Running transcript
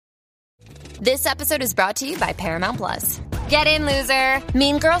This episode is brought to you by Paramount Plus. Get in, loser!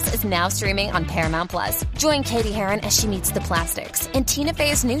 Mean Girls is now streaming on Paramount Plus. Join Katie Heron as she meets the plastics in Tina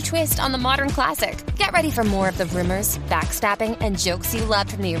Fey's new twist on the modern classic. Get ready for more of the rumors, backstabbing, and jokes you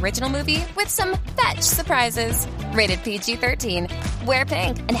loved from the original movie with some fetch surprises. Rated PG-13. Wear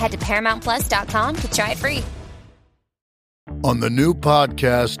pink and head to ParamountPlus.com to try it free. On the new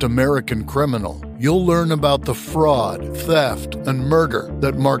podcast, American Criminal, you'll learn about the fraud, theft, and murder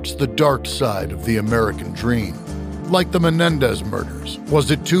that marks the dark side of the American dream. Like the Menendez murders.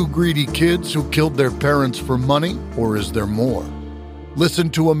 Was it two greedy kids who killed their parents for money, or is there more? Listen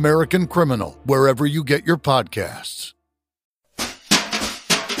to American Criminal wherever you get your podcasts.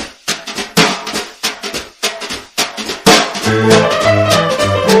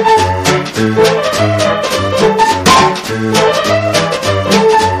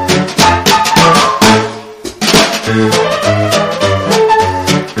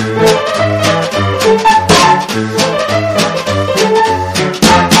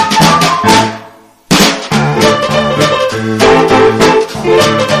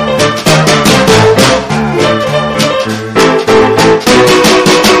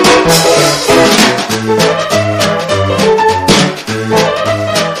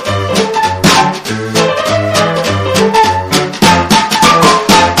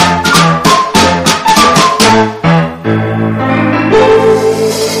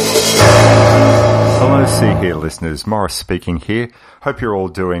 Listeners, Morris speaking here. Hope you're all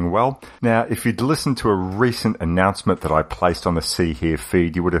doing well. Now, if you'd listened to a recent announcement that I placed on the See Here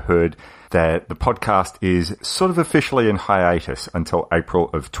feed, you would have heard that the podcast is sort of officially in hiatus until April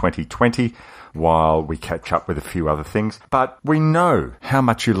of 2020 while we catch up with a few other things. But we know how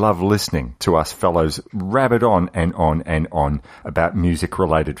much you love listening to us fellows rabbit on and on and on about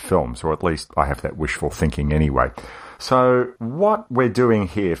music-related films, or at least I have that wishful thinking anyway. So what we're doing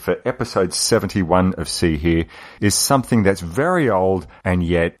here for episode 71 of See Here is something that's very old, and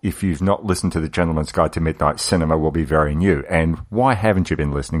yet, if you've not listened to The Gentleman's Guide to Midnight Cinema, will be very new. And why haven't you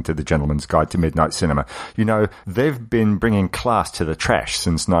been listening to The Gentleman's Guide to Midnight Cinema? You know, they've been bringing class to the trash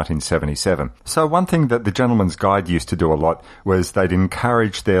since 1977. So one thing that The Gentleman's Guide used to do a lot was they'd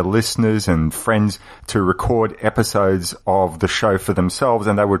encourage their listeners and friends to record episodes of the show for themselves,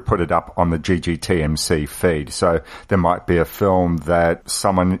 and they would put it up on the GGTMC feed. So there might be a film that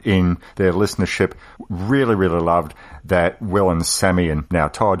someone in their listenership really, really loved that Will and Sammy and now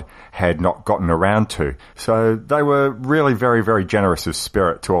Todd had not gotten around to. So they were really very, very generous of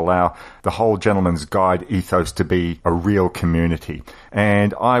spirit to allow the whole Gentleman's Guide ethos to be a real community.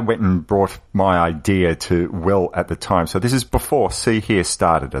 And I went and brought my idea to Will at the time. So this is before See Here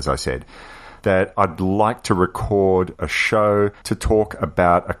started, as I said, that I'd like to record a show to talk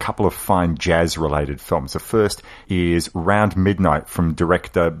about a couple of fine jazz-related films. The first is Round Midnight from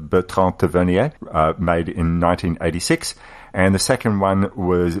director Bertrand Tavernier, made in 1986. And the second one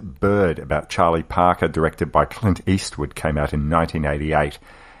was Bird, about Charlie Parker, directed by Clint Eastwood, came out in 1988.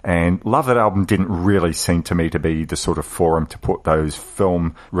 And Love That Album didn't really seem to me to be the sort of forum to put those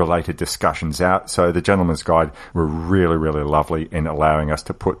film-related discussions out. So the Gentleman's Guide were really, really lovely in allowing us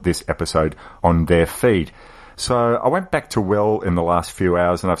to put this episode on their feed. So I went back to Will in the last few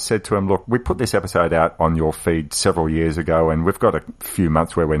hours and I've said to him, look, we put this episode out on your feed several years ago and we've got a few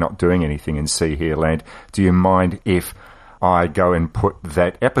months where we're not doing anything in See Here land. Do you mind if I go and put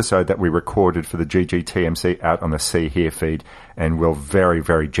that episode that we recorded for the GGTMC out on the See Here feed? And Will very,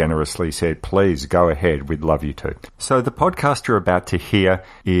 very generously said, please go ahead, we'd love you to. So the podcast you're about to hear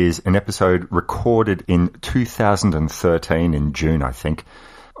is an episode recorded in 2013 in June, I think,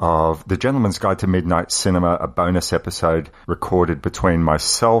 of The Gentleman's Guide to Midnight Cinema, a bonus episode recorded between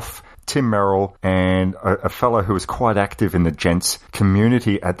myself, Tim Merrill, and a fellow who was quite active in the gents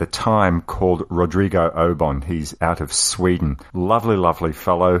community at the time called Rodrigo Obon. He's out of Sweden. Lovely, lovely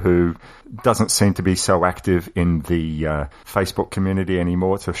fellow who doesn't seem to be so active in the Facebook community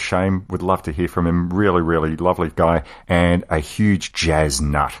anymore. It's a shame. Would love to hear from him. Really, really lovely guy and a huge jazz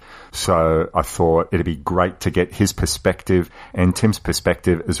nut. So I thought it'd be great to get his perspective and Tim's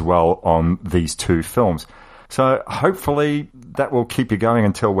perspective as well on these two films. So hopefully that will keep you going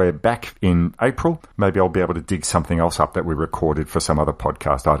until we're back in April. Maybe I'll be able to dig something else up that we recorded for some other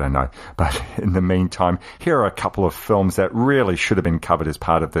podcast. I don't know. But in the meantime, here are a couple of films that really should have been covered as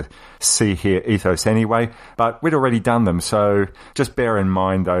part of the See Here ethos anyway. But we'd already done them. So just bear in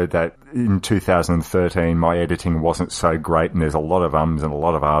mind, though, that in 2013, my editing wasn't so great and there's a lot of ums and a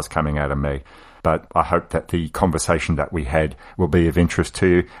lot of ahs coming out of me. But I hope that the conversation that we had will be of interest to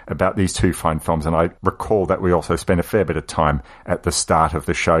you about these two fine films. And I recall that we also spent a fair bit of time at the start of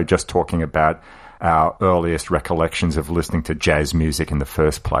the show just talking about our earliest recollections of listening to jazz music in the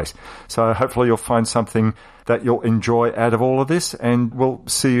first place. So hopefully you'll find something that you'll enjoy out of all of this, and we'll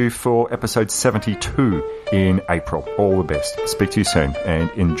see you for episode 72 in April. All the best. Speak to you soon,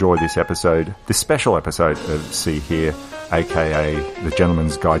 and enjoy this episode, this special episode of See Here, aka The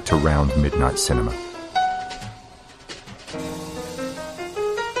Gentleman's Guide to Round Midnight Cinema.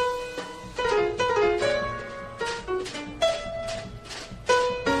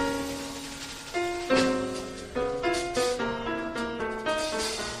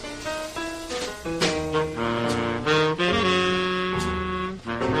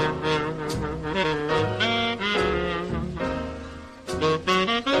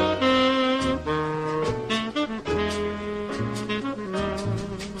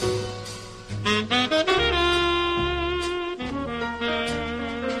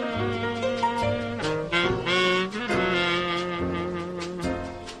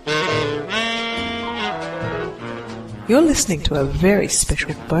 You're listening to a very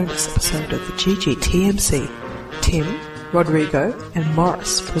special bonus episode of the GGTMC. Tim, Rodrigo and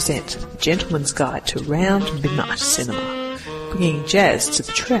Morris present The Gentleman's Guide to Round Midnight Cinema, bringing jazz to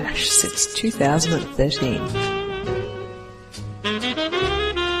the trash since 2013.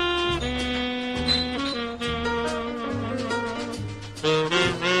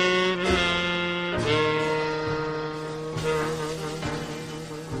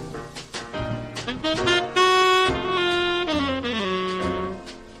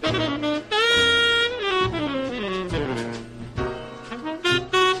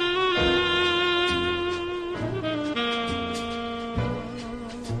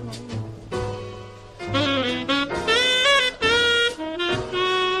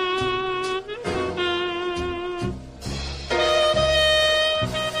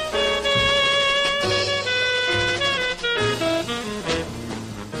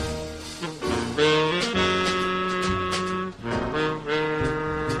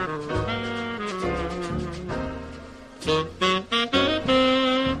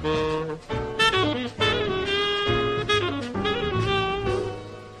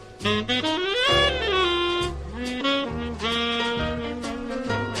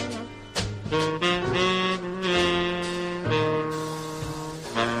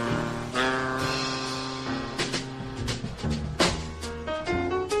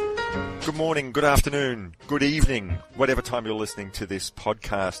 Good afternoon, good evening, whatever time you're listening to this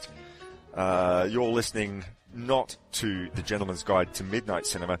podcast. You're listening not to The Gentleman's Guide to Midnight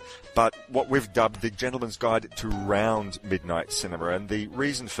Cinema, but what we've dubbed The Gentleman's Guide to Round Midnight Cinema, and the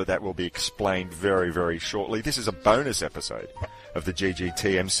reason for that will be explained very, very shortly. This is a bonus episode of the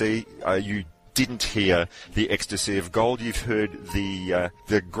GGTMC. You didn't hear the Ecstasy of Gold. You've heard the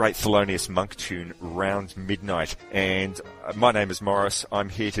great Thelonious Monk tune, Round Midnight. And my name is Morris. I'm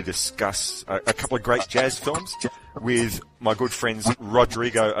here to discuss a couple of great jazz films with my good friends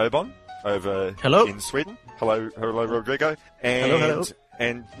Rodrigo Obon over in Sweden. Hello, Rodrigo. And, hello.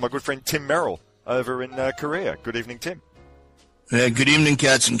 And my good friend Tim Merrill over in Korea. Good evening, Tim. Good evening,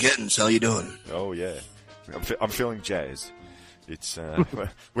 cats and kittens. How you doing? Oh, yeah. I'm feeling jazz. It's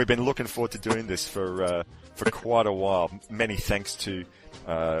we've been looking forward to doing this for quite a while. Many thanks to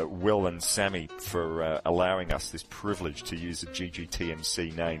Will and Sammy for allowing us this privilege to use the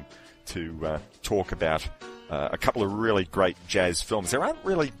GGTMC name to talk about a couple of really great jazz films. There aren't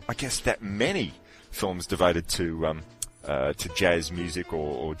really, I guess, that many films devoted to jazz music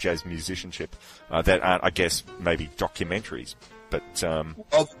or jazz musicianship that aren't, I guess, maybe documentaries. But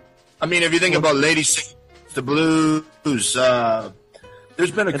well, I mean, if you think about Lady Sing the Blues,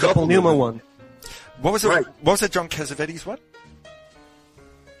 there's been a couple. Newman one. What was it? Right. What was it? John Cassavetes one?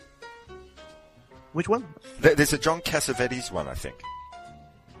 Which one? There's a John Cassavetes one, I think.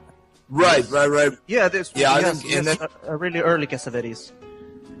 Right. Yeah, I think a really early Cassavetes.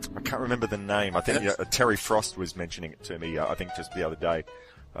 I can't remember the name. I think Terry Frost was mentioning it to me. I think just the other day.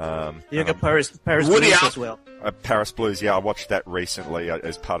 You got Paris Blues as well. Paris Blues, yeah, I watched that recently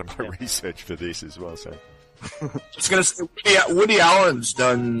as part of my research for this as well. So, I was going to say, Woody Allen's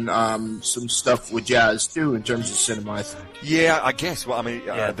done some stuff with jazz too in terms of cinema, I think. Yeah, I guess. Well, I mean,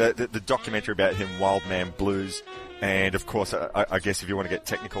 the documentary about him, Wild Man Blues, and of course, I guess if you want to get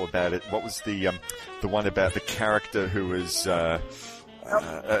technical about it, what was the one about the character who was the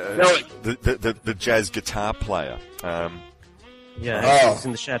jazz guitar player? He's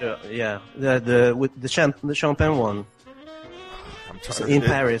in the shadow. Yeah, the Champagne one. In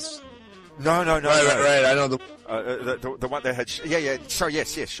Paris. No. Right. I know the one that had. Sorry,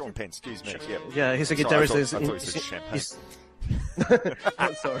 yes. Sean Penn. Excuse me. Yeah, he's a guitarist. I thought it said Champagne.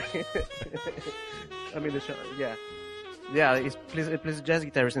 I'm sorry. I mean Yeah, it plays jazz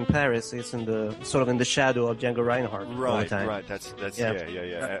guitarist in Paris. It's in the sort of in the shadow of Django Reinhardt all the time. Right. That's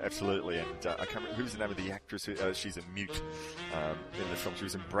yeah, absolutely. And I can't remember who's the name of the actress. She's a mute in the film. She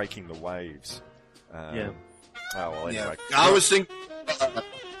was in Breaking the Waves. Oh well, anyway. Yeah. I was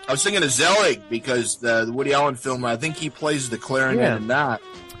thinking of Zelig because the Woody Allen film. I think he plays the clarinet in that.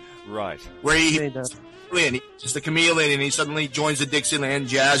 Right. Where he's just a chameleon, and he suddenly joins the Dixieland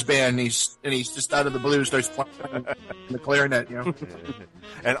jazz band. And he's just out of the blue starts playing the clarinet. You know.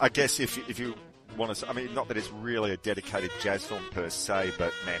 And I guess if you want to, I mean, not that it's really a dedicated jazz film per se,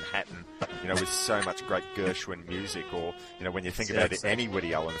 but Manhattan, with so much great Gershwin music, or when you think about any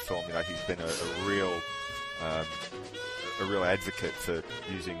Woody Allen film, he's been a real advocate for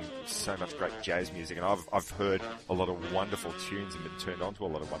using so much great jazz music, and I've heard a lot of wonderful tunes and been turned on to a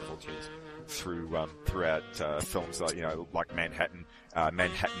lot of wonderful tunes throughout films like Manhattan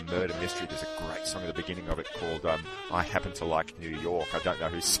Murder Mystery. There's a great song at the beginning of it called I Happen to Like New York. I don't know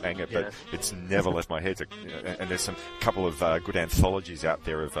who sang it, but it's never left my head. And there's some couple of good anthologies out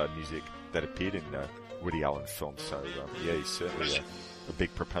there of music that appeared in Woody Allen films. So he's certainly a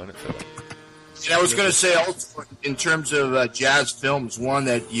big proponent for that. And I was going to say also, in terms of jazz films, one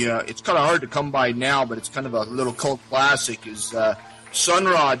that it's kind of hard to come by now, but it's kind of a little cult classic, is Sun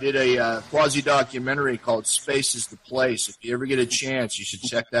Ra did a quasi-documentary called Space is the Place. If you ever get a chance, you should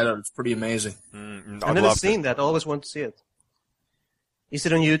check that out. It's pretty amazing. I've never seen that. I always want to see it. Is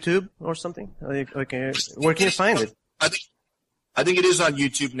it on YouTube or something? Okay. Where can you find it? I think it is on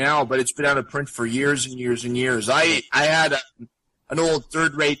YouTube now, but it's been out of print for years and years and years. I had an old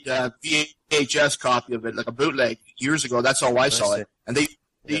third-rate VHS copy of it, like a bootleg, years ago. That's how I saw it. And they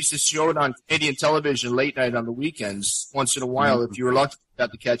used to show it on Canadian television late night on the weekends once in a while. If you were lucky, you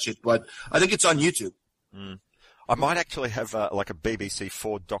got to catch it. But I think it's on YouTube. I might actually have like a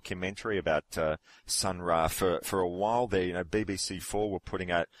BBC4 documentary about Sun Ra. For a while there, BBC4 were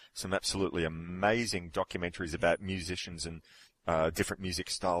putting out some absolutely amazing documentaries about musicians and different music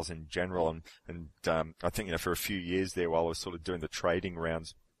styles in general. And I think, for a few years there, while I was sort of doing the trading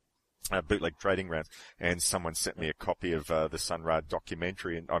rounds, bootleg trading rounds, and someone sent me a copy of the Sun Ra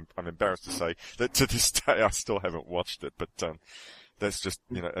documentary, and I'm embarrassed to say that to this day I still haven't watched it, but that's just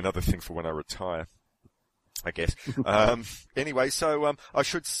another thing for when I retire, I guess. Anyway, so I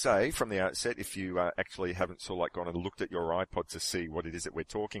should say from the outset, if you actually haven't sort of like gone and looked at your iPod to see what it is that we're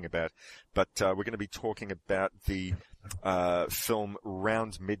talking about, but we're going to be talking about the film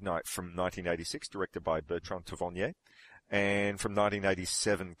Round Midnight from 1986, directed by Bertrand Tavernier. And from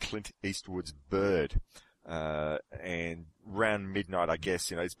 1987, Clint Eastwood's Bird. And Round Midnight, I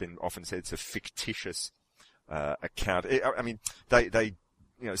guess, it's been often said it's a fictitious account. I mean, they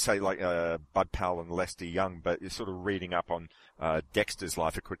say like Bud Powell and Lester Young, but you're sort of reading up on Dexter's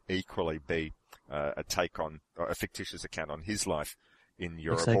life. It could equally be a take on a fictitious account on his life in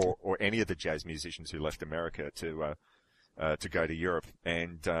Europe, exactly. or any of the jazz musicians who left America to go to Europe.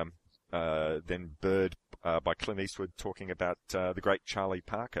 And then Bird by Clint Eastwood talking about the great Charlie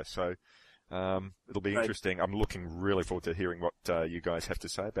Parker. So it'll be interesting. I'm looking really forward to hearing what you guys have to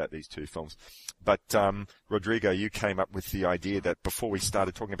say about these two films. But Rodrigo, you came up with the idea that before we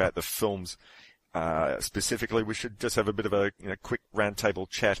started talking about the films specifically, we should just have a bit of a quick roundtable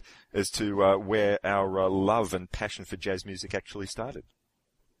chat as to where our love and passion for jazz music actually started.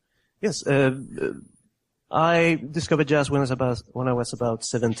 Yes, I discovered jazz when I was about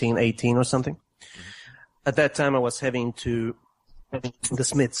 17, 18 or something. Mm-hmm. At that time, I was having the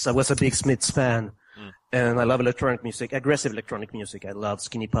Smiths. I was a big Smiths fan, and I love electronic music, aggressive electronic music. I love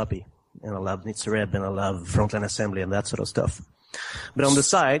Skinny Puppy, and I love Nitzer Ebb, and I love Frontline Assembly, and that sort of stuff. But on the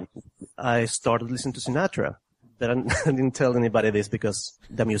side, I started listening to Sinatra. But I didn't tell anybody this because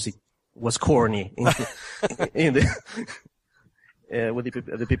the music was corny with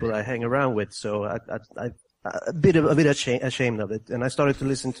the people I hang around with. So I a bit ashamed of it, and I started to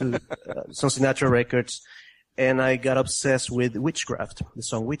listen to some Sinatra records, and I got obsessed with Witchcraft, the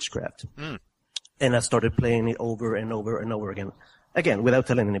song Witchcraft, and I started playing it over and over and over again without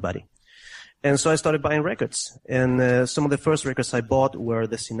telling anybody. And so I started buying records, and some of the first records I bought were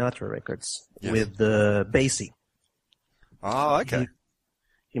the Sinatra records with Basie. Oh, okay.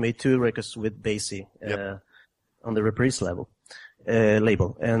 He made 2 records with Basie on the Reprise label.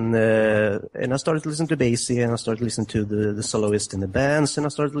 And I started to listen to Basie, and I started to listen to the soloists in the bands, and I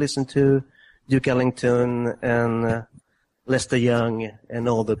started to listen to Duke Ellington and Lester Young and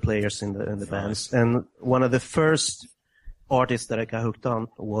all the players in the bands. And one of the first artists that I got hooked on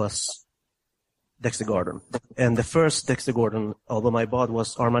was Dexter Gordon. And the first Dexter Gordon album I bought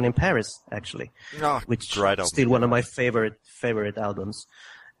was Armand in Paris, actually, which is still one of my favorite albums.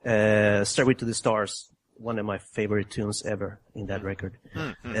 Stairway to the Stars one of my favorite tunes ever in that record.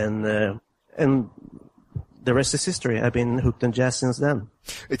 Mm-hmm. And the rest is history. I've been hooked on jazz since then.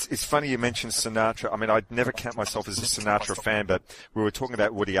 It's funny you mentioned Sinatra. I mean, I'd never count myself as a Sinatra fan, but we were talking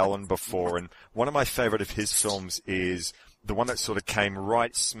about Woody Allen before, and one of my favorite of his films is the one that sort of came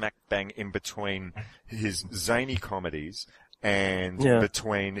right smack bang in between his zany comedies and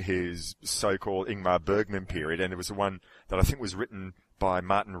between his so-called Ingmar Bergman period, and it was the one that I think was written by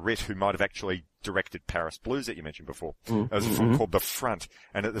Martin Ritt, who might have actually directed Paris Blues that you mentioned before. It was a film called The Front,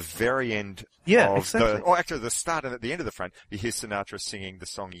 and at the very end actually the start and at the end of The Front, you hear Sinatra singing the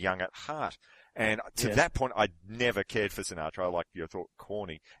song Young at Heart. And to that point, I never cared for Sinatra. I thought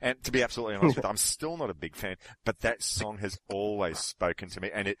corny. And to be absolutely honest with you, I'm still not a big fan, but that song has always spoken to me,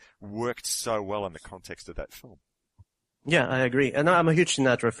 and it worked so well in the context of that film. Yeah, I agree. And I'm a huge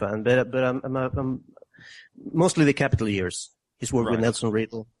Sinatra fan, but I'm mostly the Capitol years. His work with Nelson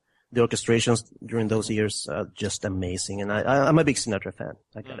Riddle, the orchestrations during those years are just amazing. And I'm a big Sinatra fan,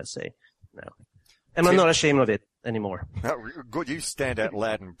 I gotta say. No. And I'm not ashamed of it anymore. Good, you stand out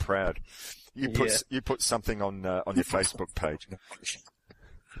loud and proud. You put something on your Facebook page.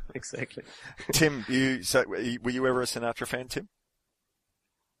 Exactly. Tim, were you ever a Sinatra fan, Tim?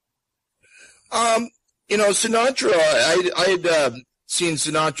 Sinatra, I had seen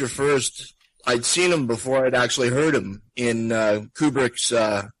Sinatra first. I'd seen him before I'd actually heard him in Kubrick's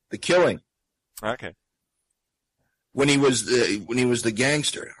The Killing. Okay. When he was the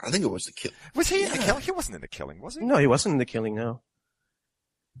gangster. I think it was The Killing. Was he in The Killing? He wasn't in The Killing, was he? No, he wasn't in The Killing, no.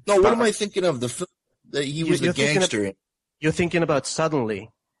 No, what am I thinking of? The film that he was the gangster in. You're thinking about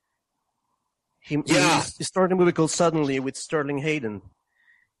Suddenly. He started a movie called Suddenly with Sterling Hayden.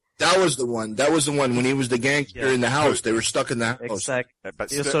 That was the one. When he was the gangster in the house. They were stuck in the house. Exactly. But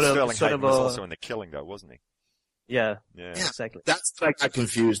Sterling Hayden was also in The Killing, though, wasn't he? Yeah, exactly. That's what I got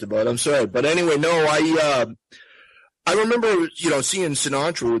confused about. I'm sorry. But anyway, no, I remember, seeing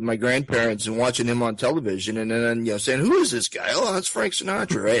Sinatra with my grandparents and watching him on television and then, saying, who is this guy? Oh, that's Frank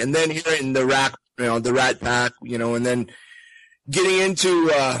Sinatra, right? And then hearing the Rat Pack, and then getting into,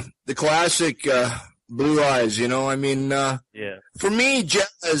 the classic, Blue Eyes, For me,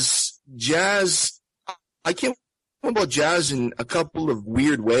 jazz, I came about jazz in a couple of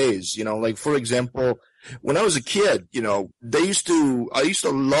weird ways, like, for example, when I was a kid, I used to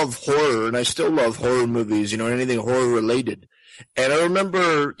love horror, and I still love horror movies, anything horror related. And I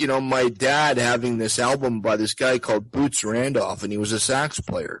remember, my dad having this album by this guy called Boots Randolph, and he was a sax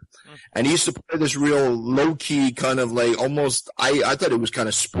player. And he used to play this real low-key kind of like almost, I thought it was kind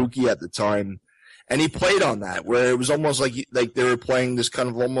of spooky at the time. And he played on that, where it was almost like they were playing this kind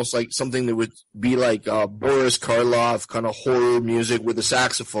of almost like something that would be like Boris Karloff kind of horror music with a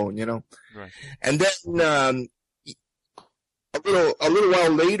saxophone, Right. And then a little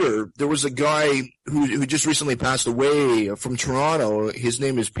while later, there was a guy who just recently passed away from Toronto. His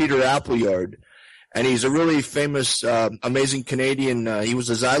name is Peter Appleyard, and he's a really famous, amazing Canadian. He was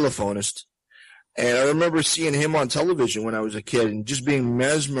a xylophonist. And I remember seeing him on television when I was a kid and just being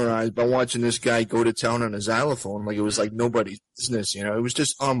mesmerized by watching this guy go to town on a xylophone like it was like nobody's business, It was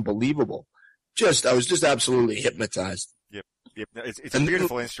just unbelievable. I was just absolutely hypnotized. Yep. It's a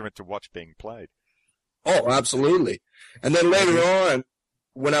beautiful instrument to watch being played. Oh, absolutely. And then later on,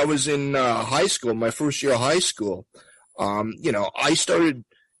 when I was in high school, my first year of high school, I started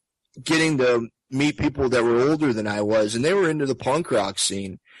getting to meet people that were older than I was, and they were into the punk rock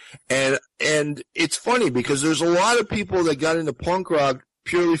scene. And it's funny because there's a lot of people that got into punk rock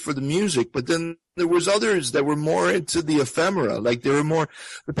purely for the music, but then there was others that were more into the ephemera. Like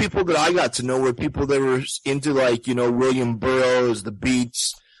the people that I got to know were people that were into like, William Burroughs, the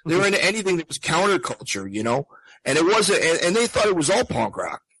Beats. They were into anything that was counterculture, and it wasn't, and they thought it was all punk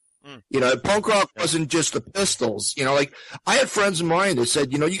rock. Punk rock wasn't just the Pistols, like I had friends of mine that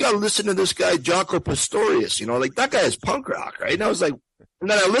said, you got to listen to this guy, Jaco Pastorius, like that guy is punk rock, right? And I was like, and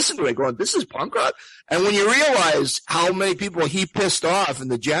then I listened to it going, this is punk rock? And when you realize how many people he pissed off in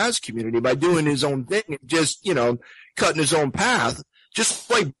the jazz community by doing his own thing and just, cutting his own path, just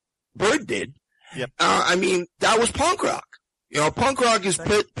like Bird did. Yep. That was punk rock. Punk rock is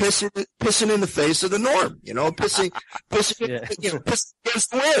pissing in the face of the norm, pissing against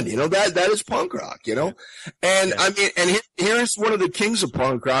the wind, that is punk rock, And and here's one of the kings of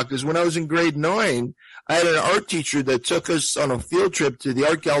punk rock is when I was in grade 9, I had an art teacher that took us on a field trip to the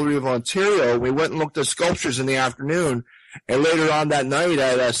Art Gallery of Ontario. We went and looked at sculptures in the afternoon, and later on that night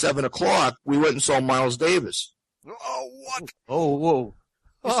at 7:00, we went and saw Miles Davis. Oh, what? Oh, whoa.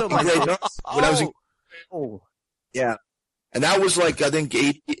 When I was yeah. And that was like, I think,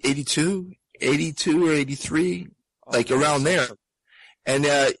 82 or 83, like around there. And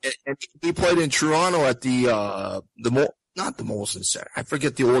he played in Toronto at not the Molson Center. I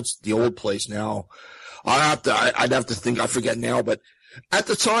forget the old place now. I'd have to think. I forget now, but at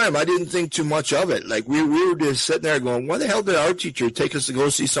the time, I didn't think too much of it. Like we were just sitting there going, "Why the hell did our teacher take us to go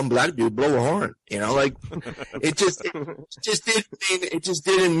see some black dude blow a horn?" You know, like it just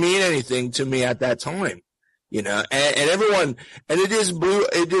didn't mean anything to me at that time. You know, and everyone, and it just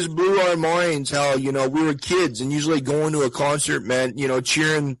blew our minds how, you know, we were kids and usually going to a concert meant, you know,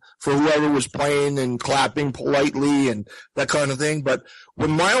 cheering for whoever was playing and clapping politely and that kind of thing. But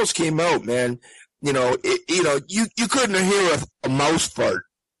when Miles came out, man, you know, you couldn't hear a mouse fart.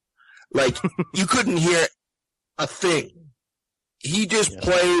 Like, you couldn't hear a thing. He just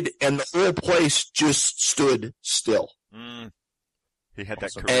played and the whole place just stood still. He had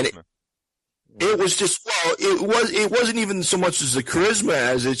that charisma. It was just, well, it wasn't even so much as the charisma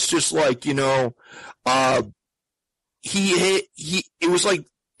as it's just like, you know, it was like,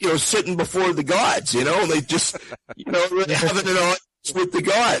 you know, sitting before the gods, you know, they just, you know, having it on with the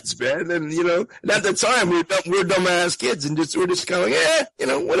gods, man. And, you know, and at the time we're dumbass kids and we're just going, yeah, you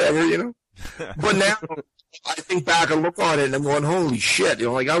know, whatever, you know. But now I think back and look on it and I'm going, holy shit, you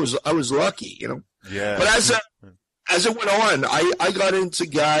know, like I was lucky, you know. Yeah. But as it went on, I got into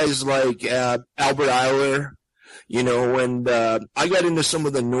guys like Albert Eiler, you know, and I got into some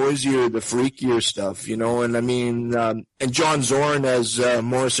of the noisier, the freakier stuff, you know, and I mean, and John Zorn, as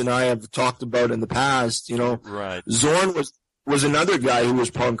Morris and I have talked about in the past, you know, right. Zorn was another guy who was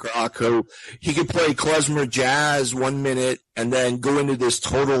punk rock, who he could play klezmer jazz 1 minute and then go into this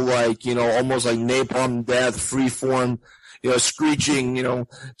total, like, you know, almost like Napalm Death, freeform, you know, screeching, you know,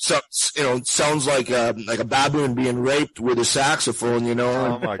 sounds like a baboon being raped with a saxophone, you know.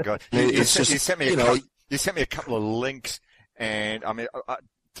 Oh my God! You sent me a couple of links, and I mean,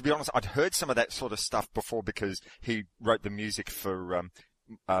 to be honest, I'd heard some of that sort of stuff before because he wrote the music for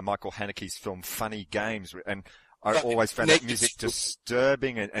Michael Haneke's film Funny Games, and I always found that music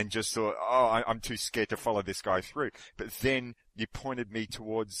disturbing and just thought, oh, I'm too scared to follow this guy through. But then you pointed me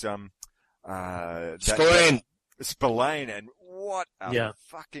towards Spillane, and what a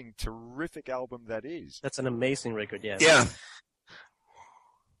fucking terrific album that is. That's an amazing record, yeah. Yeah.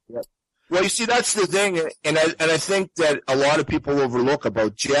 Well, you see, that's the thing, and I think that a lot of people overlook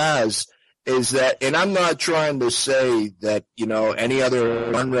about jazz is that, and I'm not trying to say that, you know, any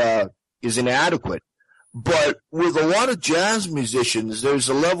other genre is inadequate, but with a lot of jazz musicians, there's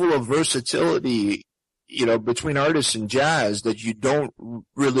a level of versatility, you know, between artists and jazz that you don't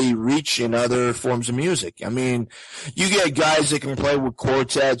really reach in other forms of music. I mean, you get guys that can play with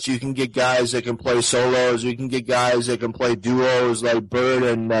quartets, you can get guys that can play solos, you can get guys that can play duos like Bird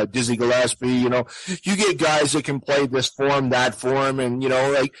and Dizzy Gillespie, you know. You get guys that can play this form, that form, and, you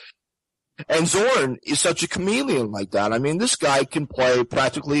know, like, and Zorn is such a chameleon like that. I mean, this guy can play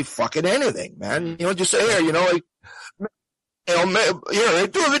practically fucking anything, man. You know, just say, here, you know, like, you know, here,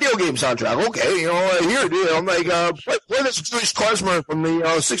 do a video game soundtrack. Okay, you know, here, dude, I'm like, play this Jewish klezmer from the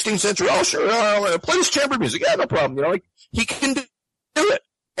 16th century. Oh, sure, play this chamber music. Yeah, no problem. You know, like, he can do it.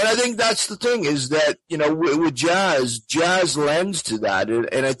 And I think that's the thing is that, you know, with jazz lends to that.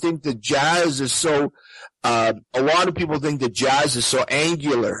 And I think that jazz is so, a lot of people think that jazz is so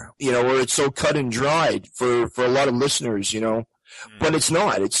angular, you know, or it's so cut and dried for a lot of listeners, you know. But it's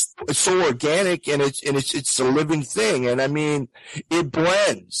not. It's so organic and it's a living thing. And I mean, it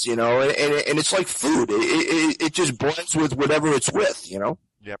blends, you know, and it's like food. It just blends with whatever it's with, you know.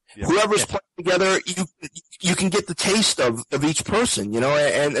 Yep. Whoever's playing together, you can get the taste of each person, you know,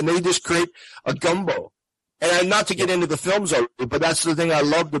 and they just create a gumbo. And not to get into the films already, but that's the thing I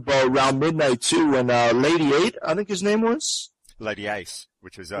loved about Around Midnight too, when Lady 8, I think his name was? Lady Ace,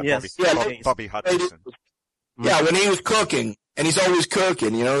 which was Bobby Hutcherson. Yeah, when he was cooking, and he's always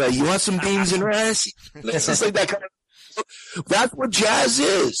cooking, you know, like, you want some beans and rice? It's just like that kind of, that's what jazz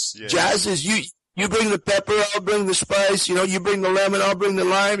is. Yeah. Jazz is you bring the pepper, I'll bring the spice, you know, you bring the lemon, I'll bring the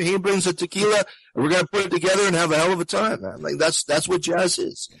lime, he brings the tequila, and we're going to put it together and have a hell of a time, man. Like, that's what jazz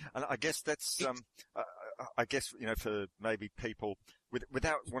is. And I guess that's, I guess, you know, for maybe people,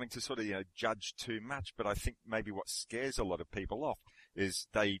 without wanting to sort of, you know, judge too much, but I think maybe what scares a lot of people off is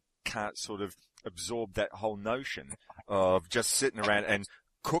they can't sort of absorb that whole notion of just sitting around and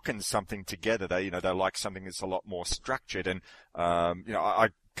cooking something together. They like something that's a lot more structured, and you know, I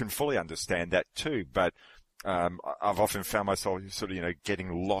can fully understand that too. But I've often found myself sort of, you know,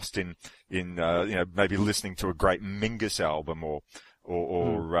 getting lost in you know, maybe listening to a great Mingus album or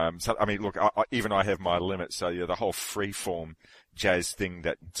So, I mean, look, even I have my limits. So, the whole freeform jazz thing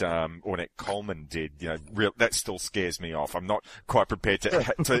that Ornette Coleman did, that still scares me off. I'm not quite prepared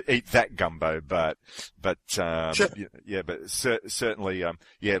to eat that gumbo, but Sure. yeah, but certainly,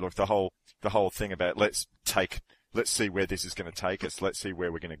 look, the whole thing about let's see where this is going to take us. Let's see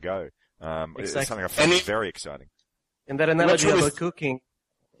where we're going to go. Exactly. It's something I find very exciting. And that analogy about cooking.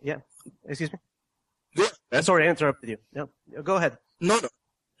 Yeah. Excuse me? Yeah. Sorry, I interrupted you. No, go ahead. No.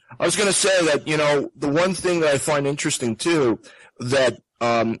 I was going to say that, the one thing that I find interesting too, that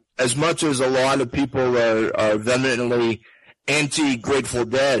as much as a lot of people are vehemently anti-Grateful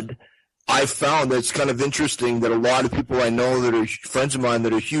Dead, I found that it's kind of interesting that a lot of people I know that are friends of mine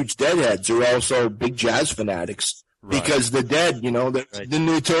that are huge Deadheads are also big jazz fanatics. Right. Because the Dead, the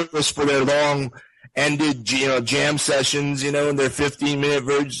Notorious for their long-ended, jam sessions, and their 15-minute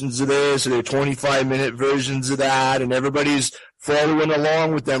versions of this, or their 25-minute versions of that, and everybody's following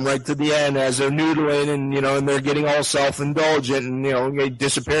along with them right to the end as they're noodling and they're getting all self-indulgent and,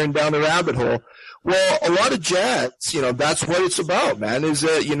 disappearing down the rabbit hole. Well, a lot of jazz, that's what it's about, man, is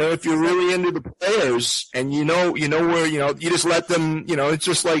that, if you're really into the players and you know where, you just let them, it's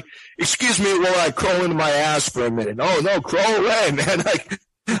just like, excuse me while I crawl into my ass for a minute. Oh, no, crawl away, man.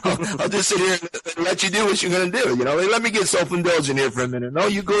 I'll just sit here and let you do what you're going to do. Let me get self-indulgent here for a minute. No,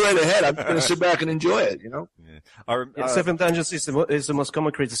 you go right ahead. I'm going to sit back and enjoy it, Yeah. Self-indulgence is the most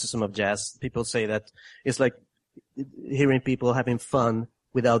common criticism of jazz. People say that it's like hearing people having fun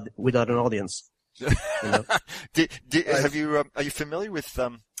without an audience. Have you? Are you familiar with?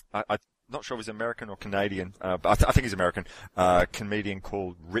 I'm not sure if he's American or Canadian, but I think he's American. Comedian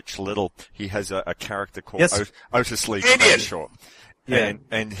called Rich Little. He has a character called Otis Lee Crenshaw. Yeah,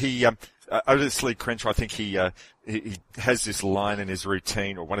 and he Otis Lee Crenshaw. I think he has this line in his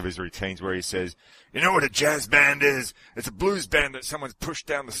routine, or one of his routines, where he says, "You know what a jazz band is? It's a blues band that someone's pushed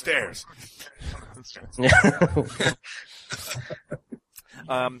down the stairs."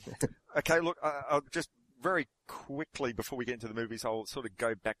 Okay, look, I'll just very quickly, before we get into the movies, I'll sort of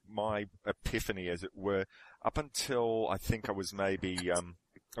go back my epiphany, as it were, up until I think I was maybe,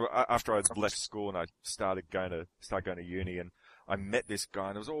 after I'd left school and I started going to uni, and I met this guy,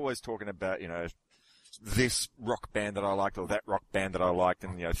 and I was always talking about, this rock band that I liked, or that rock band that I liked,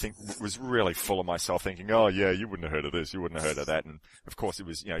 and, was really full of myself, thinking, oh yeah, you wouldn't have heard of this, you wouldn't have heard of that, and of course it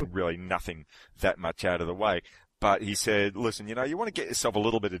was, really nothing that much out of the way. But he said, listen, you want to get yourself a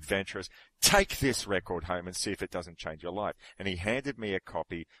little bit adventurous, take this record home and see if it doesn't change your life. And he handed me a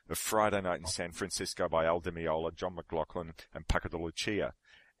copy of Friday Night in San Francisco by Al Di Meola, John McLaughlin, and Paco de Lucia.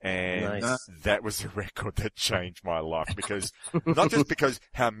 And that was the record that changed my life, because, not just because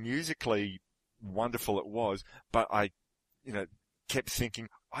how musically wonderful it was, but I, kept thinking,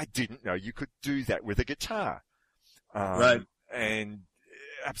 I didn't know you could do that with a guitar. Right. And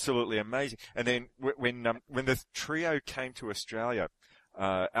absolutely amazing. And then when the trio came to Australia,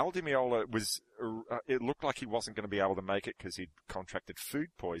 Al Di Meola it looked like he wasn't going to be able to make it because he'd contracted food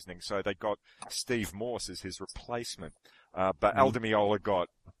poisoning. So they got Steve Morse as his replacement. But Al Di Meola got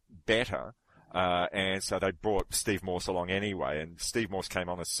better. And so they brought Steve Morse along anyway. And Steve Morse came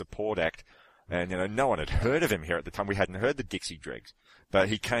on as support act. And, no one had heard of him here at the time. We hadn't heard the Dixie Dregs. But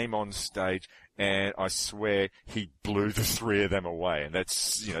he came on stage, and I swear he blew the three of them away. And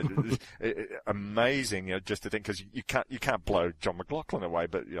that's, amazing, just to think, because you can't blow John McLaughlin away,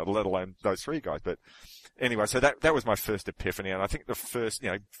 but, let alone those three guys. But anyway, so that was my first epiphany. And I think the first,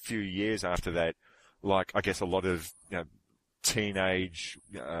 few years after that, like, I guess a lot of, teenage,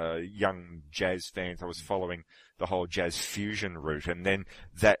 young jazz fans, I was following the whole jazz fusion route. And then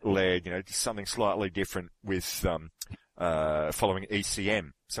that led, to something slightly different with, following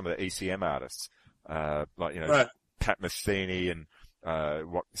ECM, some of the ECM artists, right. Pat Metheny and,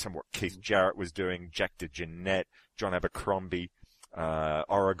 what Keith Jarrett was doing, Jack DeJohnette, John Abercrombie,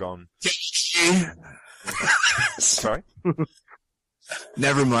 Oregon. Sorry?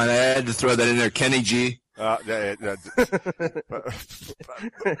 Never mind. I had to throw that in there. Kenny G. I've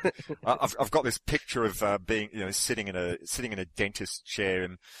got this picture of being, sitting in a dentist chair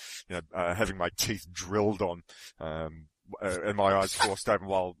and, having my teeth drilled on, and my eyes forced open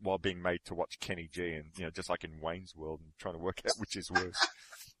while being made to watch Kenny G, and just like in Wayne's World, and trying to work out which is worse.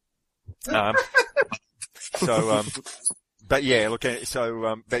 But yeah, look,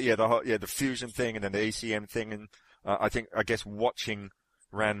 the fusion thing and then the ECM thing, and I guess watching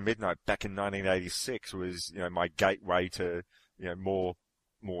around midnight back in 1986 was, my gateway to, more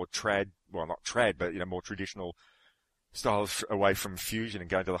trad, well, not trad, but, more traditional styles away from fusion and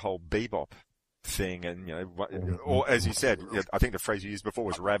going to the whole bebop thing. And, or as you said, I think the phrase you used before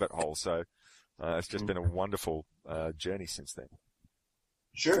was rabbit hole. So, it's just been a wonderful, journey since then.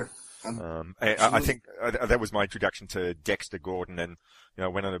 Sure. I think that was my introduction to Dexter Gordon, and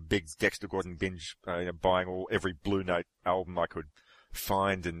went on a big Dexter Gordon binge, buying every Blue Note album I could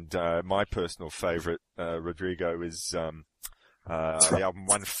find. And my personal favourite, Rodrigo, is the album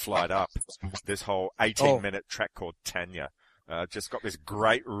One Flight Up. This whole 18-minute track called Tanya. Just got this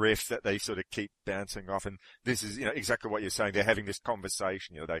great riff that they sort of keep bouncing off, and this is exactly what you're saying. They're having this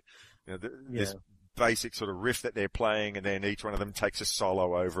conversation. This basic sort of riff that they're playing, and then each one of them takes a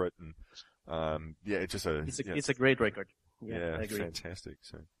solo over it, and it's just it's a great record. Yeah, I agree. Fantastic.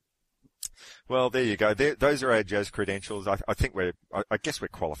 So, well, there you go. Those are our jazz credentials. I think I guess we're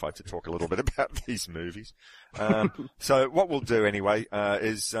qualified to talk a little bit about these movies. So what we'll do anyway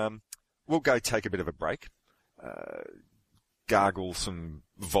is we'll go take a bit of a break. Gargle some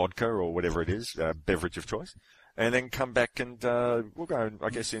vodka or whatever it is, beverage of choice, and then come back and we'll go, I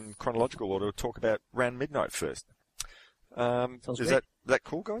guess, in chronological order, talk about Round Midnight first. Is that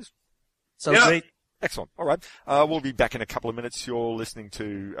cool, guys? Sounds great. Excellent. All right. We'll be back in a couple of minutes. You're listening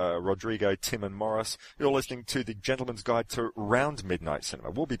to Rodrigo, Tim and Morris. You're listening to The Gentleman's Guide to Round Midnight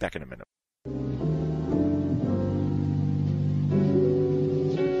Cinema. We'll be back in a minute.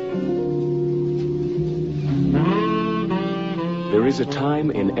 There is a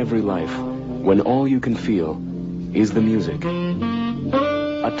time in every life when all you can feel is the music.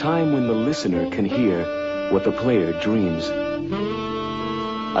 A time when the listener can hear what the player dreams.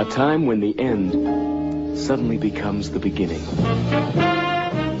 A time when the end suddenly becomes the beginning.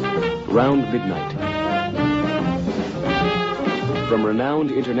 Round Midnight. From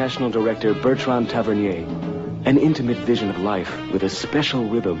renowned international director Bertrand Tavernier, an intimate vision of life with a special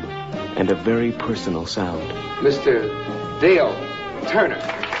rhythm and a very personal sound. Mr. Dale Turner.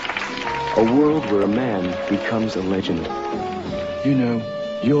 A world where a man becomes a legend.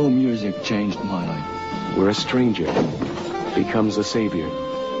 Your music changed my life. Where a stranger becomes a savior.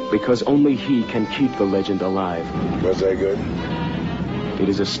 Because only he can keep the legend alive. Was that good? It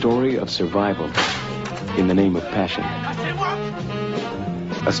is a story of survival in the name of passion.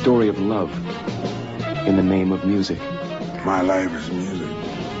 A story of love in the name of music. My life is music.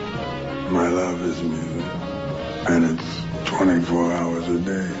 My love is music. And it's 24 hours a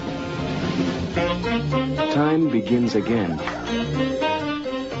day. Time begins again.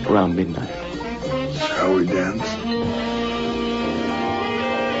 Around midnight. Shall we dance?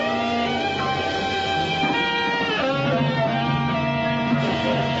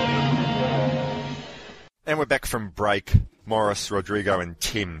 And we're back from break. Morris, Rodrigo and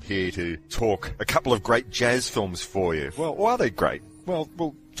Tim here to talk a couple of great jazz films for you. Well, why are they great? Well,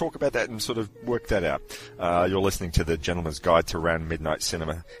 we'll talk about that and sort of work that out. You're listening to The Gentleman's Guide to Round Midnight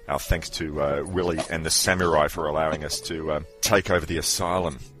Cinema. Our thanks to Willie and the Samurai for allowing us to take over the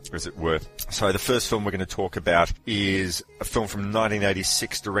asylum, as it were. So the first film we're going to talk about is a film from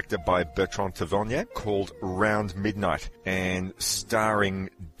 1986 directed by Bertrand Tavernier called Round Midnight, and starring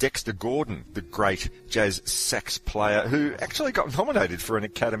Dexter Gordon, the great jazz sax player who actually got nominated for an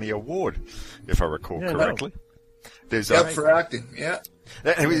Academy Award, if I recall correctly. There's for acting, yeah.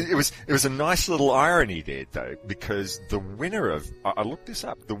 And it was a nice little irony there, though, because the winner of, I looked this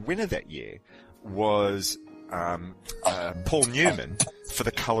up, the winner that year was Paul Newman for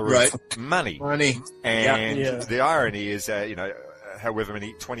The Colour of Money. And the irony is that, however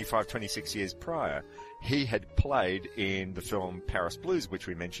many, 25, 26 years prior, he had played in the film Paris Blues, which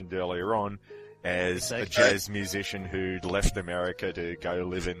we mentioned earlier on, as a jazz musician who'd left America to go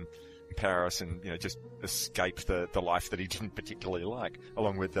live in Paris and just escape the life that he didn't particularly like,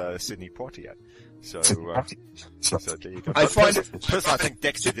 along with Sidney Poitier. So there you go. Personally, I think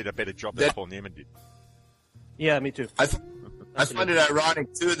Dexter did a better job than Paul Newman did. Yeah, me too. I find it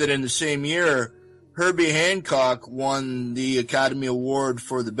ironic too that in the same year, Herbie Hancock won the Academy Award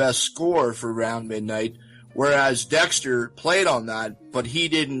for the best score for Round Midnight, whereas Dexter played on that, but he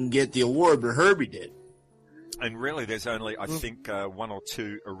didn't get the award, but Herbie did. And really, there's only, I think, one or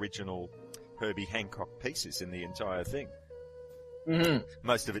two original Herbie Hancock pieces in the entire thing. Mm-hmm.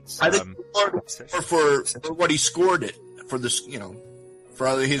 Most of it's I think for what he scored it for this,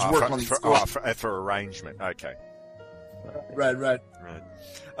 for his work on the score for arrangement. Okay. Right.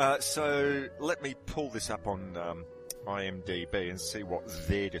 So let me pull this up on IMDb and see what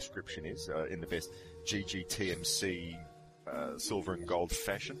their description is in the best GGTMC silver and gold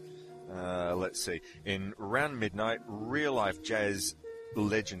fashion. Let's see. In Round Midnight, real-life jazz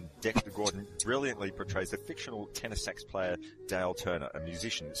legend Dexter Gordon brilliantly portrays the fictional tenor sax player Dale Turner, a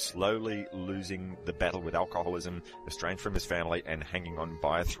musician slowly losing the battle with alcoholism, estranged from his family, and hanging on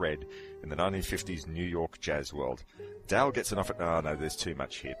by a thread in the 1950s New York jazz world. Dale gets an offer. Oh no, there's too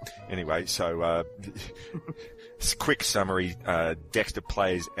much here. Anyway, so quick summary: Dexter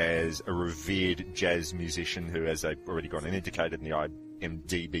plays as a revered jazz musician who, as they've already gone and indicated in the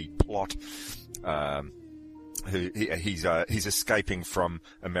IMDb plot, he's escaping from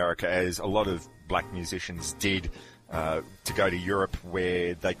America, as a lot of black musicians did, to go to Europe,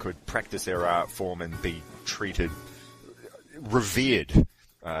 where they could practice their art form and be revered,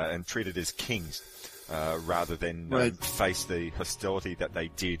 and treated as kings. Rather than face the hostility that they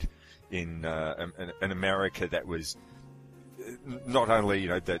did in America, that was not only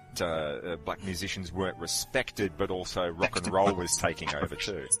that black musicians weren't respected, but also rock and roll was taking over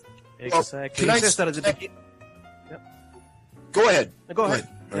too. Exactly. He says that at the beginning. Go ahead. Go ahead.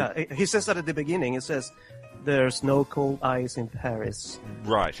 Yeah, he says that at the beginning. It says, "There's no cold ice in Paris."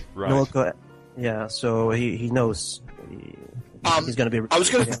 Right. Yeah. So he knows he's going to be. I was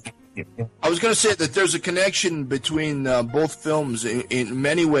going to say that there's a connection between both films in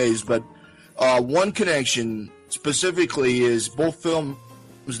many ways, but one connection specifically is both films,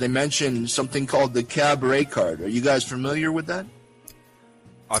 they mention something called the cabaret card. Are you guys familiar with that?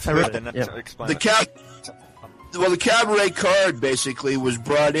 I've heard that. Yeah. Explain the cabaret card basically was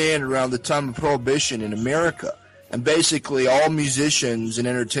brought in around the time of Prohibition in America. And basically all musicians and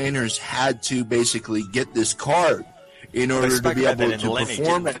entertainers had to basically get this card in order to be able to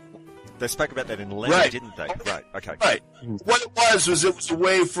perform it. They spoke about that in Lenny, didn't they? Right, okay. Right. What it was a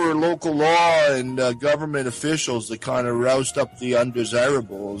way for local law and government officials to kind of roust up the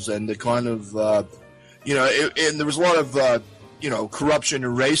undesirables and to kind of, and there was a lot of, corruption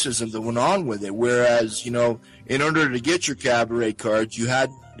and racism that went on with it. Whereas, in order to get your cabaret cards, you had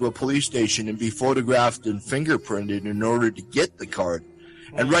to go to a police station and be photographed and fingerprinted in order to get the card.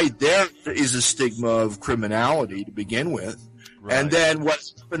 And right there is a stigma of criminality to begin with. Right. And then what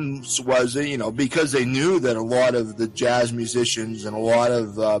happened was, because they knew that a lot of the jazz musicians and a lot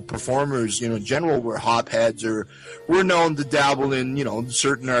of performers, in general, were hopheads or were known to dabble in,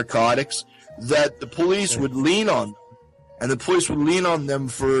 certain narcotics, that the police would lean on them. And the police would lean on them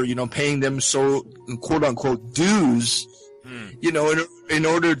for, paying them quote unquote dues, in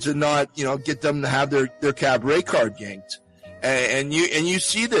order to not, get them to have their cabaret card yanked. And you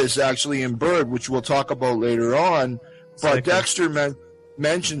see this actually in Bird, which we'll talk about later on. But Dexter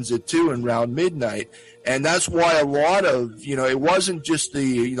mentions it too in Round Midnight, and that's why a lot of it wasn't just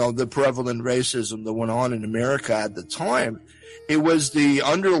the prevalent racism that went on in America at the time. It was the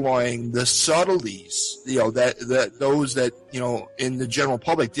underlying, the subtleties, that those that in the general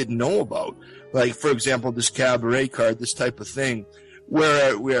public didn't know about. Like, for example, this cabaret card, this type of thing,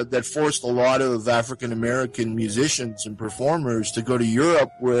 where that forced a lot of African American musicians and performers to go to Europe,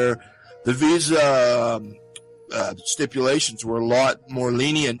 where the visa stipulations were a lot more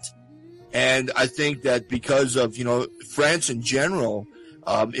lenient. And I think that because of, France in general,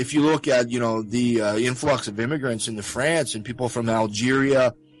 if you look at, the influx of immigrants into France and people from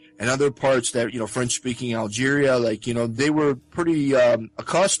Algeria and other parts that, French-speaking Algeria, they were pretty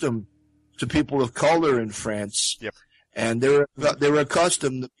accustomed to people of color in France. Yep. And they were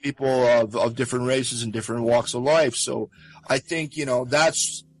accustomed to people of different races and different walks of life. So I think,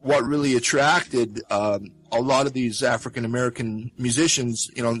 that's what really attracted a lot of these African American musicians,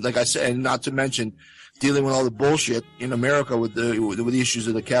 like I said, and not to mention dealing with all the bullshit in America with the issues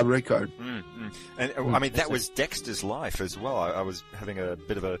of the cabaret card. Mm-hmm. And that was Dexter's life as well. I was having a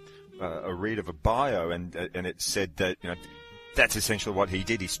bit of a read of a bio, and it said that that's essentially what he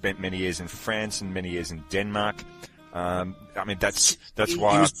did. He spent many years in France and many years in Denmark. That's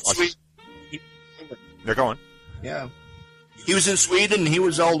why. Go on. Yeah. He was in Sweden. He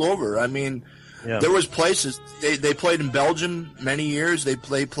was all over. There was places they played in Belgium many years. They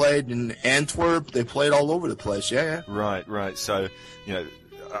played in Antwerp. They played all over the place. Yeah. Right. So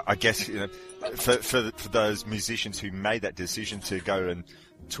I guess for those musicians who made that decision to go and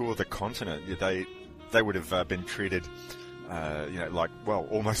tour the continent, they would have been treated,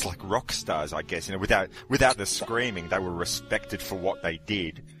 almost like rock stars. I guess without the screaming, they were respected for what they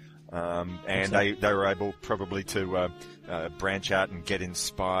did. And they were able probably to branch out and get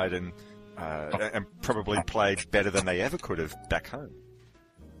inspired and probably played better than they ever could have back home.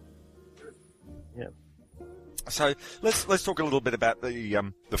 Yeah. So let's talk a little bit about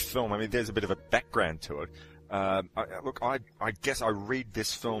the film. There's a bit of a background to it. I guess I read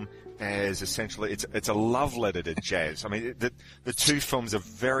this film as essentially it's a love letter to jazz. I mean, the two films are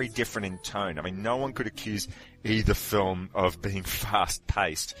very different in tone. I mean, no one could accuse either film of being fast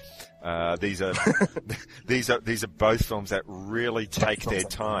paced. These are both films that really take their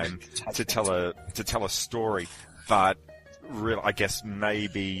time to tell a story, but really, I guess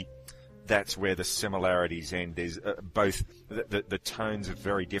maybe that's where the similarities end. Is both the tones are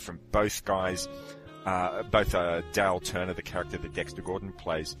very different. Both guys. Both Dale Turner, the character that Dexter Gordon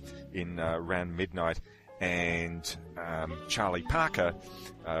plays in Round Midnight, and Charlie Parker,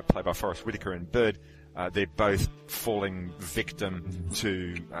 played by Forrest Whitaker in Bird, they're both falling victim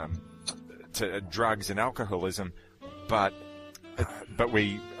to drugs and alcoholism, but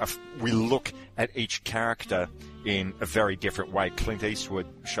we look at each character in a very different way. Clint Eastwood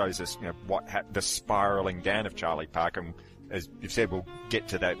shows us, the spiraling down of Charlie Parker, and as you've said, we'll get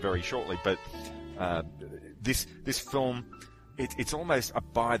to that very shortly, but. This film, it's almost a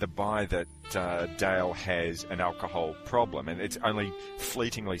by the by that Dale has an alcohol problem, and it's only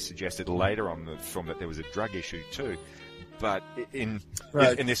fleetingly suggested later on in the film that there was a drug issue too. But in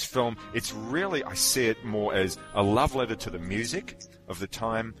this film, it's really, I see it more as a love letter to the music of the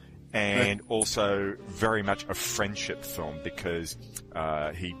time, and also very much a friendship film, because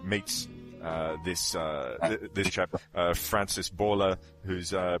he meets this chap, Francis Borla,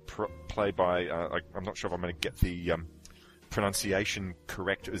 who's played by, I'm not sure if I'm going to get the pronunciation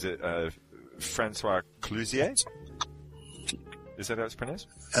correct. Is it Francois Cluzet? Is that how it's pronounced?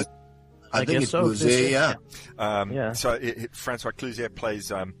 I think it's Cluzet, yeah. So Francois Cluzet plays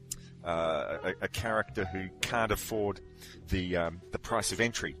a character who can't afford the price of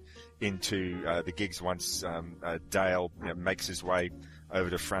entry into the gigs once Dale makes his way over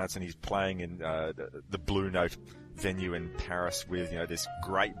to France, and he's playing in the Blue Note venue in Paris with this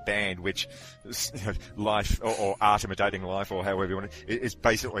great band, which Life or Art Imitating Life, or however you want it, is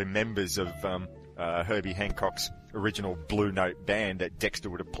basically members of Herbie Hancock's original Blue Note band that Dexter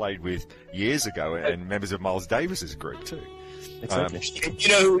would have played with years ago, and members of Miles Davis's group too. Exactly.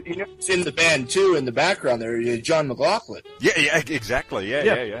 Who's in the band too in the background there? John McLaughlin. Yeah, exactly.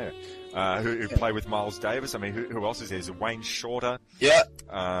 Yeah. Who play with Miles Davis. I mean, who else is there? Is it Wayne Shorter? Yeah.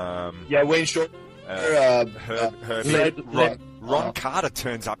 Wayne Shorter. Ron Carter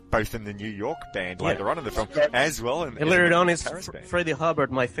turns up both in the New York band later on in the film as well. And later on is Freddie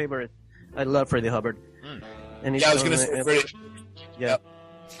Hubbard, my favorite. I love Freddie Hubbard. And I was going to say Freddie. Yeah.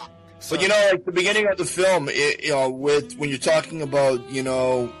 So, but at the beginning of the film, when you're talking about,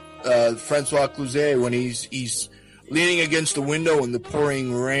 Francois Cluzet, when he's leaning against the window in the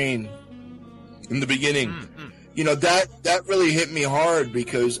pouring rain in the beginning, that really hit me hard,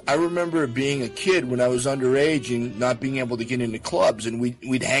 because I remember being a kid when I was underage and not being able to get into clubs, and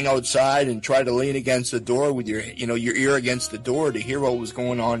we'd hang outside and try to lean against the door with your ear against the door to hear what was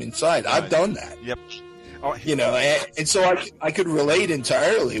going on inside. I've done that. Yep. And so I could relate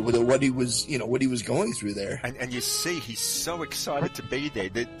entirely with what he was going through there. And you see, he's so excited to be there.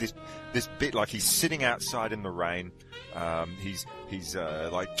 This bit, like he's sitting outside in the rain. He's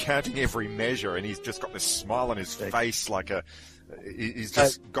like counting every measure, and he's just got this smile on his face, he's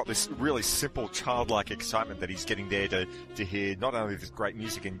just got this really simple childlike excitement that he's getting there to hear not only this great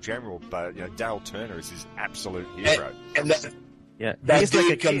music in general, but Dale Turner is his absolute hero. And that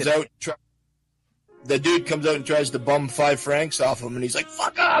dude comes out. The dude comes out and tries to bum $5 off him, and he's like,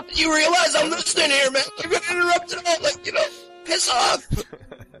 "Fuck up! You realize I'm listening here, man? You're gonna interrupt it all, piss off."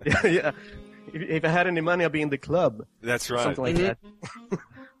 Yeah. If I had any money, I'd be in the club. That's right. Something like that.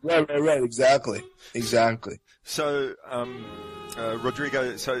 Right. Exactly. So,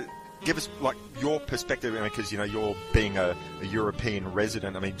 Rodrigo, give us your perspective, because you're being a European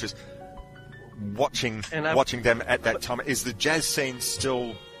resident. I mean, just watching them at that time. Is the jazz scene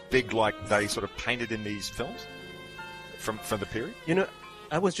still big like they sort of painted in these films from the period?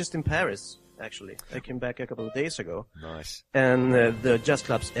 I was just in Paris, actually. I came back a couple of days ago. Nice. And the jazz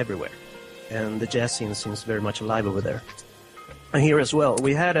clubs everywhere. And the jazz scene seems very much alive over there. And here as well.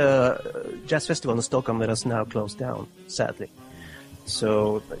 We had a jazz festival in Stockholm that has now closed down, sadly.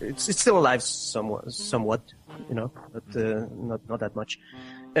 So it's still alive somewhat, but not that much.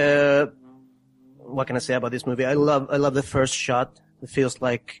 What can I say about this movie? I love the first shot. It feels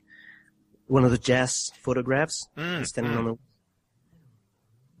like one of the jazz photographs. Standing on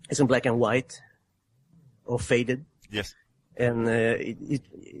it's in black and white, or faded. Yes. And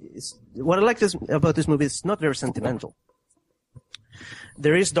what I like about this movie is not very sentimental.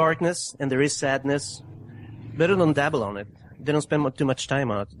 There is darkness and there is sadness, but they don't dabble on it. They don't spend too much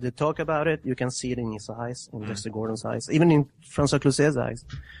time on it. They talk about it. You can see it in his eyes, in Dexter Gordon's eyes, even in Francois Cluzet's eyes.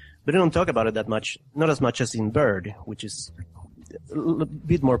 But they don't talk about it that much, not as much as in Bird, which is a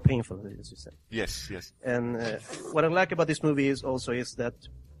bit more painful, as you said. Yes, yes. And what I like about this movie is that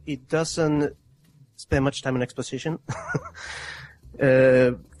it doesn't spend much time on exposition.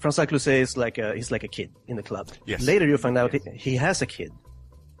 Francois Cluzet is he's like a kid in the club. Yes. Later you find out he has a kid.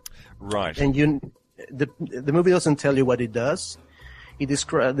 Right. And the movie doesn't tell you what he does.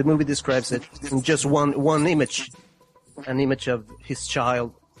 The movie describes it in just one image, an image of his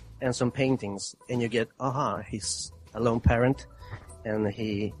child and some paintings, and you get, he's a lone parent, and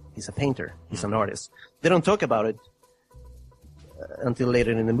he's a painter, he's an artist. They don't talk about it until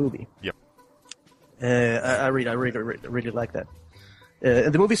later in the movie. Yep. I really like that.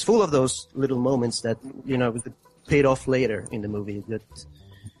 The movie's full of those little moments that paid off later in the movie. That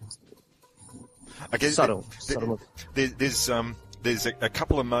I guess subtle. There's a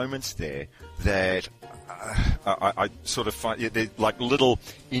couple of moments there that I sort of find they're like little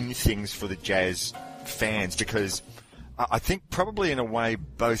in things for the jazz fans, because I think probably in a way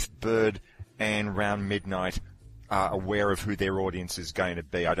both Bird and Round Midnight are aware of who their audience is going to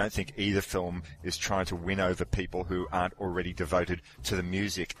be. I don't think either film is trying to win over people who aren't already devoted to the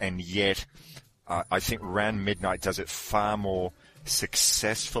music, and yet I think Round Midnight does it far more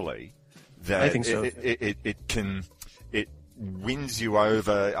successfully. That I think so. It wins you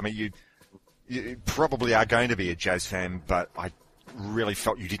over. I mean, you probably are going to be a jazz fan, but I really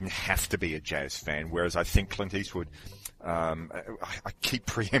felt you didn't have to be a jazz fan. Whereas I think Clint Eastwood, I keep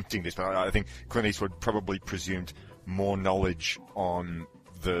preempting this, but I think Clint Eastwood probably presumed more knowledge on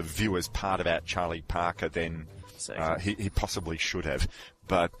the viewer's part about Charlie Parker than he possibly should have.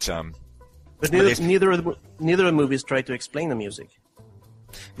 But neither of the movies try to explain the music.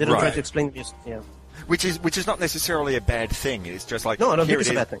 They don't try to explain the music. Yeah. Which is not necessarily a bad thing. It's just like, no, I don't think it's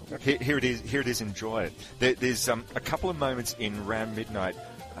a bad thing. Here it is. Enjoy it. There's a couple of moments in Round Midnight.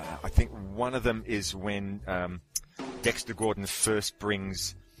 I think one of them is when Dexter Gordon first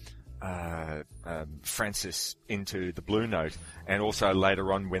brings Francis into the Blue Note, and also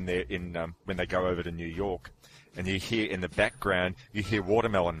later on when they're when they go over to New York, and you hear in the background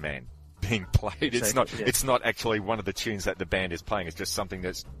Watermelon Man being played. It's not actually one of the tunes that the band is playing. It's just something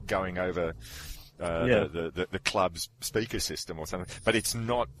that's going over the club's speaker system or something. But it's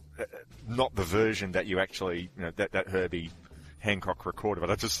not the version that you actually that Herbie Hancock recorded. But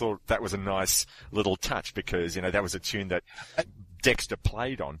I just thought that was a nice little touch, because that was a tune that Dexter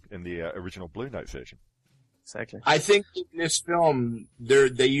played on in the original Blue Note version. Exactly. I think in this film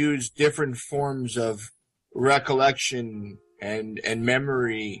they use different forms of recollection and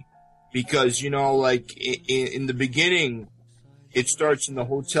memory. Because, like, in the beginning, it starts in the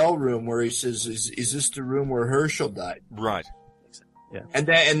hotel room where he says, is this the room where Herschel died? Right. Yeah. And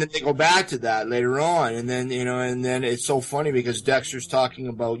then they go back to that later on. And then, and then it's so funny because Dexter's talking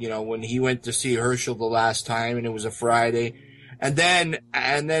about, when he went to see Herschel the last time and it was a Friday. And then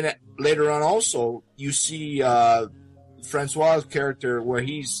later on also, you see, Francois' character where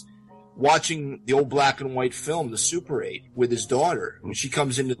he's watching the old black and white film, the Super 8, with his daughter. When she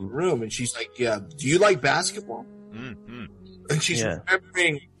comes into the room and she's like, do you like basketball? Mm-hmm. And she's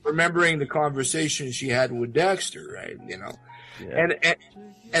remembering the conversation she had with Dexter, right? Yeah.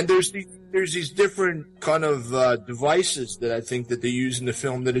 And there's these different kind of devices that I think that they use in the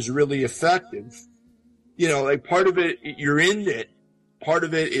film that is really effective. Like part of it, you're in it. Part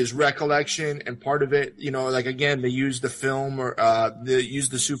of it is recollection, and part of it, like again, they use the film or they use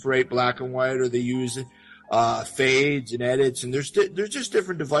the Super 8 black and white, or they use fades and edits, and there's just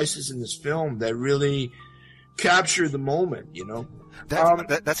different devices in this film that really capture the moment.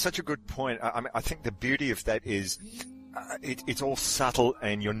 That's such a good point. I mean, I think the beauty of that is it's all subtle,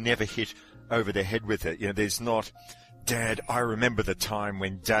 and you're never hit over the head with it. There's not, Dad, I remember the time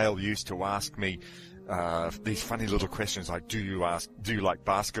when Dale used to ask me these funny little questions like, do you like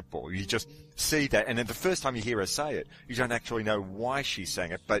basketball? You just see that, and then the first time you hear her say it, you don't actually know why she's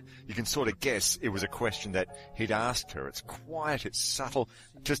saying it, but you can sort of guess it was a question that he'd asked her. It's quiet, it's subtle,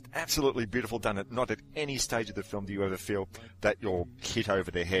 just absolutely beautiful done. Not at any stage of the film do you ever feel that you're hit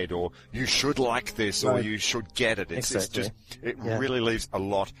over the head, or you should like this, or you should get it. It really leaves a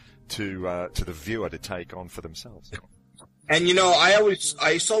lot to the viewer to take on for themselves. And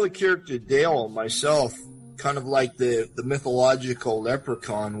I saw the character Dale myself, kind of like the mythological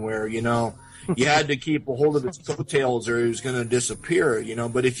leprechaun, where you had to keep a hold of his coattails or he was going to disappear.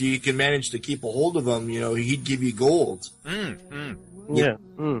 But if you can manage to keep a hold of him, he'd give you gold. Yeah.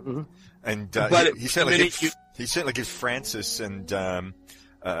 Mm-hmm. And he certainly gives Francis and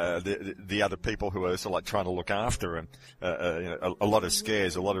the other people who are sort of like trying to look after him. A lot of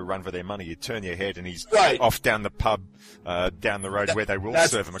scares, a lot of run for their money. You turn your head and he's off down the pub, down the road where they will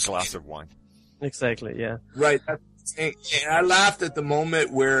serve him a glass of wine. Exactly, yeah. Right. And I laughed at the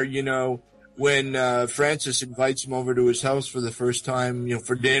moment where, when Francis invites him over to his house for the first time,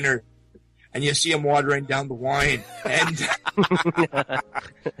 for dinner, and you see him watering down the wine.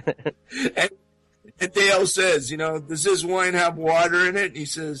 And Dale says, does this wine have water in it? And he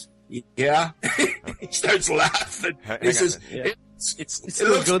says, yeah. He starts laughing. He says, it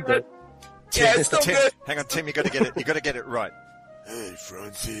looks good though. Yeah, it's still good. Hang on, Tim, you got to get it right. Hey,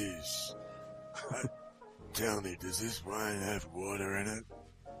 Francis. Tell me, does this wine have water in it?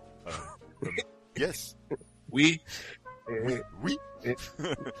 Yes. Oui.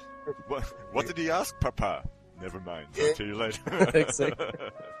 What did he ask, Papa? Never mind. I'll tell you later. Exactly.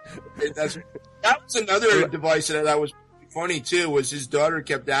 That was another device that I was funny too. Was his daughter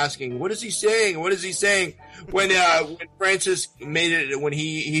kept asking, "What is he saying? What is he saying?" When Francis made it, when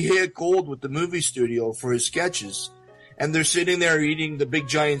he hit gold with the movie studio for his sketches, and they're sitting there eating the big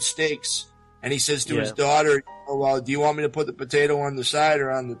giant steaks, and he says to his daughter, "Oh well, do you want me to put the potato on the side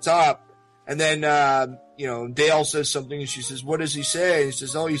or on the top?" And then Dale says something, and she says, "What does he say?" And he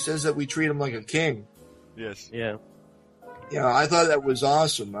says, "Oh, he says that we treat him like a king." Yes. Yeah. I thought that was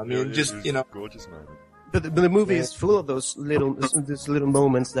awesome. I mean, gorgeous moment. But the movie is full of those little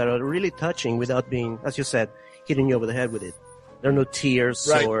moments that are really touching without being, as you said, hitting you over the head with it. There are no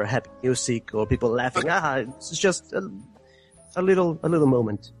tears or happy music or people laughing. It's just a little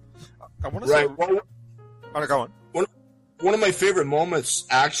moment. I want to say. Go on. One of my favorite moments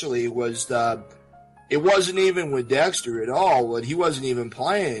actually was it wasn't even with Dexter at all. He wasn't even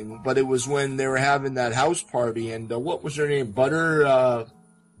playing, but it was when they were having that house party, and what was her name? Buttercup.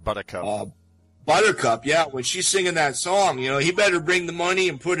 Buttercup, yeah. When she's singing that song, he better bring the money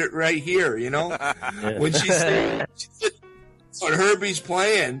and put it right here, When she's singing, when Herbie's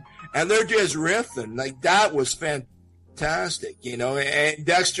playing, and they're just riffing. Like, that was fantastic, and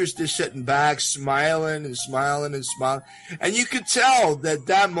Dexter's just sitting back, smiling and smiling and smiling. And you could tell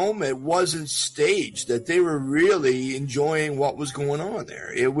that moment wasn't staged, that they were really enjoying what was going on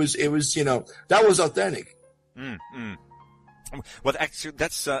there. It was, that was authentic. Mm-hmm. Well, actually,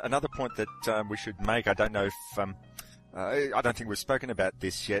 that's another point that we should make. I don't know if I don't think we've spoken about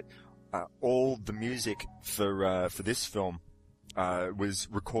this yet. All the music for this film was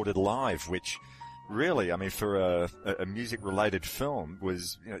recorded live, which really, I mean, for a music-related film,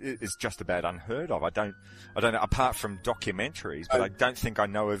 is just about unheard of. I don't know, apart from documentaries, but I don't think I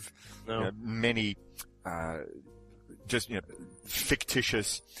know of many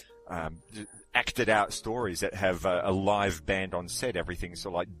fictitious. Acted out stories that have a live band on set. Everything's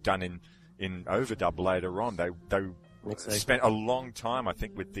sort of like done in overdub later on. They spent a long time, I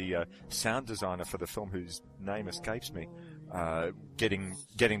think, with the sound designer for the film, whose name escapes me, getting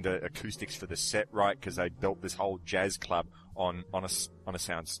the acoustics for the set right, because they built this whole jazz club on a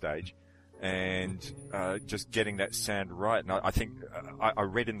sound stage, and just getting that sound right. And I think I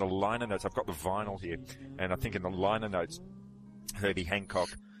read in the liner notes, I've got the vinyl here, and I think in the liner notes, Herbie Hancock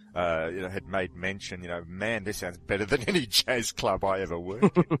had made mention, man, this sounds better than any jazz club I ever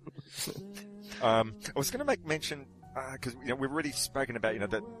worked in. I was going to make mention, because we've already spoken about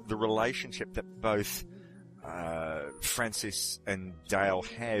the relationship that both Francis and Dale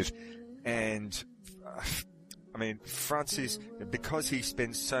have, and I mean, Francis, because he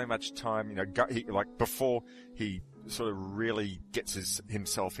spends so much time, before he sort of really gets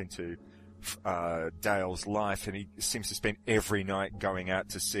himself into Dale's life, and he seems to spend every night going out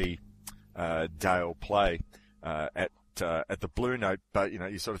to see Dale play at the Blue Note. But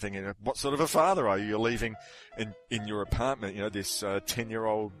you're sort of thinking, what sort of a father are you? You're leaving in your apartment, this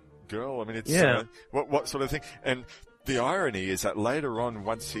 10-year-old girl. I mean, it's what sort of thing? And the irony is that later on,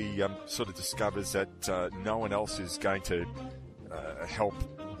 once he sort of discovers that no one else is going to help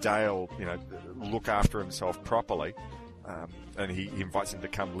Dale, look after himself properly. And he invites him to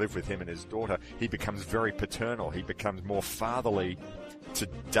come live with him and his daughter. He becomes very paternal. He becomes more fatherly to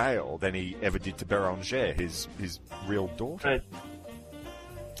Dale than he ever did to Beranger, his real daughter.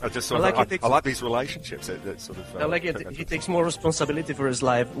 Right. I like these relationships. That sort of. I like it. He takes more responsibility for his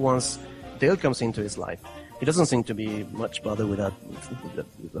life once Dale comes into his life. He doesn't seem to be much bothered with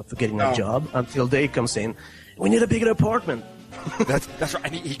getting a job until Dale comes in. We need a bigger apartment. That's right.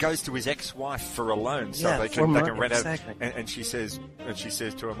 And he goes to his ex-wife for a loan, so they can rent out. And she says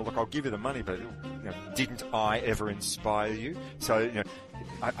to him, "Look, I'll give you the money, but didn't I ever inspire you?" So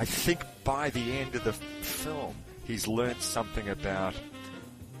I think by the end of the film, he's learnt something about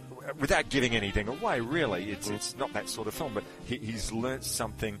without giving anything away, really, it's not that sort of film, but he's learnt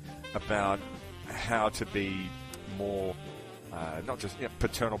something about how to be more, not just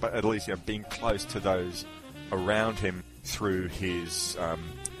paternal, but at least being close to those around him through his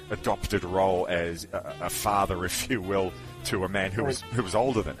adopted role as a father, if you will, to a man who was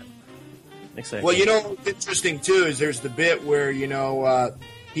older than him. Exactly. Well, you know, what's interesting too is there's the bit where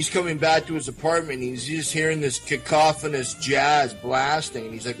he's coming back to his apartment. And he's just hearing this cacophonous jazz blasting,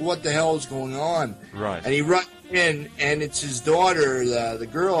 and he's like, "What the hell is going on?" Right. And he runs in, and it's his daughter, the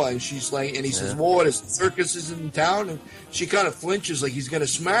girl, and she's like, and he says, "Well, what is circus is in town?" And she kind of flinches, like he's going to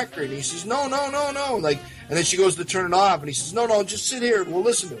smack her, and he says, "No, like." And then she goes to turn it off, and he says, "No, just sit here. We'll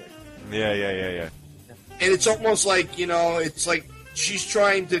listen to it." Yeah. And it's almost like it's like she's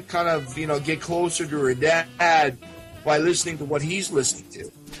trying to kind of get closer to her dad by listening to what he's listening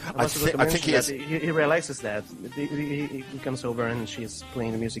to. I think he realizes that he comes over and she's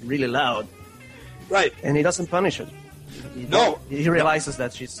playing the music really loud, right? And he doesn't punish her. He realizes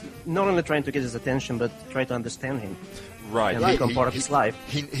that she's not only trying to get his attention, but try to understand him, right? And become part of his life.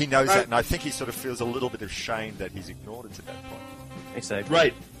 He knows that, and I think he sort of feels a little bit of shame that he's ignored it to that point. Exactly.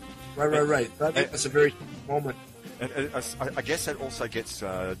 Right. That's a very moment. And I guess that also gets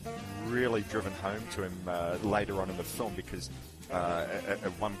really driven home to him later on in the film, because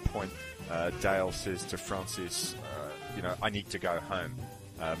at one point Dale says to Francis, "I need to go home,"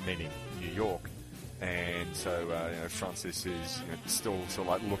 meaning New York. And so Francis is still sort of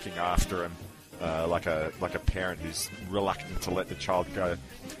like looking after him, like a parent who's reluctant to let the child go.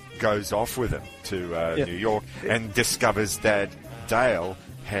 Goes off with him to New York and discovers that Dale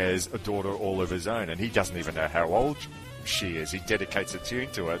has a daughter all of his own, and he doesn't even know how old she is. He dedicates a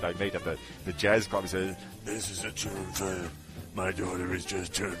tune to her. They meet at the jazz club. He says, "This is a tune for my daughter has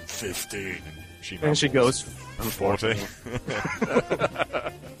just turned 15." And she goes, "I'm 14."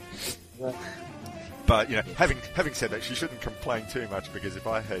 But having said that, she shouldn't complain too much, because if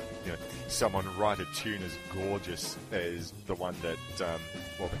I had someone write a tune as gorgeous as the one that the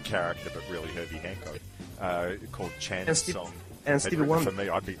character, but really Herbie Hancock, called Chan's song, and Stevie Wonder, for me,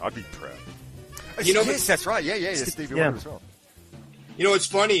 I'd be proud. Yes, that's right. Yeah, Stevie Wonder as well. What's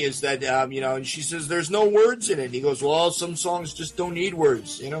funny is that and she says there's no words in it. And he goes, "Well, some songs just don't need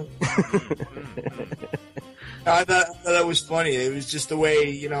words." I thought that was funny. It was just the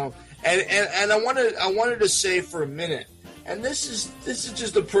way And I wanted to say for a minute, and this is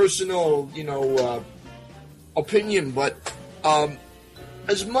just a personal opinion, but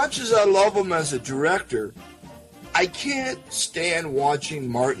as much as I love him as a director, I can't stand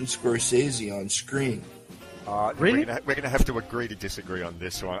watching Martin Scorsese on screen. Really? We're going to have to agree to disagree on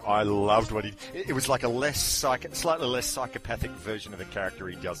this one. I loved what it was like a slightly less psychopathic version of the character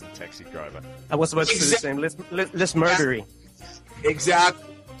he does in Taxi Driver. I was about to say the same, less murdery. Exactly.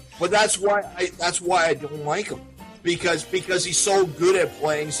 But that's why I don't like him, because he's so good at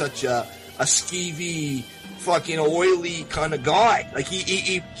playing such a skeevy, fucking oily kind of guy. Like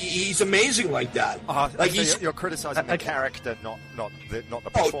he's amazing like that. Like you're criticizing the character, not the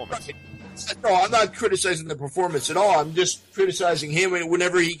performance. Right. No, I'm not criticizing the performance at all. I'm just criticizing him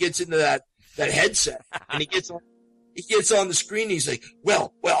whenever he gets into that headset and he gets on the screen. And he's like,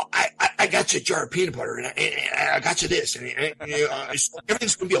 well, I got you a jar of peanut butter and I got you this, and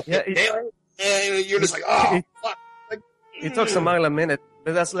everything's gonna be okay. And you're just like, oh, fuck. It talks a mile a minute,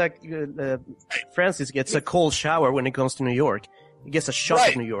 but that's like Francis gets a cold shower when he comes to New York. He gets a shot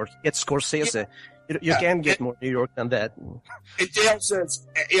of New York. He gets Scorsese. You can't get more New York than that. And Dale says,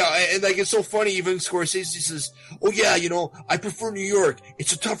 and like it's so funny. Even Scorsese says, "Oh yeah, I prefer New York.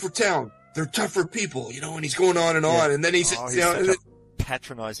 It's a tougher town. They're tougher people, and he's going on and on. And then he says, he's such a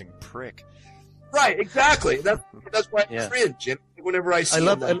patronizing prick. Right, exactly. That's why I cringe. And whenever I see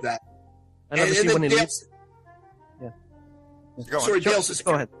him like that, I love to see when he leaves. Sorry, Dale says,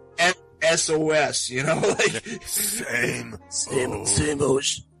 "Go ahead." SOS, like same old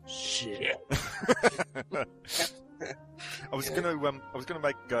shit. I was gonna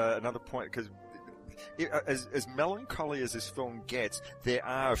make another point, because as melancholy as this film gets, there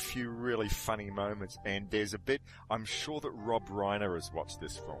are a few really funny moments, and there's a bit, I'm sure that Rob Reiner has watched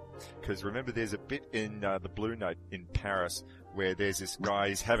this film, because remember there's a bit in the Blue Note in Paris where there's this guy,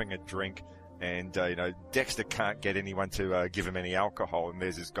 he's having a drink, and Dexter can't get anyone to give him any alcohol, and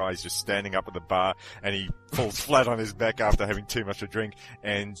there's this guy who's just standing up at the bar, and he falls flat on his back after having too much to drink,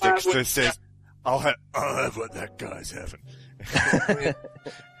 and Dexter says, I'll have what that guy's having."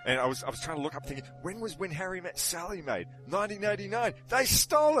 And I was trying to look up, thinking, when Harry Met Sally made? 1989. They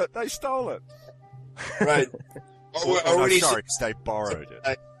stole it. Right. They borrowed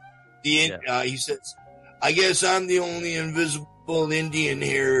it. He says, "I guess I'm the only invisible full Indian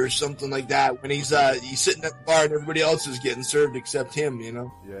here or something like that. When he's sitting at the bar and everybody else is getting served except him, you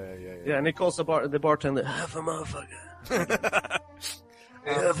know. Yeah, and he calls the bartender, half a motherfucker.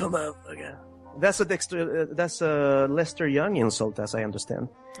 Half a motherfucker. That's a Lester Young insult, as I understand.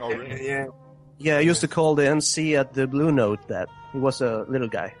 Oh, really? Yeah. Yeah, I used to call the MC at the Blue Note that. He was a little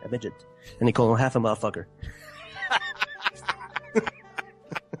guy, a midget, and he called him half a motherfucker.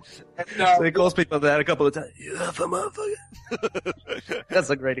 So he calls people that a couple of times. You half a motherfucker. That's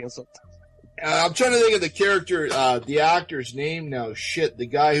a great insult. I'm trying to think of the character, the actor's name now. Shit, the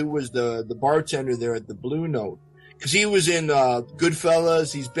guy who was the bartender there at the Blue Note. Because he was in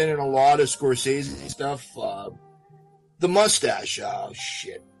Goodfellas. He's been in a lot of Scorsese stuff. The mustache. Oh,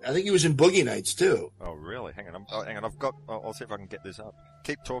 shit. I think he was in Boogie Nights, too. Oh, really? Hang on. I'll see if I can get this up.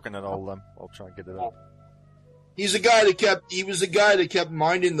 Keep talking and I'll try and get it up. He was the guy that kept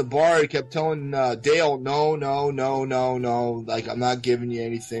minding the bar. He kept telling Dale, no. Like, I'm not giving you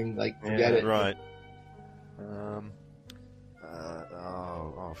anything. Like, forget it. Right.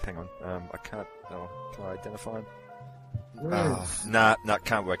 Hang on. I can't. Oh, can I identify him? Nah,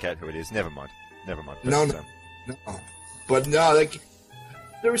 can't work out who it is. Never mind. No. But no, like,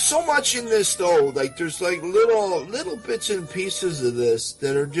 there's so much in this though. Like, there's like little bits and pieces of this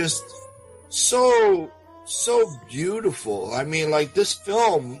that are just so beautiful. I mean, like, this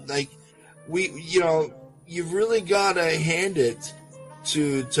film, like, you've really gotta hand it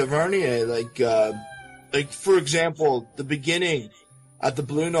to Tavernier. Like for example, the beginning at the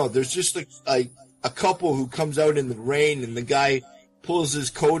Blue Note, there's just a couple who comes out in the rain, and the guy pulls his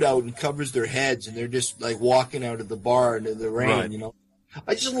coat out and covers their heads, and they're just like walking out of the bar into the rain. Right. You know,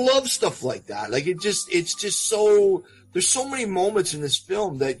 I just love stuff like that. Like, it's just so. There's so many moments in this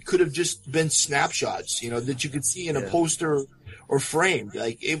film that could have just been snapshots, you know, that you could see in a poster or framed.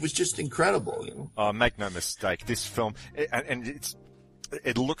 Like, it was just incredible, you know. Make no mistake, this film, and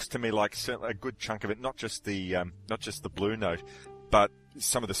it looks to me like a good chunk of it, not just the Blue Note, but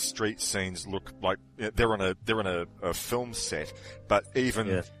some of the street scenes look like they're on a film set. But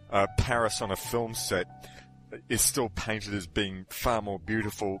even Paris on a film set is still painted as being far more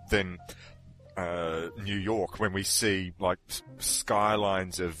beautiful than New York, when we see like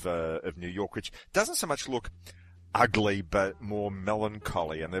skylines of New York, which doesn't so much look ugly but more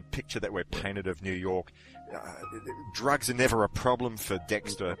melancholy. And the picture that we're painted of New York, drugs are never a problem for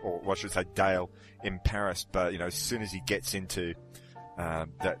Dexter, or what should I say, Dale in Paris. But you know, as soon as he gets into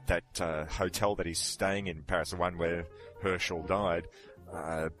that hotel that he's staying in Paris, the one where Herschel died,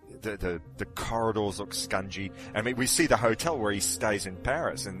 the corridors look scungy. I mean, we see the hotel where he stays in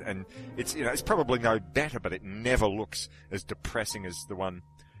Paris, and it's, you know, it's probably no better, but it never looks as depressing as the one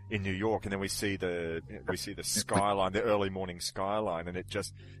in New York. And then we see the skyline, the early morning skyline, and it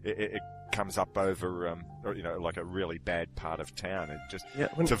comes up over you know, like a really bad part of town. It just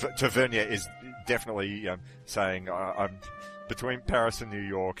Tavernier is definitely saying, I'm between Paris and New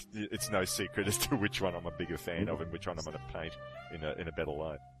York, it's no secret as to which one I'm a bigger fan of and which one I'm going to paint in a better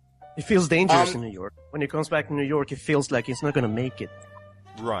light. It feels dangerous in New York. When he comes back to New York, it feels like he's not going to make it.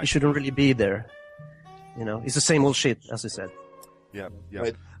 Right. He shouldn't really be there. You know, it's the same old shit, as I said. Yeah.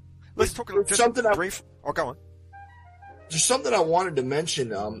 Right. Let's talk about something brief. Oh, go on. There's something I wanted to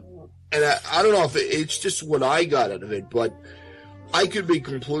mention, and I don't know if it's just what I got out of it, but I could be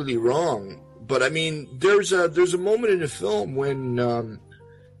completely wrong. But I mean, there's a moment in the film when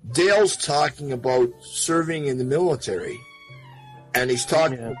Dale's talking about serving in the military, and he's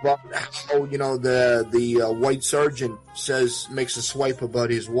talking about how, you know, the white sergeant makes a swipe about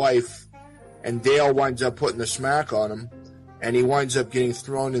his wife, and Dale winds up putting the smack on him, and he winds up getting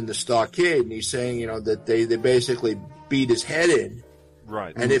thrown in the stockade. And he's saying, you know, that they basically beat his head in,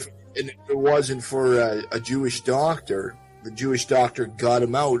 right? And if it wasn't for a Jewish doctor, the Jewish doctor got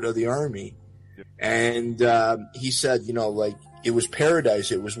him out of the army. And he said, you know, like, it was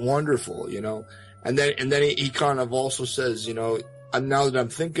paradise, it was wonderful, you know. And then he kind of also says, you know, now that I'm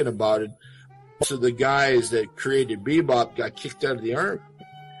thinking about it, so the guys that created Bebop got kicked out of the army.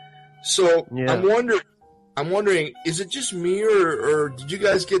 So I'm wondering, is it just me, or did you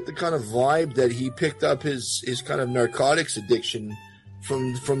guys get the kind of vibe that he picked up his kind of narcotics addiction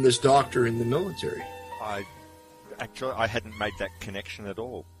from this doctor in the military? I hadn't made that connection at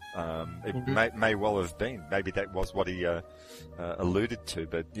all. It may well have been. Maybe that was what he alluded to,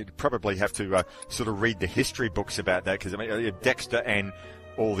 but you'd probably have to sort of read the history books about that, because I mean, Dexter and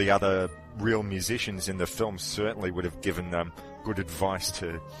all the other real musicians in the film certainly would have given good advice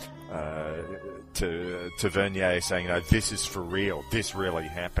to Tavernier, saying, you know, this is for real, this really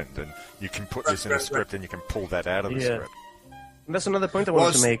happened, and you can put this in a script and you can pull that out of the script. And that's another point I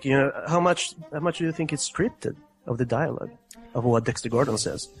wanted to make. You know, how much do you think it's scripted of the dialogue? of what Dexter Gordon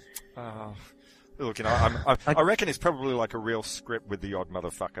says. Look, I reckon it's probably like a real script with the odd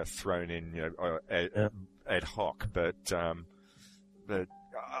motherfucker thrown in, ad hoc. But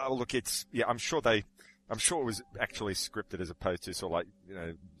look, I'm sure it was actually scripted as opposed to sort of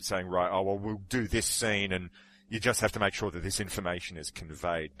like, saying, right, we'll do this scene and you just have to make sure that this information is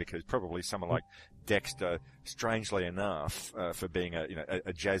conveyed, because probably someone like Dexter, strangely enough, for being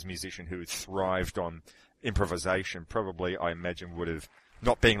a jazz musician who thrived on improvisation, probably, I imagine, would have,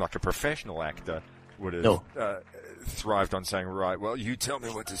 not being like a professional actor, would have thrived on saying, right, well, you tell me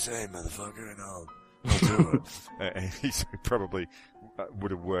what to say, motherfucker, and I'll do it. And he probably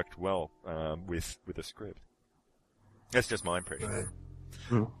would have worked well with a script. That's just my impression.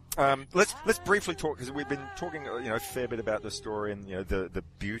 Right. Let's briefly talk, because we've been talking a fair bit about the story and the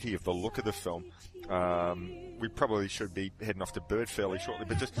beauty of the look of the film. We probably should be heading off to Bird fairly shortly,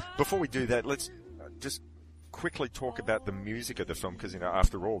 but just before we do that, let's just quickly talk about the music of the film, because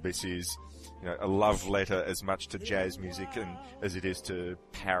after all, this is a love letter as much to jazz music and as it is to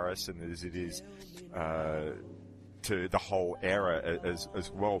Paris and as it is to the whole era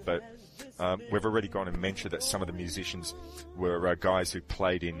as well. But we've already gone and mentioned that some of the musicians were guys who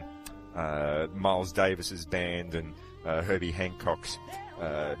played in Miles Davis's band and Herbie Hancock's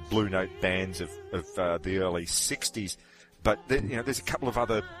Blue Note bands of the early '60s. But there's a couple of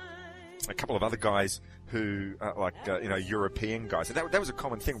other guys who European guys. And that was a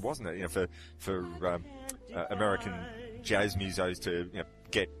common thing, wasn't it? For American jazz musos to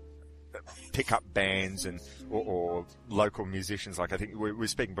pick up bands or local musicians. Like, I think we were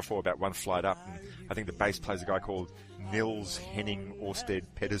speaking before about One Flight Up, and I think the bass player's a guy called Nils Henning Orsted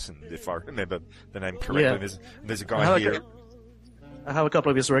Pedersen, if I remember the name correctly. Yeah. There's a guy here. I have a couple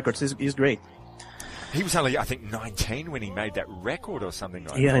of his records. He's great. He was only, I think, 19 when he made that record or something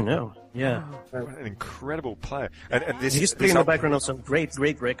like that. Yeah, I know. Yeah. What an incredible player. And he's playing in the background of some great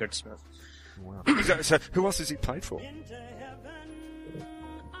records. Wow. So who else has he played for?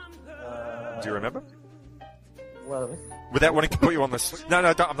 Do you remember? Well, without wanting to put you on the no,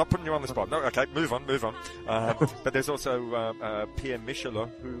 I'm not putting you on the spot. No, okay, move on. But there's also Pierre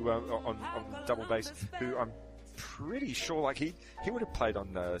Michelot, who on double bass, who I'm pretty sure, like, he would have played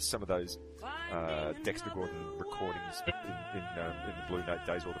on some of those Dexter Gordon recordings in the Blue Note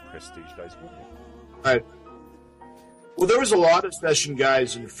days or the Prestige days, wouldn't he? Right. Well, there was a lot of session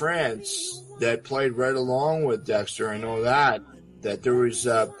guys in France that played right along with Dexter. I know that there was,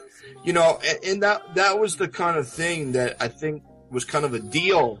 and that was the kind of thing that I think was kind of a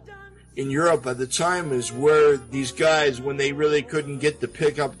deal in Europe at the time, is where these guys, when they really couldn't get the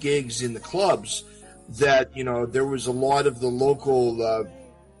pickup gigs in the clubs, that, there was a lot of the local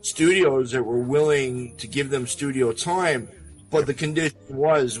studios that were willing to give them studio time. But the condition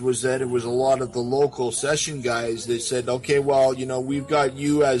was that it was a lot of the local session guys that said, okay, well, we've got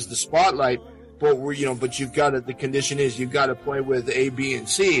you as the spotlight, but but you've got to, the condition is you've got to play with A, B, and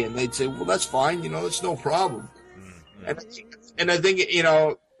C. And they'd say, well, that's fine, it's no problem. Mm-hmm. And I think,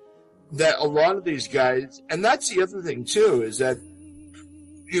 that a lot of these guys, and that's the other thing too, is that,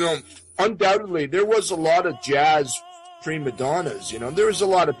 undoubtedly there was a lot of jazz prima donnas. There was a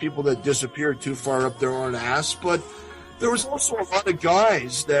lot of people that disappeared too far up their own ass, but there was also a lot of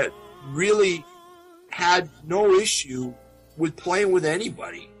guys that really had no issue with playing with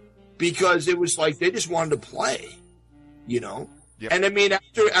anybody, because it was like they just wanted to play, Yep. And I mean,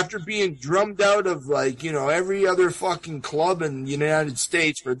 after being drummed out of, like, every other fucking club in the United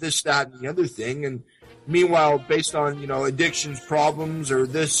States for this, that, and the other thing, and meanwhile, based on, addictions problems or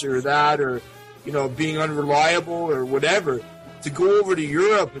this or that, or, being unreliable or whatever, to go over to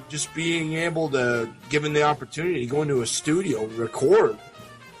Europe and just being able to, given the opportunity to go into a studio and record,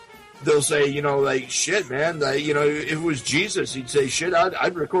 they'll say, like, shit, man, if it was Jesus, he'd say, shit,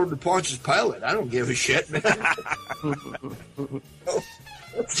 I'd record the Pontius Pilate. I don't give a shit, man.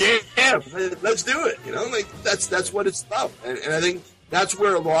 Jam, let's do it. Like, that's what it's about. And I think that's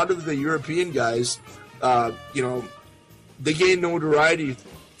where a lot of the European guys, they gained notoriety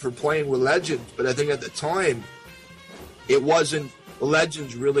for playing with legends. But I think at the time, it wasn't, the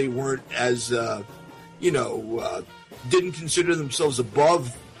legends really weren't as, didn't consider themselves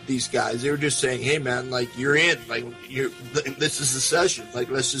above these guys. They were just saying, hey, man, like, you're in, like, this is the session,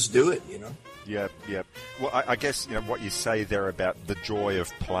 like, let's just do it, Yeah. Well, I guess, what you say there about the joy of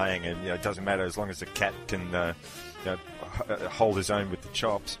playing, and, it doesn't matter as long as the cat can, hold his own with the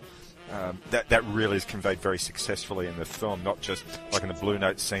chops. That really is conveyed very successfully in the film, not just like in the Blue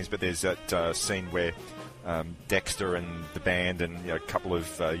Note scenes, but there's that scene where Dexter and the band and a couple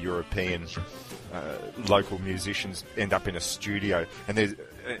of European local musicians end up in a studio, and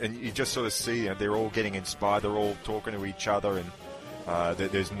and you just sort of see they're all getting inspired, they're all talking to each other, and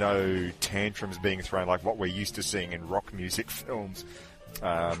there's no tantrums being thrown like what we're used to seeing in rock music films.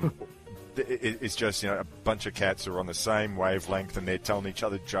 It's just a bunch of cats who are on the same wavelength, and they're telling each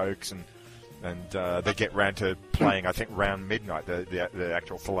other jokes, and they get round to playing, I think, Round Midnight, the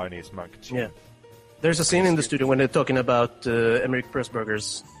actual Thelonious Monk tune. Yeah. There's a scene in the studio when they're talking about Emmerich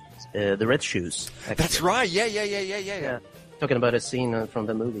Pressburger's The Red Shoes. Actually. That's right. Yeah. Talking about a scene from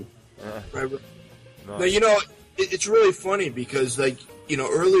the movie. Right. Nice. Now, it's really funny because,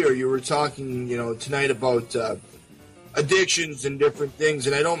 earlier you were talking, tonight about addictions and different things,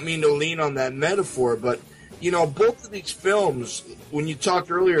 and I don't mean to lean on that metaphor, but, both of these films, when you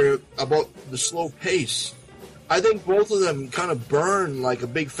talked earlier about the slow pace, I think both of them kind of burn like a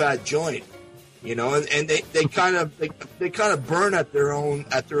big fat joint. And they kind of burn at their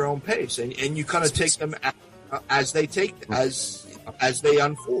own pace, and you kind of take them as they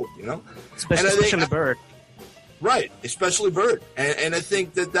unfold, Especially Bird. Right, especially Bird, and I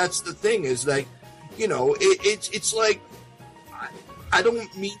think that's the thing is like, it's like I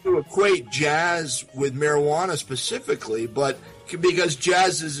don't mean to equate jazz with marijuana specifically, but because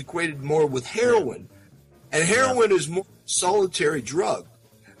jazz is equated more with heroin, and heroin is more solitary drug.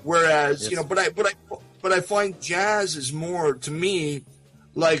 Whereas, but I find jazz is more, to me,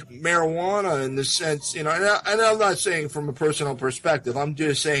 like marijuana in the sense, and I'm not saying from a personal perspective. I'm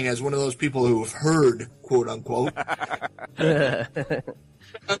just saying as one of those people who have heard, quote unquote. But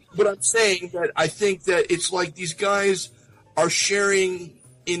I'm saying that I think that it's like these guys are sharing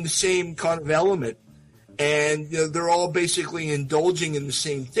in the same kind of element, and they're all basically indulging in the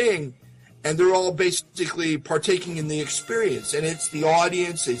same thing. And they're all basically partaking in the experience, and it's the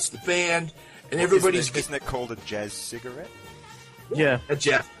audience, it's the band, and everybody's. Isn't it called a jazz cigarette? Yeah, a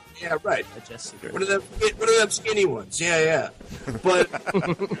jazz. Yeah, right. A jazz cigarette. One of them skinny ones. Yeah. But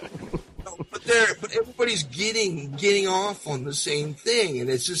but everybody's getting off on the same thing, and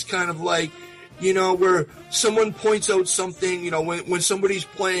it's just kind of like, where someone points out something, when somebody's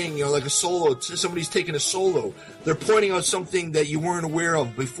playing, like a solo, somebody's taking a solo, they're pointing out something that you weren't aware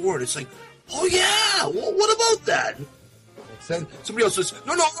of before, and it's like, oh yeah, well, what about that? Then somebody else says,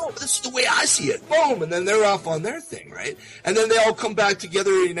 no, this is the way I see it. Boom, and then they're off on their thing, right? And then they all come back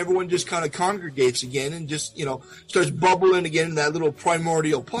together, and everyone just kind of congregates again, and just starts bubbling again in that little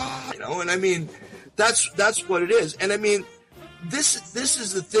primordial pot, And I mean, that's what it is. And I mean, this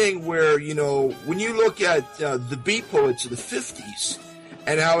is the thing where when you look at the beat poets of the 50s,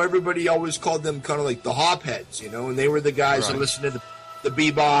 and how everybody always called them kind of like the hop heads, and they were the guys that listened to the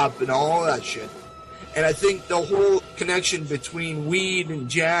bebop and all that shit. And I think the whole connection between weed and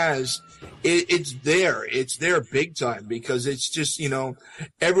jazz, it's there big time, because it's just,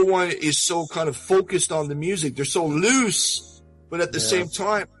 everyone is so kind of focused on the music. They're so loose, but at the same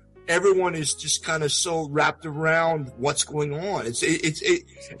time, everyone is just kind of so wrapped around what's going on.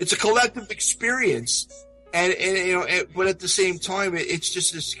 It's a collective experience. And but at the same time, it's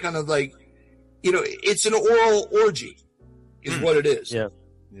just this kind of like, it's an oral orgy, is what it is. Yeah,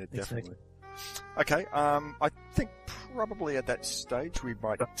 definitely. Exactly. Okay, I think probably at that stage we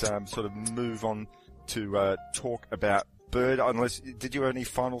might sort of move on to talk about Bird. Did you have any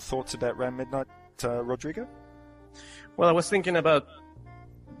final thoughts about Round Midnight, Rodrigo? Well, I was thinking about,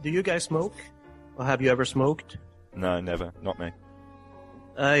 do you guys smoke? Or have you ever smoked? No, never. Not me.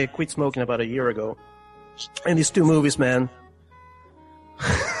 I quit smoking about a year ago. And these two movies, man,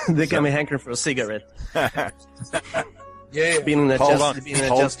 they got me hankering for a cigarette. Yeah. Being in a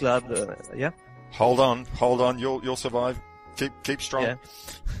jazz club, yeah. Hold on. You'll survive. Keep strong.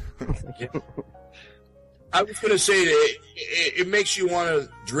 Yeah. I was going to say that it makes you want to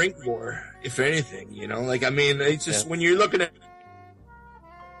drink more, if anything. Like, I mean, it's just when you're looking at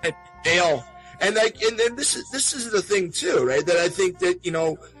ale, and then this is the thing too, right? That I think that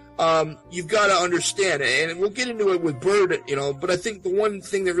you've got to understand, and we'll get into it with Bird, but I think the one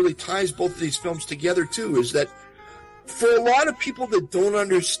thing that really ties both of these films together too is that for a lot of people that don't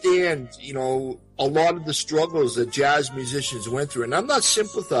understand, a lot of the struggles that jazz musicians went through, and I'm not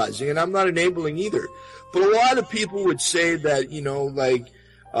sympathizing and I'm not enabling either, but a lot of people would say that,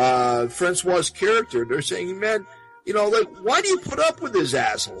 Francois's character, they're saying, man, like, why do you put up with this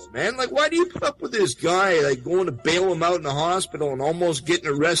asshole, man? Like, why do you put up with this guy, like, going to bail him out in the hospital and almost getting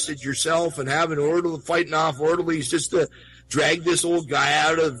arrested yourself and having fighting off orderlies just to drag this old guy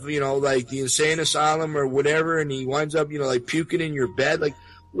out of, like, the insane asylum or whatever, and he winds up, like, puking in your bed? Like,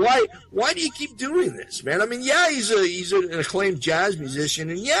 why do you keep doing this, man? I mean, yeah, he's an acclaimed jazz musician,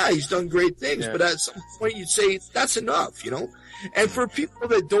 and yeah, he's done great things, but at some point you'd say, that's enough, And for people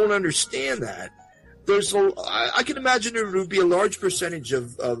that don't understand that, I can imagine there would be a large percentage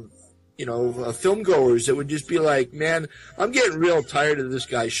of film goers that would just be like, man, I'm getting real tired of this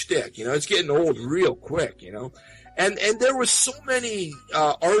guy's shtick. It's getting old real quick. And there were so many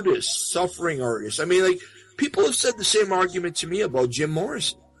artists, suffering artists. I mean, like, people have said the same argument to me about Jim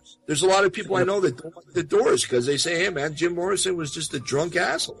Morrison. There's a lot of people I know that don't like the Doors because they say, hey, man, Jim Morrison was just a drunk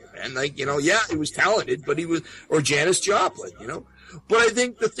asshole, man. Like, yeah, he was talented, but or Janis Joplin, But I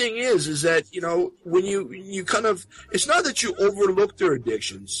think the thing is that, when you kind of, it's not that you overlook their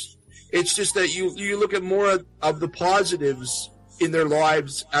addictions. It's just that you look at more of the positives in their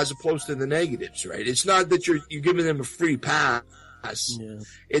lives as opposed to the negatives, right? It's not that you're giving them a free pass. Yeah.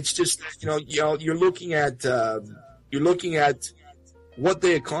 It's just, you're looking at what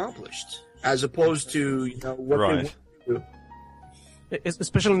they accomplished as opposed to, what they want to do.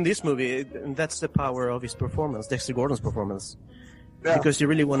 Especially in this movie, and that's the power of his performance, Dexter Gordon's performance. Yeah. Because you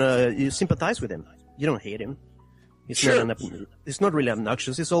really you sympathize with him. You don't hate him. He's not really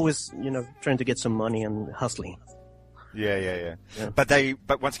obnoxious. He's always, trying to get some money and hustling. Yeah.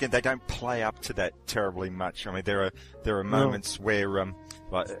 But once again, they don't play up to that terribly much. I mean, there are moments where,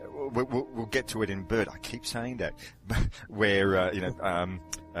 like, we'll get to it in Bird. I keep saying that, where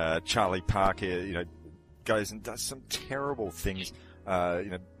Charlie Parker, goes and does some terrible things,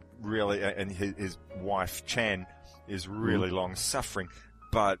 really, and his wife Chan is really long suffering.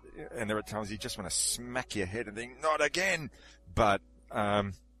 And there are times you just want to smack your head and think, not again. But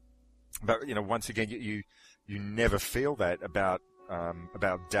once again, you never feel that about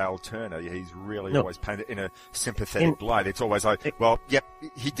Dale Turner. He's really always painted in a sympathetic light. It's always like, well, yep,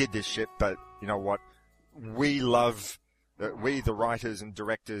 he did this shit, but you know what? We, the writers and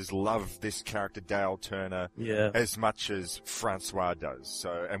directors, love this character Dale Turner as much as Francois does.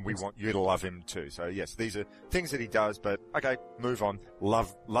 So, and we want you to love him too. So yes, these are things that he does, but okay, move on.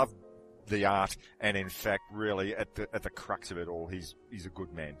 Love the art, and in fact, really at the crux of it all, he's a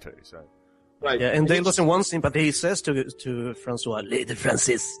good man too. So. Right. Yeah, and Dale doesn't want him, but he says to Francois, Lady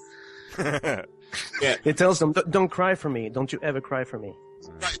Francis. Yeah. He tells them, don't cry for me. Don't you ever cry for me.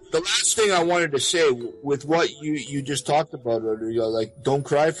 Right. The last thing I wanted to say with what you just talked about, Rodrigo, like, don't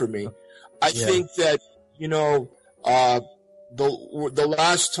cry for me. I think that, the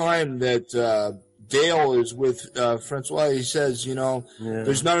last time that Dale is with Francois, he says,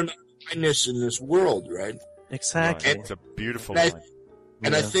 there's not enough kindness in this world, right? Exactly. It's a beautiful line.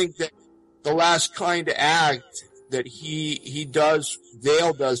 And I think that the last kind of act that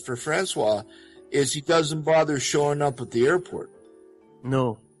Dale does for Francois, is he doesn't bother showing up at the airport.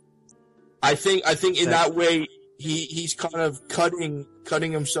 No. I think in that way he's kind of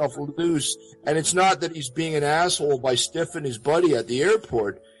cutting himself loose, and it's not that he's being an asshole by stiffing his buddy at the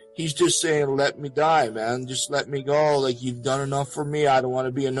airport. He's just saying, "Let me die, man. Just let me go. Like, you've done enough for me. I don't want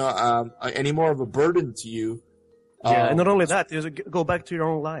to be any more of a burden to you." Yeah, and not only that, go back to your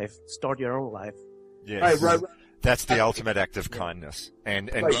own life. Start your own life. Yes. Right. That's the ultimate act of kindness. And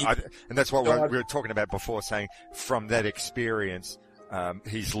that's what we were talking about before, saying from that experience,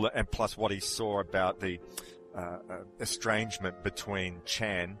 and plus what he saw about the estrangement between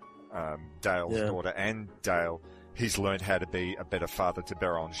Chan, Dale's daughter, and Dale, he's learned how to be a better father to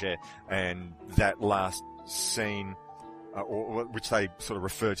Beranger. And that last scene, which they sort of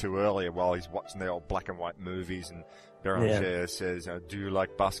refer to earlier while he's watching the old black and white movies, and Beranger says, do you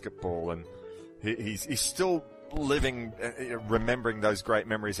like basketball? And he's still living, remembering those great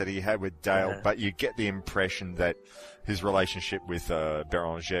memories that he had with Dale, but you get the impression that his relationship with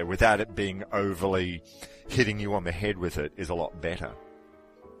Beranger, without it being overly hitting you on the head with it, is a lot better.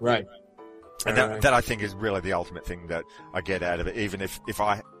 Right. And that I think is really the ultimate thing that I get out of it. Even if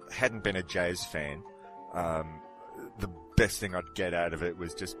I hadn't been a jazz fan, the best thing I'd get out of it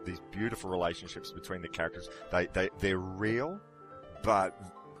was just these beautiful relationships between the characters. They're real, but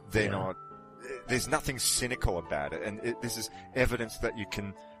they're not. There's nothing cynical about it, and this is evidence that you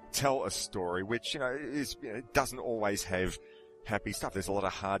can tell a story which doesn't always have happy stuff. There's a lot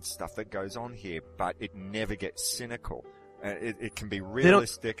of hard stuff that goes on here, but it never gets cynical. It can be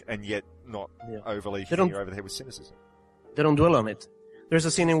realistic and yet not overly hitting you over the head with cynicism. They don't dwell on it. There's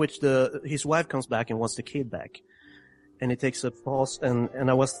a scene in which his wife comes back and wants the kid back, and he takes a pause, and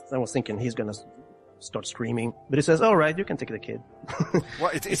I was thinking he's gonna start screaming, but he says, "All right, you can take the kid."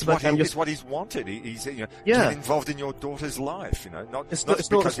 Well, it's what he's wanted. He's get involved in your daughter's life. It's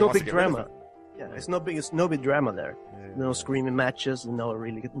no big drama. Yeah, it's no big drama there. Yeah. No screaming matches, no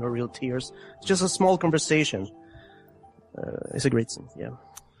real tears. It's just a small conversation. It's a great scene. Yeah.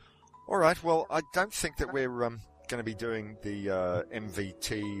 All right. Well, I don't think that we're going to be doing the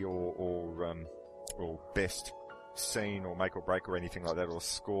MVT or best scene or make or break or anything like that, or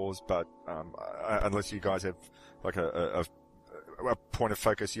scores, but unless you guys have like a point of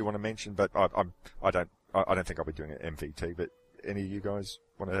focus you want to mention, but I don't think I'll be doing an MVT. But any of you guys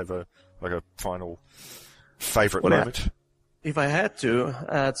want to have a final favorite moment? If I had to,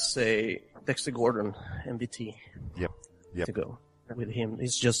 I'd say Dexter Gordon, MVT. Yep. To go with him.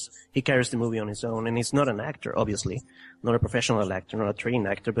 It's just, he carries the movie on his own, and he's not an actor, obviously. Not a professional actor, not a trained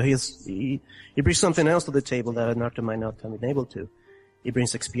actor, but he brings something else to the table that an actor might not have been able to. He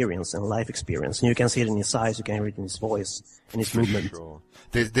brings experience and life experience, and you can see it in his eyes, you can hear it in his voice, in his movement. Sure.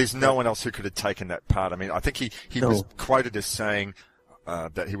 There's no one else who could have taken that part. I mean, I think he was quoted as saying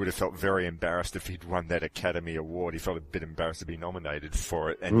that he would have felt very embarrassed if he'd won that Academy Award. He felt a bit embarrassed to be nominated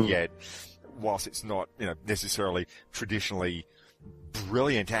for it, and yet, whilst it's not, necessarily traditionally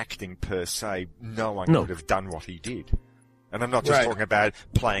brilliant acting per se, no one could have done what he did. And I'm not just talking about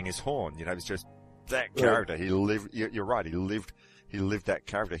playing his horn. It's just that character. He lived. You're right. He lived that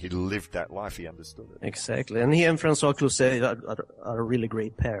character. He lived that life. He understood it. Exactly. And he and Francois Cluzet are a really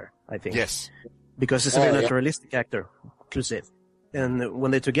great pair, I think. Yes. Because he's a very naturalistic actor, Cluzet. And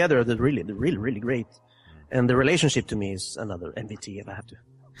when they're together, they're really, really great. And the relationship to me is another MVT if I have to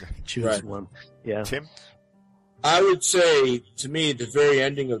choose one. Yeah. Tim? I would say, to me, the very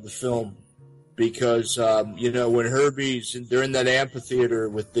ending of the film, because when Herbie's they're in that amphitheater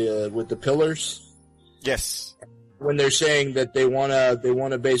with the pillars. Yes. When they're saying that they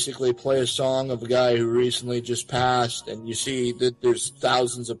wanna basically play a song of a guy who recently just passed, and you see that there's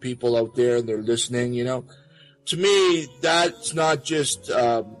thousands of people out there and they're listening. To me, that's not just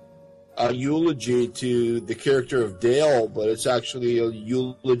a eulogy to the character of Dale, but it's actually a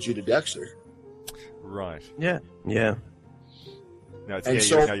eulogy to Dexter. Right. Yeah. No,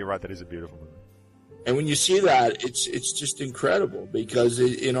 you're right. That is a beautiful movie. And when you see that, it's just incredible because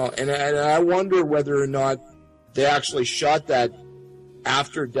and I wonder whether or not they actually shot that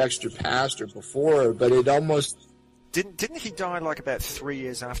after Dexter passed or before, but it almost didn't he die like about 3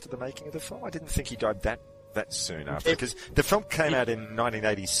 years after the making of the film? I didn't think he died that soon after, because the film came out in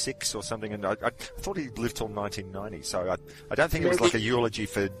 1986 or something, and I thought he lived till 1990. So I don't think it was like a eulogy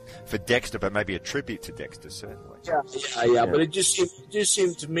for Dexter, but maybe a tribute to Dexter, certainly. Yeah. But it just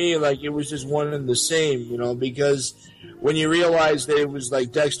seemed to me like it was just one and the same, because when you realize that it was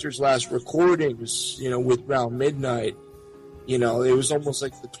like Dexter's last recordings, with Round Midnight, it was almost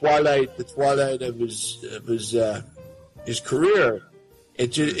like the twilight of his career. It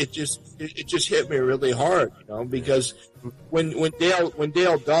just hit me really hard, because when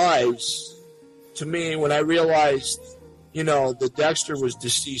Dale dies, to me, when I realized, that Dexter was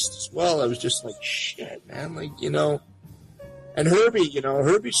deceased as well, I was just like, shit, man, and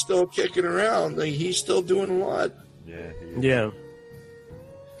Herbie's still kicking around, he's still doing a lot. Yeah.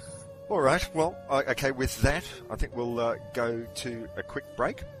 All right. Well, okay. With that, I think we'll go to a quick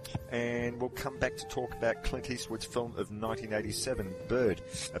break, and we'll come back to talk about Clint Eastwood's film of 1987, Bird,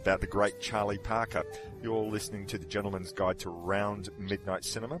 about the great Charlie Parker. You're listening to The Gentleman's Guide to Round Midnight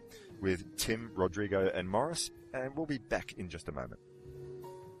Cinema with Tim, Rodrigo, and Morris, and we'll be back in just a moment.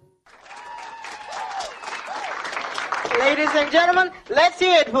 Ladies and gentlemen, let's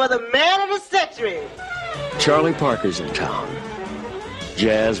hear it for the man of the century. Charlie Parker's in town.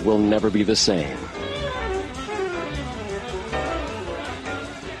 Jazz will never be the same.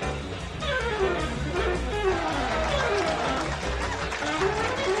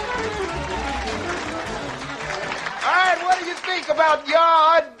 All right, what do you think about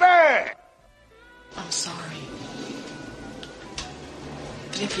Yardbird? I'm sorry.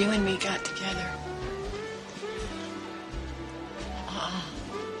 But if you and me got together...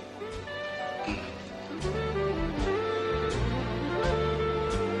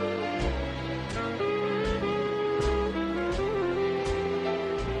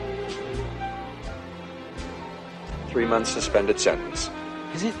 Three-month suspended sentence.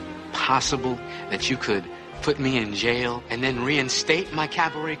 Is it possible that you could put me in jail and then reinstate my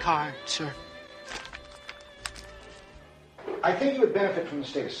cabaret card, sir? I think you would benefit from the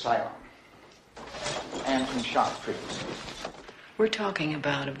state asylum and from shock treatment. We're talking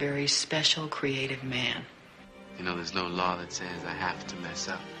about a very special, creative man. There's no law that says I have to mess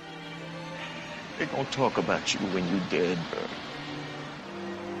up. They're gonna talk about you when you're dead, Bird.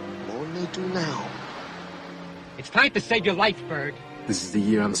 More than they do now. It's time to save your life, Bird. This is the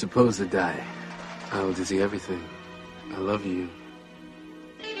year I'm supposed to die. I will see everything. I love you.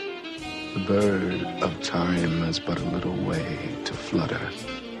 The bird of time has but a little way to flutter.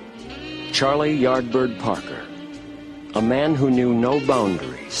 Charlie Yardbird Parker, a man who knew no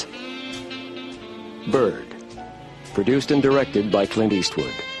boundaries. Bird, produced and directed by Clint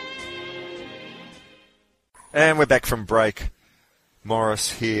Eastwood. And we're back from break.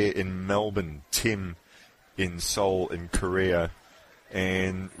 Morris here in Melbourne, Tim in Seoul in Korea,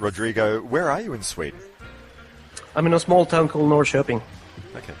 and Rodrigo, where are you in Sweden? I'm in a small town called Norrköping.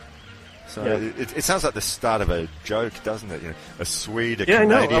 Okay. So it sounds like the start of a joke, doesn't it? You know, a Swede, a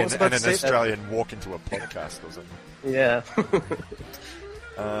Canadian, and an Australian walk into a podcast or something. Yeah.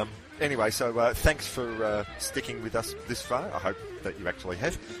 Anyway, so thanks for sticking with us this far. I hope that you actually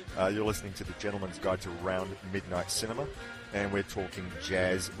have. You're listening to The Gentleman's Guide to Round Midnight Cinema, and we're talking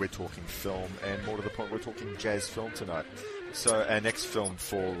jazz, we're talking film, and more to the point, we're talking jazz film tonight. So our next film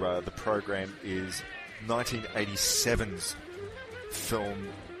for the program is 1987's film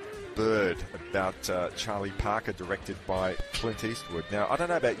Bird, about Charlie Parker, directed by Clint Eastwood. Now, I don't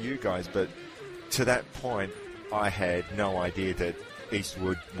know about you guys, but to that point, I had no idea that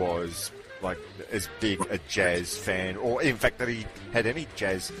Eastwood was like as big a jazz fan, or in fact that he had any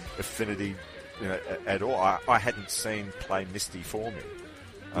jazz affinity, you know, at all. I hadn't seen Play Misty for Me.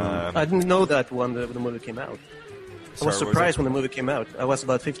 I didn't know that when the movie came out. I was surprised when the movie came out. I was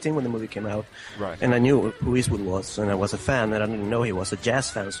about 15 when the movie came out, right? And I knew who Eastwood was, and I was a fan, and I didn't know he was a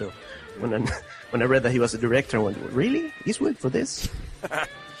jazz fan. So when I read that he was a director, I went, "Really, Eastwood for this?"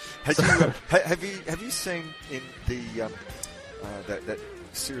 Have you seen in the that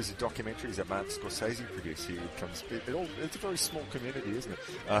series of documentaries that Martin Scorsese produced? It's a very small community, isn't it?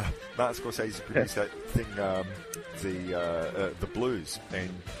 Martin Scorsese produced that thing, the Blues, and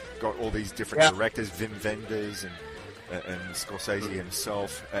got all these different directors, Wim Wenders and Scorsese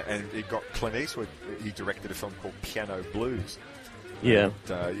himself, and he got Clint Eastwood. He directed a film called Piano Blues. Yeah,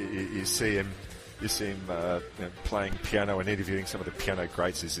 and, you see him playing piano and interviewing some of the piano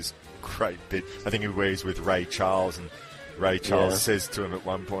greats. There's this great bit. I think he's with Ray Charles, and Ray Charles says to him at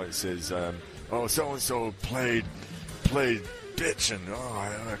one point, says, "Oh, so and so played bitch, and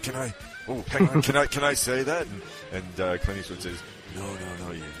can I? Oh, hang on, can I say that?" And Clint Eastwood says, No,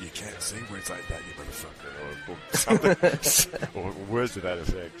 you can't say words like that, you motherfucker, or something, or words to that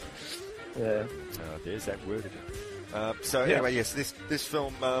effect. Yeah. There's that word again. So anyway, yes, this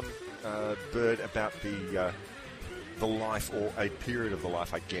film, Bird, about the life, or a period of the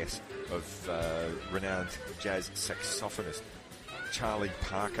life, I guess, of renowned jazz saxophonist Charlie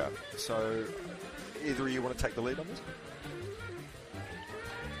Parker. So, either of you want to take the lead on this?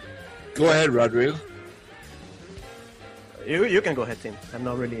 Go ahead, Rodrigo. You can go ahead, Tim. I'm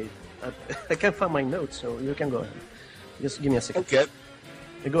not really... I can't find my notes, so you can go ahead. Just give me a second. Okay.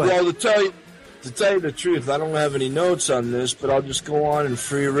 Go ahead. Well, to tell you the truth, I don't have any notes on this, but I'll just go on and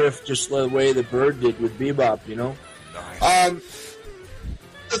free riff just the way the Bird did with Bebop, you know? Nice.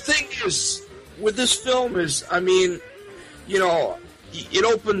 The thing is, with this film is, I mean, you know, it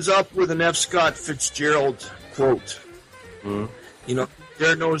opens up with an F. Scott Fitzgerald quote. Mm. You know,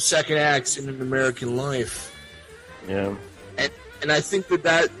 there are no second acts in an American life. Yeah. And I think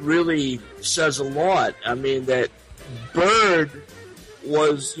that really says a lot. I mean, that Bird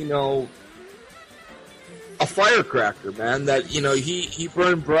was, you know, a firecracker, man. That, you know, he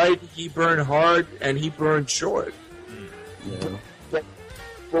burned bright, he burned hard, and he burned short. Yeah.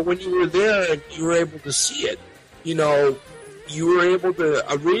 But when you were there and you were able to see it, you know, you were able to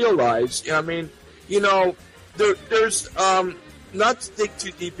realize, I mean, you know, there's, not to dig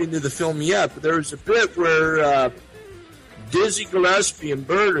too deep into the film yet, but there's a bit where Dizzy Gillespie and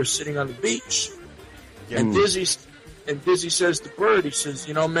Bird are sitting on the beach. Yeah. And Dizzy says to Bird, he says,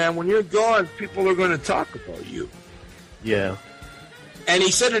 you know, man, when you're gone, people are going to talk about you. Yeah. And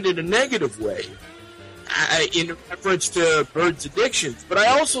he said it in a negative way, in reference to Bird's addictions. But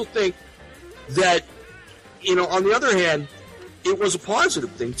I also think that, you know, on the other hand, it was a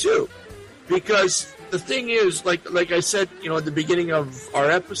positive thing, too. Because the thing is, like I said, you know, at the beginning of our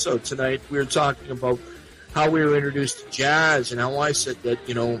episode tonight, we were talking about how we were introduced to jazz, and how I said that,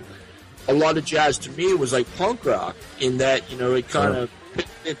 you know, a lot of jazz to me was like punk rock, in that, you know, it kind of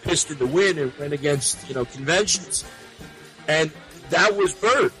pissed in the wind and went against, you know, conventions. And that was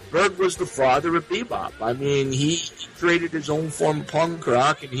Bird. Bird was the father of bebop. I mean, he created his own form of punk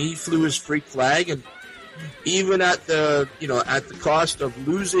rock, and he flew his freak flag, and even at the, you know, at the cost of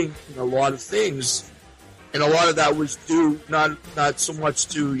losing, you know, a lot of things, and a lot of that was due not so much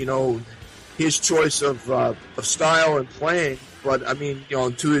to, you know, his choice of style and playing, but I mean, you know,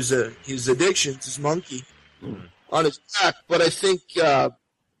 to his addictions, his monkey on his back. But I think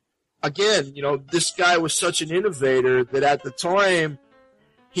again, you know, this guy was such an innovator that at the time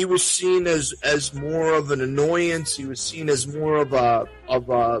he was seen as more of an annoyance. He was seen as more of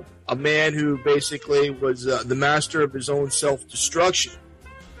a man who basically was the master of his own self-destruction.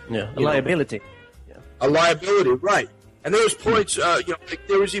 Yeah, a liability. A liability, right. And there was points, like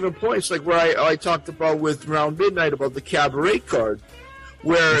there was even points like where I talked about with Around Midnight about the cabaret card,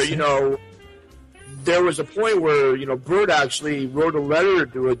 where there was a point where Burt actually wrote a letter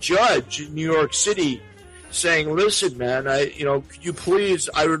to a judge in New York City, saying, "Listen, man, could you please?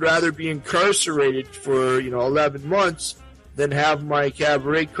 I would rather be incarcerated for 11 months than have my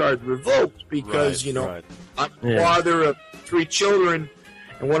cabaret card revoked because I'm the father of 3 children,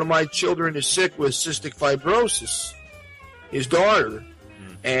 and one of my children is sick with cystic fibrosis." His daughter,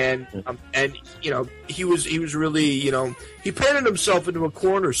 and he was really he painted himself into a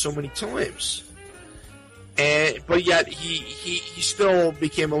corner so many times, but yet he still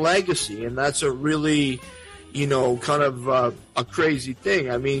became a legacy, and that's a really kind of a crazy thing.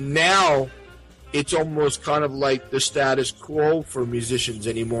 I mean, now it's almost kind of like the status quo for musicians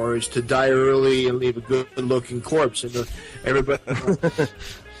anymore is to die early and leave a good-looking corpse, and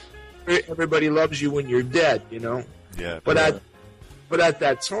everybody loves you when you're dead, Yeah, but at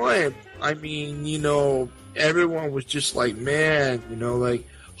that time, I mean, everyone was just like, man, like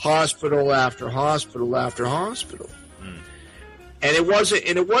hospital after hospital after hospital, and it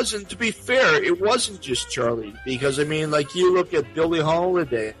wasn't. To be fair, it wasn't just Charlie, because I mean, like you look at Billie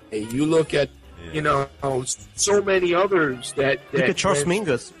Holiday, you look at so many others that look at Charles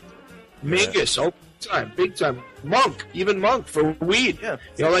Mingus, big time, Monk for weed,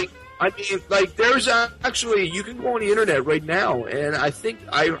 I mean, like, there's actually, you can go on the internet right now, and I think,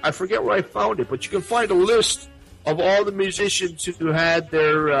 I forget where I found it, but you can find a list of all the musicians who had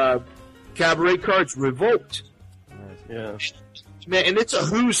their cabaret cards revoked. Yeah. Man, and it's a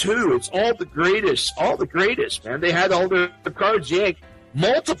who's who. It's all the greatest, man. They had all their cards yanked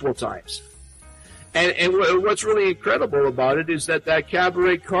multiple times. And what's really incredible about it is that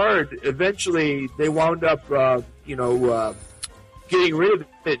cabaret card, eventually, they wound up, getting rid of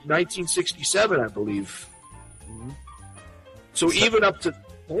it in 1967, I believe. So even up to the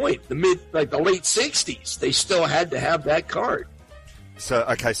point, the late 60s, they still had to have that card. So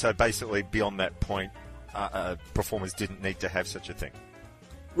basically beyond that point, performers didn't need to have such a thing.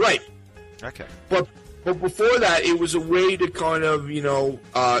 Right. Okay. But before that, it was a way to kind of,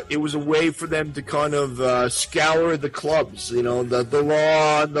 it was a way for them to kind of scour the clubs, the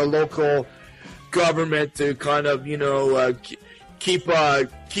law and the local government to kind of, keep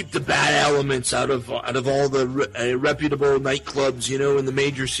the bad elements out of all the reputable nightclubs, in the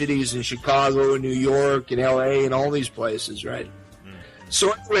major cities in Chicago and New York and L.A. and all these places, right?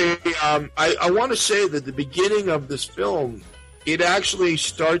 So anyway, I want to say that the beginning of this film, it actually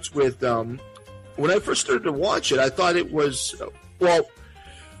starts with, when I first started to watch it, I thought it was,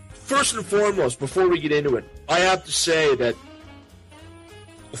 first and foremost, before we get into it, I have to say that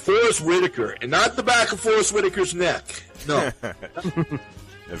Forrest Whitaker, and not the back of Forrest Whitaker's neck. No.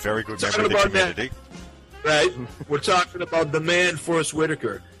 A very good member of the community. Right? We're talking about the man, Forrest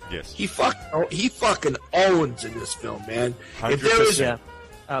Whitaker. Yes. He fucking owns in this film, man. 100%. If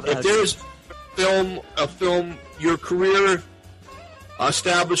there is a film, your career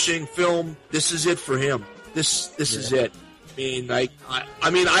establishing film, this is it for him. This is it. I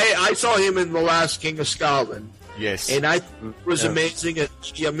mean, I saw him in The Last King of Scotland. Yes. And I was amazing.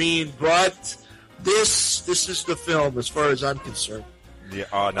 But this is the film as far as I'm concerned.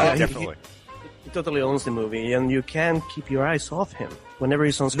 Yeah, definitely. He totally owns the movie, and you can't keep your eyes off him whenever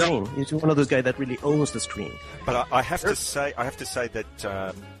he's on screen. No. He's one of those guys that really owns the screen. But I have to say that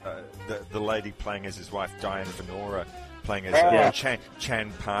the lady playing as his wife, Diane Venora, playing as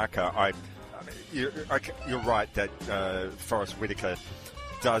Chan Parker, you're right that Forrest Whitaker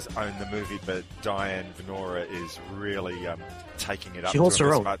does own the movie, but Diane Venora is really taking it up. She holds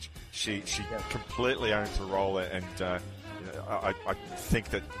her own. She completely owns the role, and I think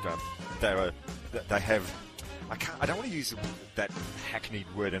that they have. I don't want to use that hackneyed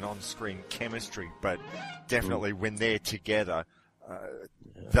word, an on-screen chemistry, but definitely when they're together,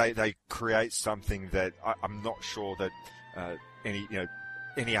 they create something that I'm not sure that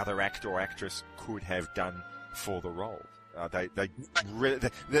any other actor or actress could have done for the role. The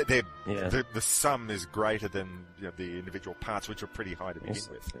sum is greater than the individual parts, which are pretty high to begin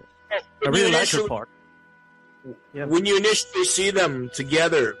with. I really like her part. Yeah. When you initially see them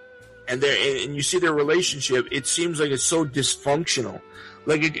together, and you see their relationship, it seems like it's so dysfunctional,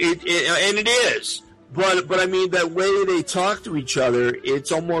 like and it is. But I mean, that way they talk to each other,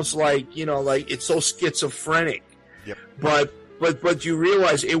 it's almost like like it's so schizophrenic. Yep. But you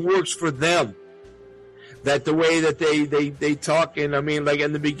realize it works for them. That the way that they talk, and I mean, like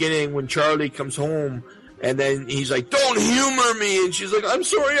in the beginning when Charlie comes home, and then he's like, "Don't humor me," and she's like, "I'm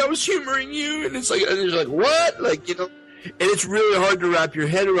sorry, I was humoring you," and it's like what, like it's really hard to wrap your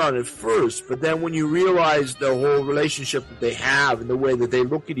head around at first, but then when you realize the whole relationship that they have and the way that they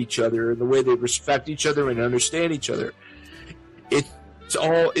look at each other and the way they respect each other and understand each other, it's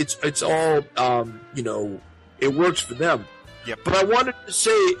all you know, it works for them. Yep. But I wanted to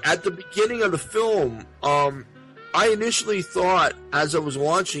say, at the beginning of the film, I initially thought, as I was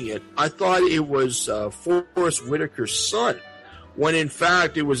watching it, I thought it was Forrest Whitaker's son, when in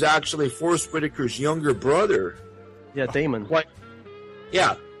fact it was actually Forrest Whitaker's younger brother. Yeah, Damon.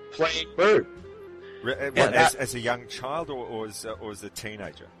 Playing Bird. As a young child or as a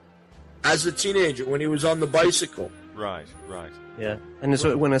teenager? As a teenager, when he was on the bicycle. Right. Yeah, and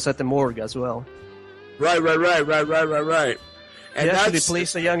so when it's at the morgue as well. Right. And he actually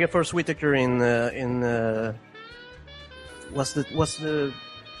plays a younger Forrest Whitaker in what's the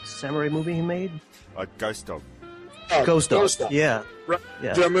samurai movie he made? Ghost Dog. Ghost Dog. Yeah.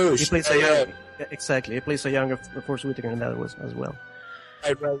 Yeah. Jarmusch. He plays a young, exactly. He plays a younger Forrest Whitaker in that as well.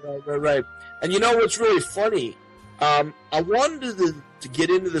 Right. And you know what's really funny? I wanted to get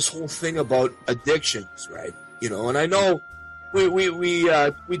into this whole thing about addictions, right? You know, and I know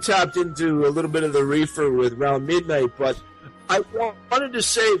we tapped into a little bit of the reefer with Round Midnight, but I wanted to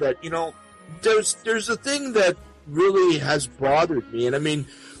say that, you know, there's a thing that really has bothered me, and I mean,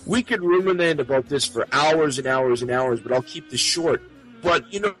 we could ruminate about this for hours and hours and hours, but I'll keep this short.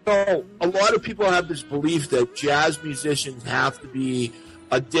 But, you know, a lot of people have this belief that jazz musicians have to be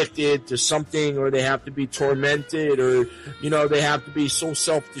addicted to something, or they have to be tormented, or, you know, they have to be so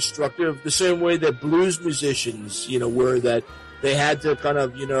self-destructive, the same way that blues musicians, you know, were, that they had to kind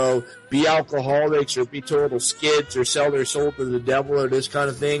of, you know, be alcoholics or be total skids or sell their soul to the devil or this kind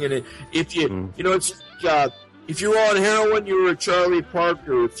of thing. And if you, you know, it's if you were on heroin, you were Charlie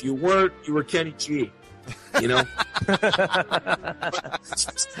Parker. If you weren't, you were Kenny G. You know,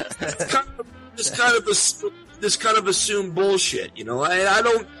 this kind of assumed bullshit. You know, I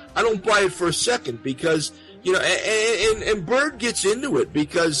don't buy it for a second, because, you know, and Bird gets into it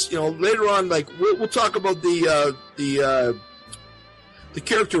because, you know, later on, like we'll talk about the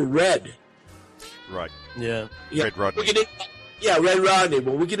character Red. Right. Yeah. Red Rodney. Red Rodney.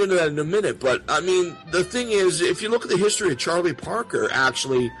 Well, we'll get into that in a minute. But, I mean, the thing is, if you look at the history of Charlie Parker,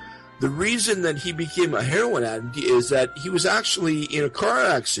 actually, the reason that he became a heroin addict is that he was actually in a car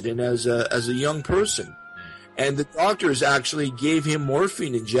accident as a young person. And the doctors actually gave him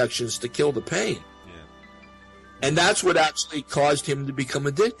morphine injections to kill the pain. Yeah. And that's what actually caused him to become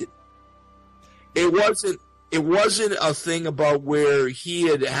addicted. It wasn't a thing about where he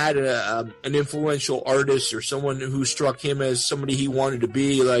had an influential artist or someone who struck him as somebody he wanted to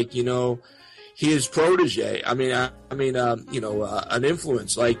be, like, you know, his protege. I mean, you know, an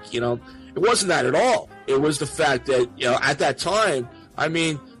influence. Like, you know, it wasn't that at all. It was the fact that, you know, at that time, I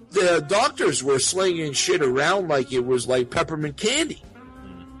mean, the doctors were slinging shit around like it was like peppermint candy.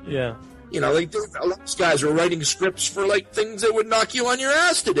 Yeah. You know, like, a lot of these guys were writing scripts for, like, things that would knock you on your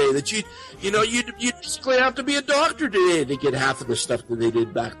ass today, that you'd basically have to be a doctor today to get half of the stuff that they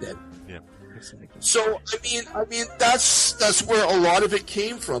did back then. Yeah. So, I mean, that's where a lot of it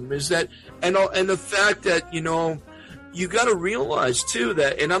came from, is that, and the fact that, you know, you gotta realize, too,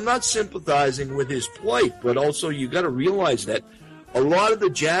 that, and I'm not sympathizing with his plight, but also you gotta realize that a lot of the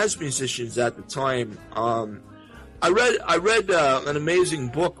jazz musicians at the time, I read an amazing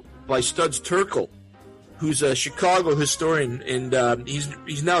book by Studs Terkel, who's a Chicago historian, and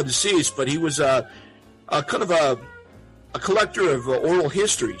he's now deceased, but he was a kind of a collector of oral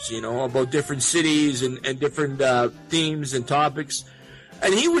histories, you know, about different cities and different themes and topics.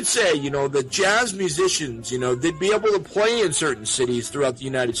 And he would say, you know, that jazz musicians, you know, they'd be able to play in certain cities throughout the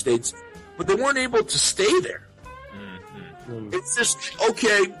United States, but they weren't able to stay there. It's just,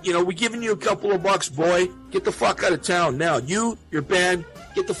 okay, you know, we're giving you a couple of bucks, boy. Get the fuck out of town now. You, your band,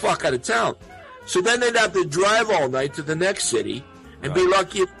 get the fuck out of town. So then they'd have to drive all night to the next city and be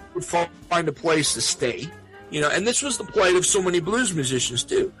lucky if they would find a place to stay. You know, and this was the plight of so many blues musicians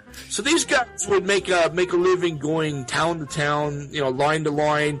too. So these guys would make a living going town to town, you know, line to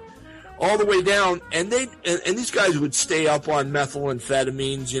line, all the way down, and these guys would stay up on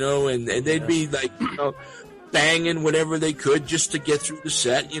methamphetamines, you know, and they'd be like, you know, banging whatever they could just to get through the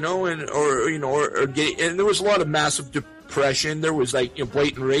set, you know, and there was a lot of massive depression. There was, like, you know,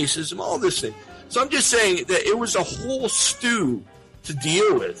 blatant racism, all this thing. So I'm just saying that it was a whole stew to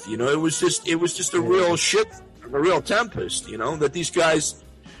deal with, you know. It was just a real shit, a real tempest, you know, that these guys,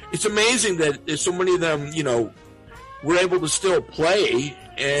 it's amazing that so many of them, you know, were able to still play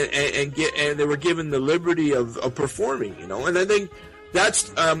and they were given the liberty of performing, you know. And I think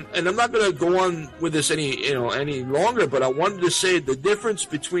that's, and I'm not going to go on with this any longer, but I wanted to say the difference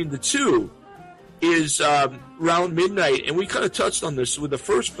between the two is around midnight, and we kind of touched on this with the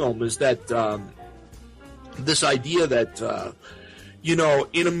first film, is that this idea that,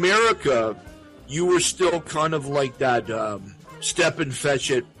 in America, you were still kind of like that step and fetch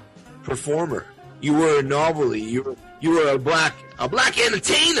it performer. You were a novelty. You were a black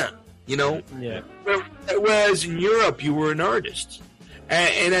entertainer, Yeah. Whereas in Europe, you were an artist.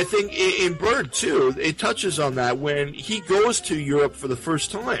 And I think in Bird, too, it touches on that when he goes to Europe for the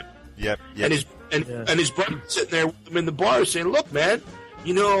first time. Yep. And his brother sitting there with him in the bar saying, look, man,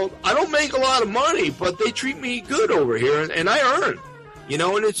 I don't make a lot of money, but they treat me good over here, and I earn.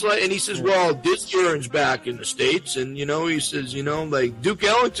 And it's like, and he says, well, Disney earns back in the States, and, he says, like, Duke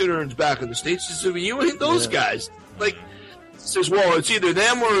Ellington earns back in the States. He says, well, you ain't those guys. Like, he says, well, it's either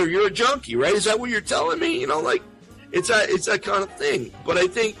them or you're a junkie, right? Is that what you're telling me? It's that kind of thing. But I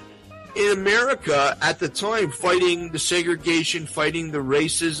think in America at the time, fighting the segregation, fighting the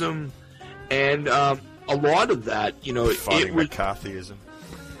racism, and a lot of that, fighting McCarthyism.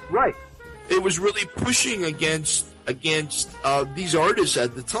 Right. It was really pushing against these artists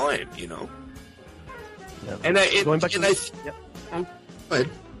at the time, Yeah. And going back to go ahead.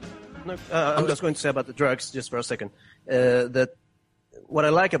 No, I'm just going to say about the drugs just for a second. That what I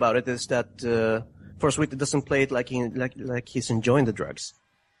like about it is that Forrest Whitaker doesn't play it like he's enjoying the drugs.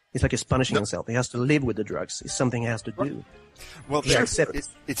 It's like he's punishing himself. He has to live with the drugs. It's something he has to do. Well,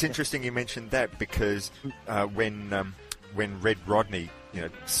 it's interesting you mentioned that because when Red Rodney,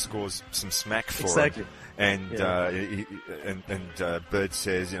 scores some smack for him, and Bird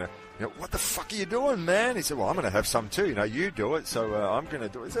says, what the fuck are you doing, man? He said, well, I'm going to have some too. You do it, so I'm going to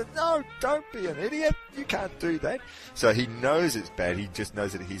do it. He said, no, don't be an idiot. You can't do that. So he knows it's bad. He just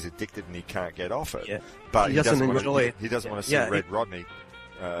knows that he's addicted and he can't get off it. Yeah. But he doesn't enjoy it. He doesn't want to see Red Rodney.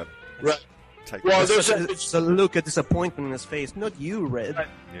 Right. Take well, there's a look of disappointment in his face. Not you, Red.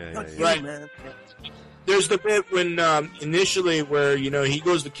 Not you, man. There's the bit when initially where he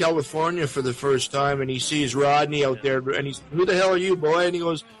goes to California for the first time and he sees Rodney out there and he's, who the hell are you, boy? And he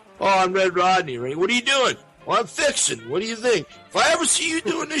goes, oh, I'm Red Rodney. Right? What are you doing? Well, I'm fixing. What do you think? If I ever see you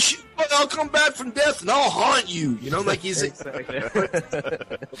doing this shit, I'll come back from death and I'll haunt you. Like he's.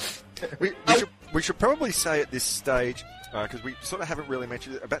 we should probably say at this stage, because we sort of haven't really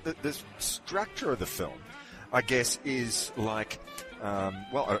mentioned it, about the structure of the film, I guess, is like,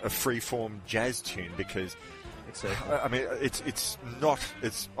 a free-form jazz tune because, I mean, it's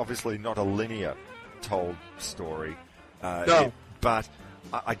obviously not a linear told story. No. But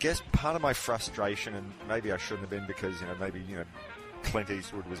I guess part of my frustration, and maybe I shouldn't have been because, maybe Clint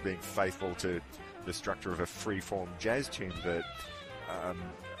Eastwood was being faithful to the structure of a free-form jazz tune, but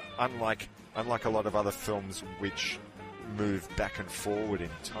unlike a lot of other films which move back and forward in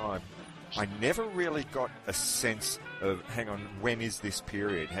time, I never really got a sense of, hang on, when is this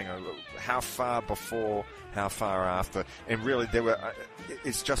period? Hang on, how far before, how far after? And really,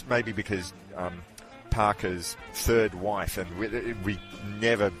 it's just maybe because Parker's third wife, and we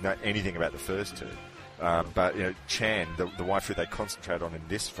never know anything about the first two. But Chan, the wife who they concentrate on in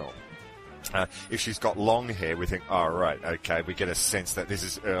this film, if she's got long hair, we think, oh, right, okay, we get a sense that this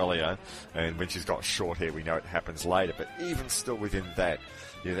is earlier, and when she's got short hair, we know it happens later. But even still within that,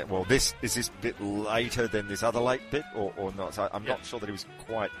 well, is this bit later than this other late bit, or not? So I'm not sure that he was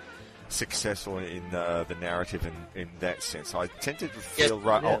quite successful in the narrative in that sense. I tended to feel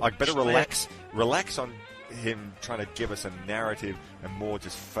I better relax on him trying to give us a narrative and more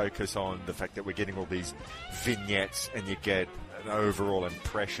just focus on the fact that we're getting all these vignettes and you get an overall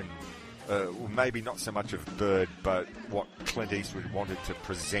impression, maybe not so much of Bird, but what Clint Eastwood wanted to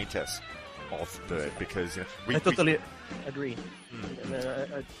present us of Bird, because I totally agree.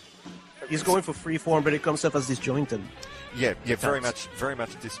 He's going for free form, but it comes up as disjointed. Yeah, very much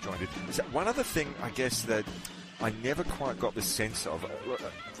disjointed. One other thing, I guess, that I never quite got the sense of,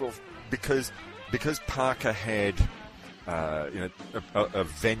 because Parker had a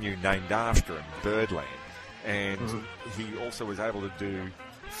venue named after him, Birdland, and he also was able to do,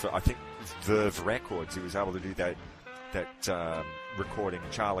 for I think Verve Records, he was able to do that recording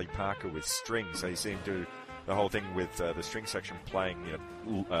Charlie Parker with strings. So you see him do the whole thing with the string section playing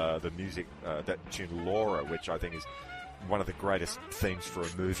the music, that tune Laura, which I think is one of the greatest themes for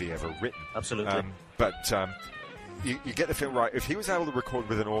a movie ever written. Absolutely. But you get the feel, right, if he was able to record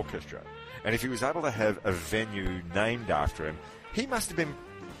with an orchestra, and if he was able to have a venue named after him, he must have been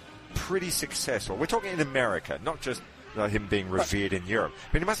pretty successful. We're talking in America, not just him being revered in Europe.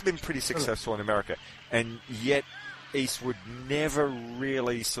 But he must have been pretty successful in America. And yet Eastwood never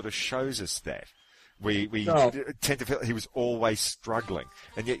really sort of shows us that. We tend to feel he was always struggling.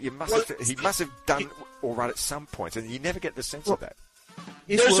 And yet he must have done all right at some point, and you never get the sense of that.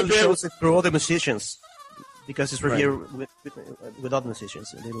 Eastwood shows it through other musicians because it's reviewed with other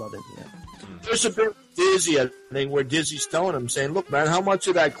musicians, and they love it. Yeah. There's a bit of Dizzy, I think, where Dizzy's telling him, saying, "Look, man, how much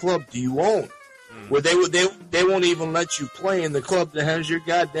of that club do you own? Where they won't even let you play in the club that has your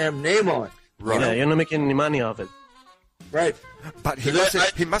goddamn name on it. Right. Yeah, you're not making any money off it. Right. But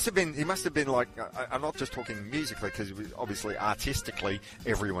he must have been like, I'm not just talking musically, because obviously artistically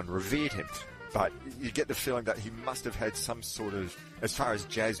everyone revered him, but you get the feeling that he must have had some sort of, as far as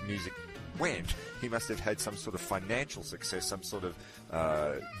jazz music went, he must have had some sort of financial success, some sort of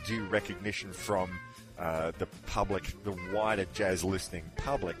due recognition from the public, the wider jazz listening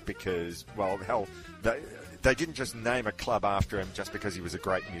public, because, well, hell, they didn't just name a club after him just because he was a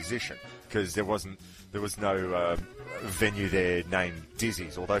great musician, because there was no venue there named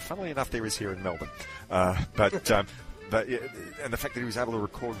Dizzy's, although funnily enough there is here in Melbourne. But and the fact that he was able to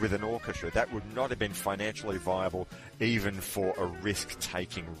record with an orchestra, that would not have been financially viable even for a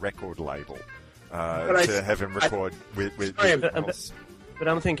risk-taking record label to have him record with But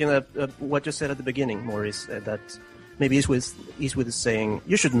I'm thinking that what you said at the beginning, Maurice, that maybe Eastwood is saying,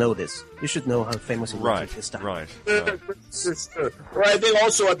 you should know this. You should know how famous he was at this time. Right. Well, I think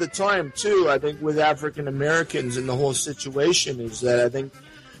also at the time, too, I think with African Americans and the whole situation is that I think,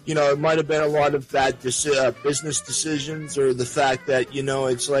 it might have been a lot of bad business decisions, or the fact that,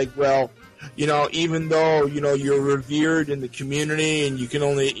 it's like, well, even though, you're revered in the community and you can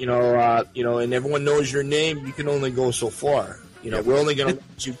only, and everyone knows your name, you can only go so far. We're only going to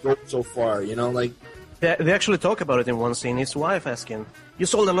let you go so far, like... They actually talk about it in one scene. His wife asking, you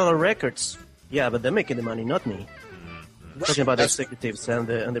sold a lot of records. Yeah, but they're making the money, not me. Right. Talking about the executives and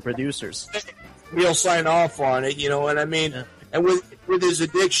the producers. He'll sign off on it, and I mean... Yeah. And with his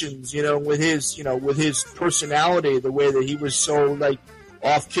addictions, with his personality, the way that he was so, like,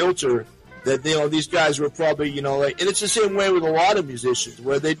 off-kilter, that, these guys were probably, and it's the same way with a lot of musicians,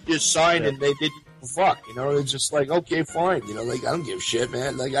 where they just signed and they didn't fuck, it's just like, okay, fine, like, I don't give a shit,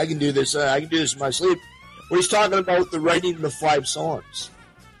 man, like, I can do this in my sleep. When he's talking about the writing the 5 songs,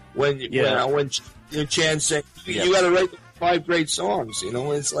 when Chan said, you gotta write the 5 great songs,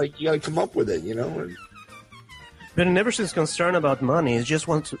 it's like, you gotta come up with it, and, but he never seems concerned about money. He just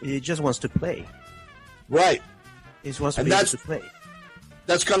wants to play. Right. He just wants to be able to play.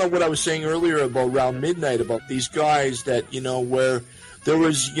 That's kind of what I was saying earlier about Round Midnight, about these guys that, where there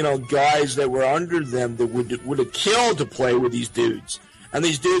was, guys that were under them that would have killed to play with these dudes. And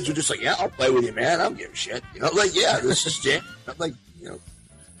these dudes were just like, yeah, I'll play with you, man. I don't give a shit. Like, yeah, this is jam. I'm like,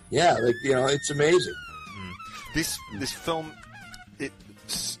 it's amazing. This film,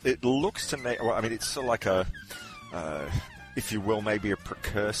 it looks to me, well, I mean, it's sort of like a, if you will, maybe a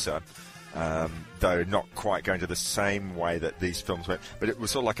precursor, though not quite going to the same way that these films went, but it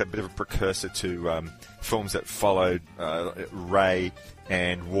was sort of like a bit of a precursor to films that followed Ray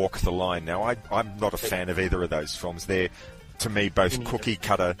and Walk the Line. Now, I'm not a fan of either of those films. They're, to me, both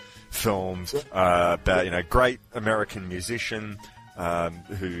cookie-cutter films about, great American musician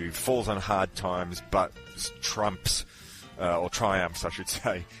who falls on hard times but triumphs, I should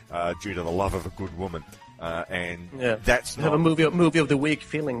say, due to the love of a good woman. That's not... have a movie of the week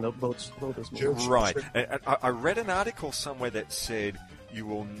feeling, both those movies. Right. And I read an article somewhere that said you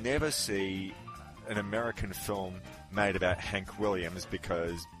will never see an American film made about Hank Williams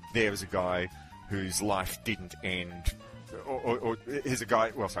because there was a guy whose life didn't end, or here's a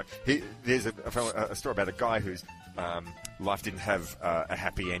guy. Well, sorry. There's a story about a guy whose life didn't have a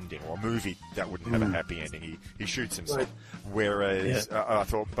happy ending, or a movie that wouldn't have a happy ending. He shoots himself. Right. Whereas I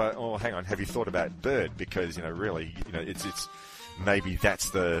thought, but hang on, have you thought about Bird? Because really, it's maybe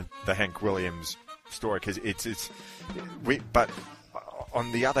that's the Hank Williams story. Because but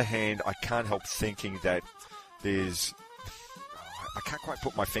on the other hand, I can't help thinking that I can't quite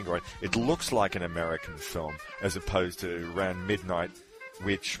put my finger on it. It looks like an American film as opposed to Round Midnight,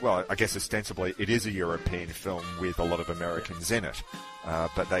 which, well, I guess ostensibly it is a European film with a lot of Americans in it,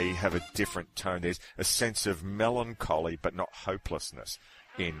 but they have a different tone. There's a sense of melancholy but not hopelessness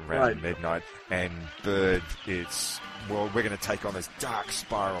in Round Midnight, and Bird, we're going to take on this dark,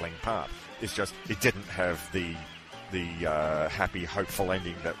 spiraling path. It's just, it didn't have the happy, hopeful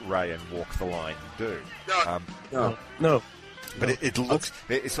ending that Ray and Walk the Line do. No. But it looks,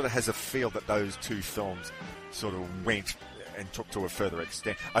 it sort of has a feel that those two films sort of went and took to a further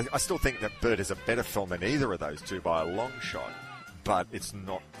extent. I still think that Bird is a better film than either of those two by a long shot, but it's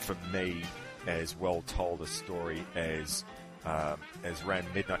not, for me, as well told a story as Round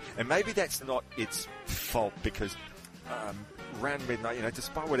Midnight. And maybe that's not its fault, because Round Midnight,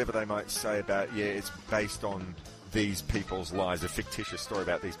 despite whatever they might say about, it's based on these people's lives, a fictitious story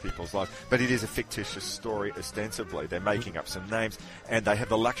about these people's lives, but it is a fictitious story ostensibly. They're making up some names, and they have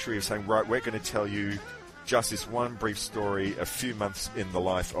the luxury of saying, right, we're going to tell you just this one brief story, a few months in the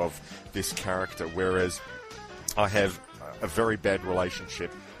life of this character, whereas I have a very bad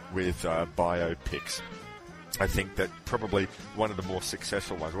relationship with biopics. I think that probably one of the more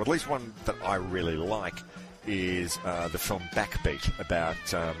successful ones, or at least one that I really like, is the film Backbeat about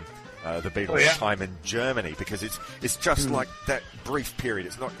the Beatles' time in Germany, because it's just like that brief period.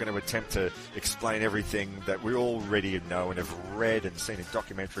 It's not going to attempt to explain everything that we already know and have read and seen in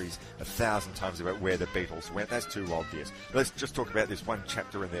documentaries 1,000 times about where the Beatles went. That's too obvious. Let's just talk about this one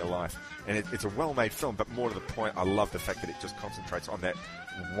chapter in their life. And it's a well-made film, but more to the point, I love the fact that it just concentrates on that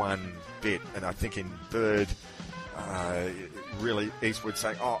one bit. And I think in Bird, really Eastwood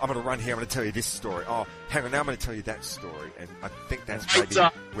saying, oh, I'm going to run here, I'm going to tell you this story. Oh, hang on, now I'm going to tell you that story. And I think that's maybe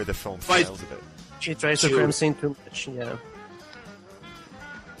where the film fails a bit. She tries to cram in too much, yeah.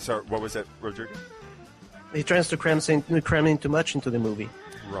 So, what was that, Rodrigo? He tries to cram in too much into the movie.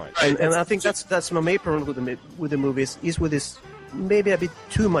 Right. And I think that's my main problem with the movies, is with this maybe a bit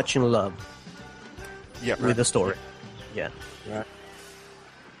too much in love with the story. Yeah. Right.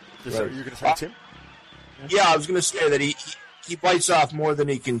 So, you're going to say, Tim? Yeah, I was going to say that he bites off more than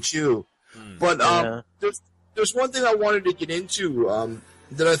he can chew. But there's one thing I wanted to get into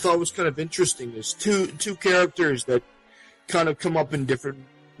that I thought was kind of interesting. Is two characters that kind of come up in different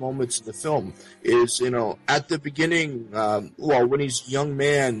moments in the film. Is, at the beginning, when he's a young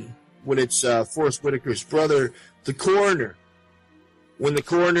man, when it's Forrest Whitaker's brother, the coroner. When the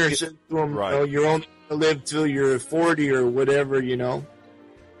coroner says to him, you're only going to live till you're 40 or whatever, And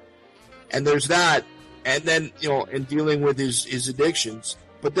there's that. And then, in dealing with his addictions.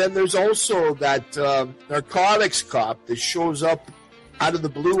 But then there's also that narcotics cop that shows up out of the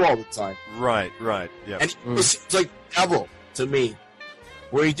blue all the time. Right, yeah. And he seems like the devil to me.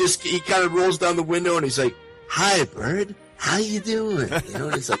 Where he kind of rolls down the window and he's like, "Hi, Bird. How you doing?"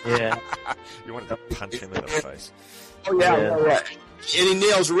 And he's like, "Yeah." You wanted to punch him in the face. Oh, yeah. Right. And he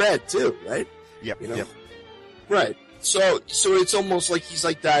nails Red, too, right? Yep. Right. So it's almost like he's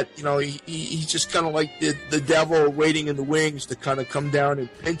like that, he's just kind of like the devil waiting in the wings to kind of come down and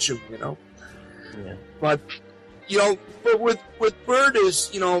pinch him, Yeah. But, but with Bird is,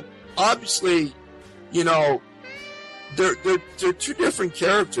 obviously, they're two different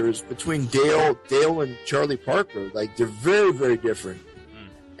characters between Dale and Charlie Parker. Like, they're very, very different.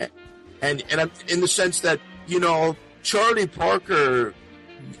 And I'm in the sense that, Charlie Parker,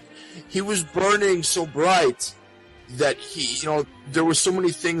 he was burning so bright that there were so many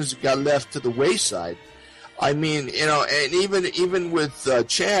things that got left to the wayside. I mean, and even with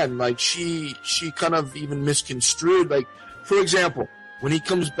Chan, like she kind of even misconstrued. Like, for example, when he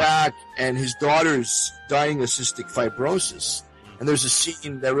comes back and his daughter's dying of cystic fibrosis, and there's a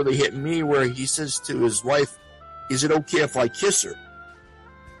scene that really hit me where he says to his wife, "Is it okay if I kiss her?"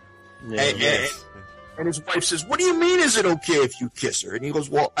 And his wife says, "What do you mean, is it okay if you kiss her?" And he goes,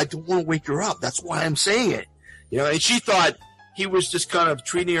 "Well, I don't want to wake her up. That's why I'm saying it." And she thought he was just kind of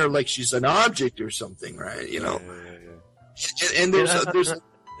treating her like she's an object or something, right? Yeah. And there's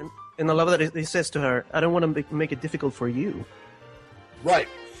and I love that he says to her, "I don't want to make it difficult for you." Right,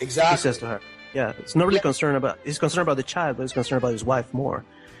 exactly. He says to her, "Yeah, it's not really concerned about. He's concerned about the child, but he's concerned about his wife more."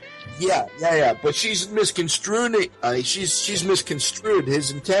 Yeah. But she's misconstrued it. She's misconstrued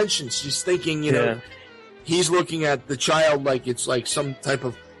his intentions. She's thinking, he's looking at the child like it's like some type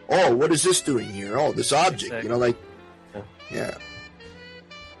of, oh, what is this doing here? Oh, this object, exactly. Yeah.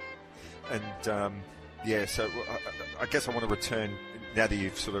 And, so I guess I want to return, now that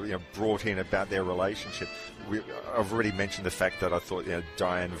you've sort of brought in about their relationship. I've already mentioned the fact that I thought,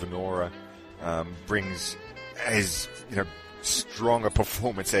 Diane Venora brings as, strong a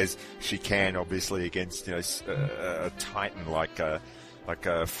performance as she can, obviously, against, a titan like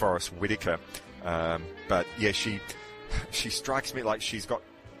Forrest Whitaker. But, yeah, she strikes me like she's got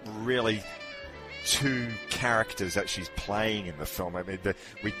really two characters that she's playing in the film. I mean,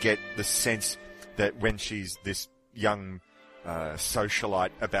 we get the sense that when she's this young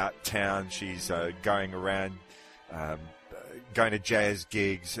socialite about town, she's going around, going to jazz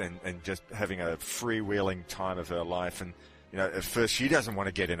gigs and just having a freewheeling time of her life. And, at first she doesn't want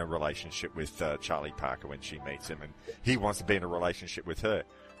to get in a relationship with Charlie Parker when she meets him, and he wants to be in a relationship with her.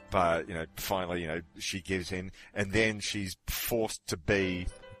 But, finally, she gives in, and then she's forced to be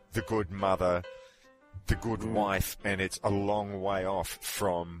the good mother, the good wife, and it's a long way off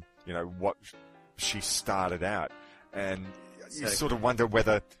from, what she started out. And you sort of wonder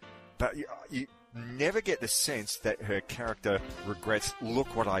whether, but you never get the sense that her character regrets,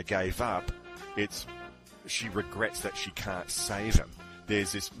 look what I gave up. It's, she regrets that she can't save him.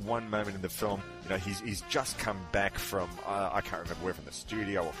 There's this one moment in the film, he's just come back from, I can't remember where, from the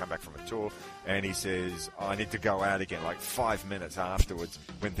studio or come back from a tour, and he says, I need to go out again, like 5 minutes afterwards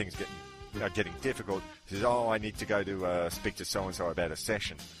when things getting difficult. He says, I need to go to speak to so-and-so about a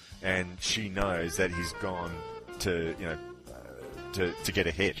session. And she knows that he's gone to get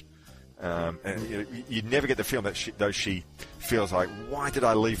a hit. And you never get the feeling that she feels like, why did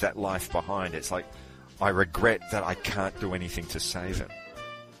I leave that life behind? It's like, I regret that I can't do anything to save him.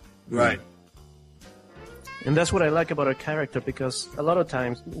 Right. And that's what I like about her character, because a lot of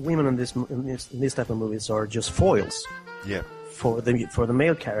times women in this type of movies are just foils. Yeah. For the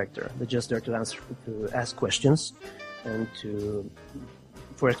male character, they're just there to ask questions and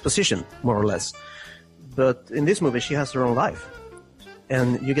for exposition, more or less. But in this movie, she has her own life,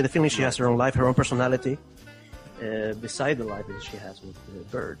 and you get the feeling she has her own life, her own personality, beside the life that she has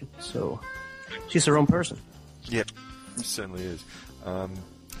with Bird. So she's her own person. Yep, certainly is.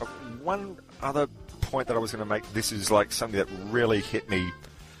 One other point that I was going to make, this is like something that really hit me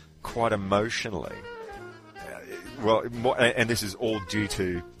quite emotionally. And this is all due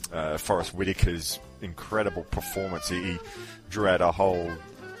to Forrest Whitaker's incredible performance. He drew out a whole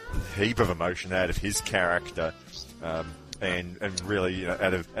heap of emotion out of his character, and really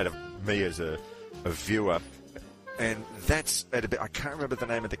out of me as a viewer. And that's at a bit, I can't remember the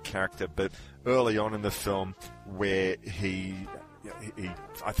name of the character, but early on in the film, where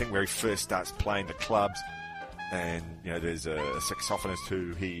I think where he first starts playing the clubs, and there's a saxophonist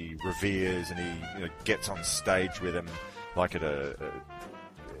who he reveres, and he gets on stage with him, like at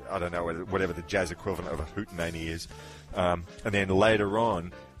I don't know, whatever the jazz equivalent of a hootenanny is, and then later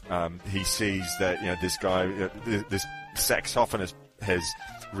on, he sees that this guy, this saxophonist, has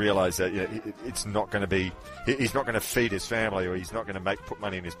realised that it's not going to be, he's not going to feed his family, or he's not going to put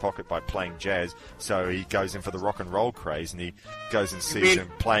money in his pocket by playing jazz. So he goes in for the rock and roll craze, and he goes and sees him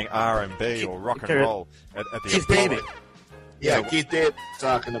playing R&B or rock and roll at the Keith David. Yeah, Keith David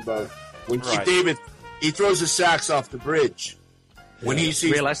talking about when Keith David, he throws his sax off the bridge when he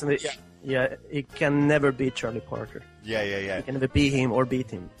sees realizing that it can never beat Charlie Parker. Yeah. It can never beat him or beat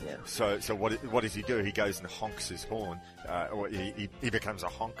him. Yeah. So what does he do? He goes and honks his horn, or he becomes a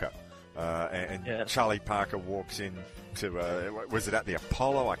honker. And Charlie Parker walks in to, was it at the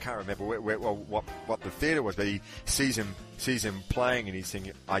Apollo? I can't remember what the theatre was, but he sees him playing, and he's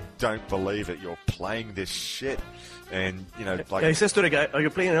thinking, I don't believe it, you're playing this shit. And, he says to the guy, are you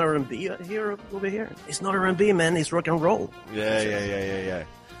playing R&B over here? It's not R&B, man, it's rock and roll. Yeah.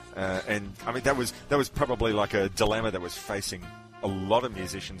 And I mean, that was probably like a dilemma that was facing a lot of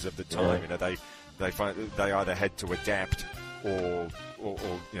musicians of the time. They either had to adapt or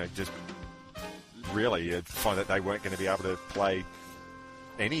just really find that they weren't going to be able to play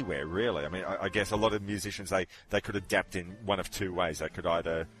anywhere, really. I mean, I guess a lot of musicians, they could adapt in one of two ways. They could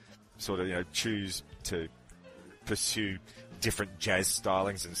either sort of choose to pursue different jazz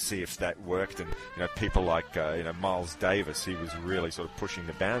stylings and see if that worked. And people like Miles Davis, he was really sort of pushing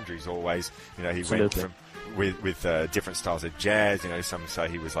the boundaries always. He went from with different styles of jazz. Some say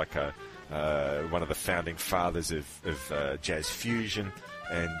he was like one of the founding fathers of jazz fusion,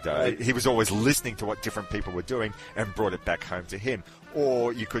 and he was always listening to what different people were doing and brought it back home to him.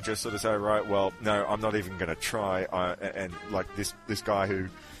 Or you could just sort of say, right, well, no, I'm not even going to try. And like this guy who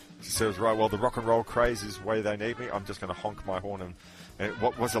says, right, well, the rock and roll craze is where they need me. I'm just going to honk my horn. And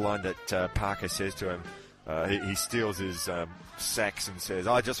what was the line that Parker says to him? He steals his sax and says,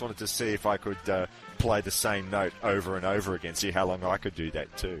 I just wanted to see if I could play the same note over and over again, see how long I could do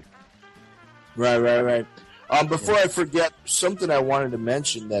that too. Right. Before I forget, something I wanted to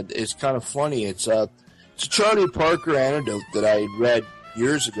mention that is kind of funny. It's a Charlie Parker anecdote that I read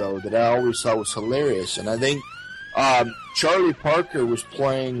years ago that I always thought was hilarious. And I think Charlie Parker was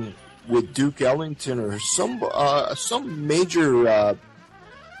playing with Duke Ellington or some major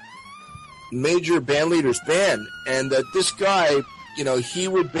band leader's band, and that this guy, he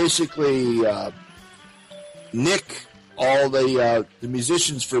would basically nick all the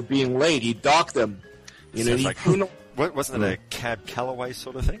musicians for being late. He'd dock them. Wasn't it a Cab Calloway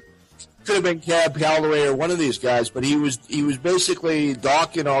sort of thing? Could have been Cab Calloway or one of these guys, but he was basically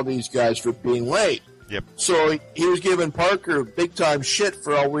docking all these guys for being late. Yep. So he was giving Parker big time shit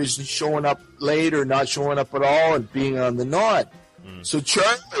for always showing up late or not showing up at all and being on the nod. So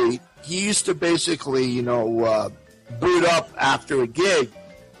Charlie, he used to basically, boot up after a gig.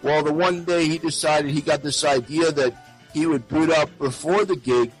 Well, the one day he decided he got this idea that he would boot up before the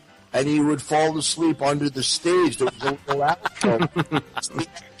gig and he would fall asleep under the stage. There was a little laptop.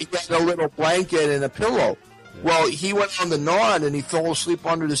 He got a little blanket and a pillow. Well, he went on the nod and he fell asleep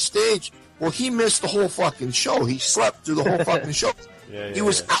under the stage. Well, he missed the whole fucking show. He slept through the whole fucking show. He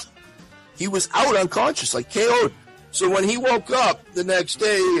was out. He was out unconscious, like KO'd. So when he woke up the next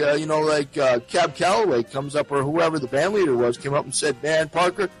day, Cab Calloway comes up, or whoever the band leader was, came up and said, "Man,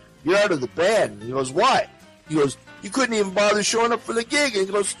 Parker, you're out of the band." And he goes, "Why?" He goes, "You couldn't even bother showing up for the gig." And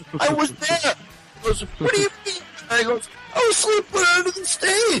he goes, "I was there." He goes, "What do you mean?" And he goes, "I was sleeping under the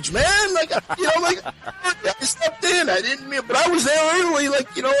stage, man. I stepped in. I didn't mean, but I was there early.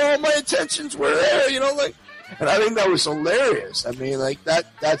 All my intentions were there, And I think that was hilarious. I mean,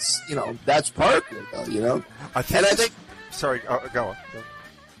 that's Parker, though, I think. Sorry, go on.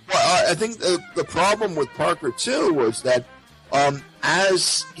 Well, I think the problem with Parker too was that,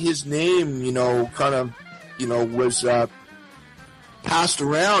 as his name, was passed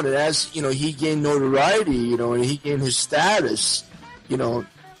around, and as he gained notoriety, and he gained his status,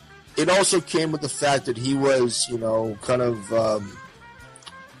 it also came with the fact that he was,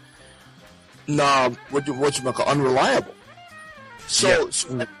 unreliable. So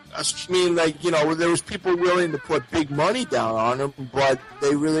I mean, there was people willing to put big money down on him, but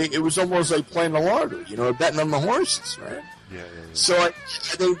it was almost like playing the lottery, betting on the horses, right? Yeah. So I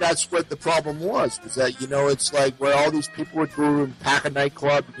think that's what the problem was that, it's like where all these people would go and pack a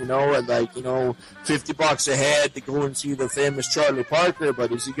nightclub, at $50 a head to go and see the famous Charlie Parker,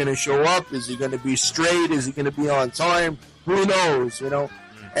 but is he going to show up? Is he going to be straight? Is he going to be on time? Who knows, And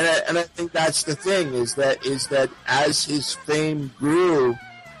I think that's the thing is that as his fame grew,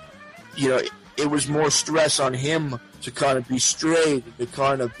 it was more stress on him to kind of be straight and to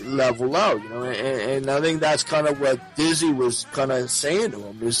kind of level out, and I think that's kind of what Dizzy was kind of saying to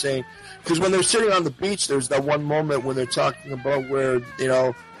him. He was saying, because when they're sitting on the beach, there's that one moment when they're talking about where,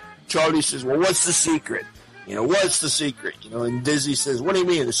 Charlie says, "Well, what's the secret? What's the secret?" And Dizzy says, "What do you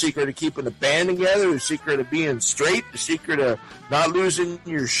mean? The secret of keeping the band together? The secret of being straight? The secret of not losing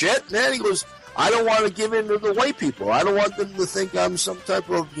your shit?" And then he goes, "I don't want to give in to the white people. I don't want them to think I'm some type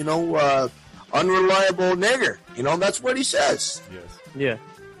of, unreliable nigger." That's what he says. Yes. Yeah.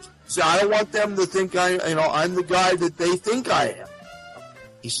 So I don't want them to think I'm the guy that they think I am.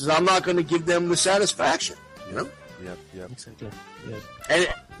 He says, "I'm not going to give them the satisfaction." Yep. Exactly. Yeah. And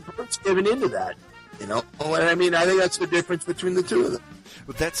Bert's giving into that. And I mean, I think that's the difference between the two of them.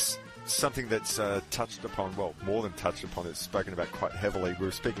 Well, that's something that's touched upon, well, more than touched upon, it's spoken about quite heavily. We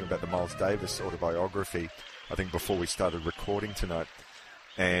were speaking about the Miles Davis autobiography, I think, before we started recording tonight.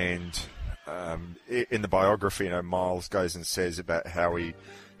 And in the biography, Miles goes and says about how he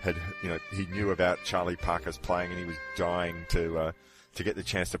had, he knew about Charlie Parker's playing and he was dying to get the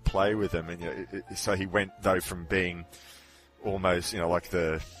chance to play with him. And so he went, though, from being almost, like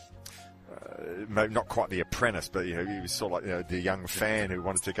the... not quite the apprentice, but he was sort of like the young fan who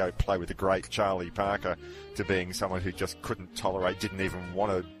wanted to go play with the great Charlie Parker, to being someone who just couldn't tolerate, didn't even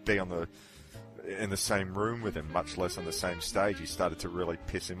want to be in the same room with him, much less on the same stage. He started to really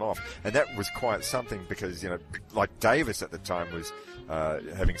piss him off, and that was quite something because like Davis at the time was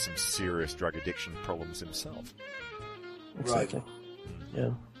having some serious drug addiction problems himself. Exactly.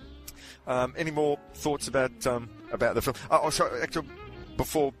 Yeah. Any more thoughts about the film? Oh, sorry, actually,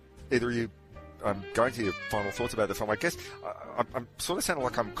 before either of you going to your final thoughts about the film, I guess I'm sort of sounding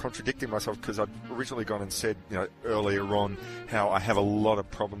like I'm contradicting myself because I've originally gone and said, earlier on how I have a lot of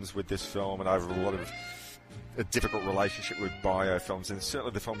problems with this film and I have a lot of a difficult relationship with biofilms, and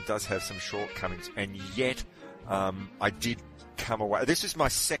certainly the film does have some shortcomings, and yet I did come away. This is my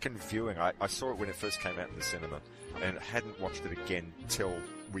second viewing. I saw it when it first came out in the cinema and hadn't watched it again till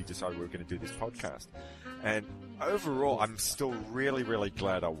we decided we were going to do this podcast. And overall, I'm still really, really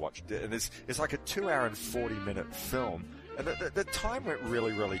glad I watched it. And it's like a 2-hour and 40-minute film. And the time went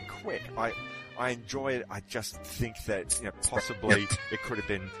really, really quick. I enjoy it. I just think that possibly it could have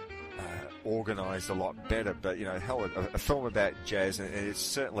been organized a lot better. But, hell, a film about jazz, and it's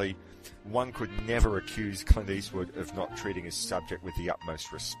certainly... One could never accuse Clint Eastwood of not treating his subject with the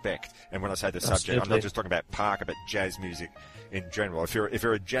utmost respect. And when I say the subject, Absolutely. I'm not just talking about Parker, but jazz music in general. If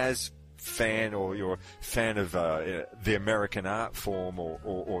you're a jazz fan, or you're a fan of the American art form,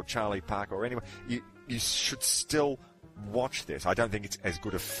 or Charlie Parker, or anyone, you should still watch this. I don't think it's as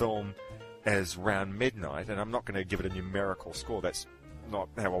good a film as Round Midnight, and I'm not going to give it a numerical score. That's not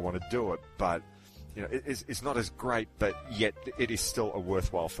how I want to do it, but it's not as great, but yet it is still a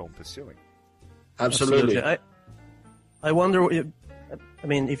worthwhile film pursuing. Absolutely. I wonder,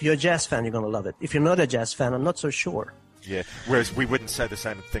 if you're a jazz fan, you're going to love it. If you're not a jazz fan, I'm not so sure. Yeah, whereas we wouldn't say the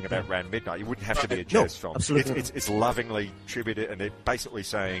same thing about Round Midnight. You wouldn't have to be a jazz film. Absolutely. It's lovingly tributed, and they're basically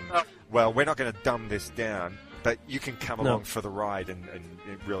saying, well, we're not going to dumb this down. but you can come along for the ride and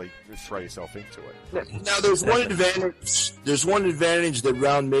really throw yourself into it. Now, there's one advantage. There's one advantage that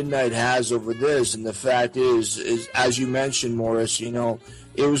Round Midnight has over this, and the fact is as you mentioned, Morris, you know,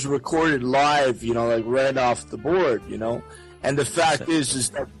 it was recorded live, you know, like right off the board, you know. And the fact is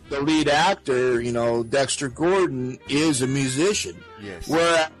that the lead actor, you know, Dexter Gordon, is a musician. Yes.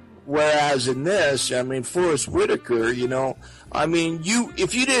 Whereas in this, I mean, Forrest Whitaker, you know, I mean,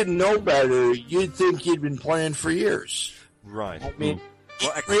 if you didn't know better, you'd think he'd been playing for years. Right. I mean,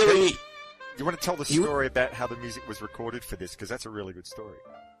 well, actually, really. You want to tell the story about how the music was recorded for this? Because that's a really good story.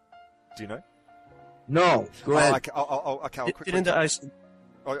 Do you know? No. Go ahead. Okay, I'll quickly. Didn't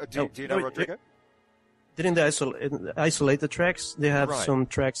do you know, Rodrigo? Didn't they isolate the tracks? They have some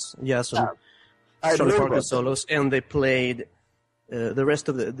tracks, some Charlie Parker solos, and they played the rest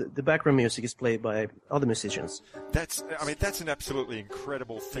of the background music is played by other musicians. That's an absolutely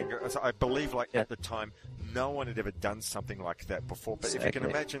incredible thing. I believe, at the time, no one had ever done something like that before. But if you can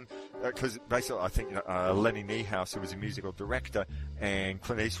imagine, because basically, I think Lenny Niehaus, who was a musical director, and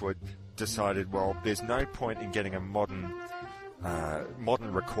Clint Eastwood decided, well, there's no point in getting a modern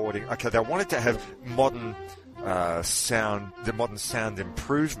recording. Okay, they wanted to have modern sound, the modern sound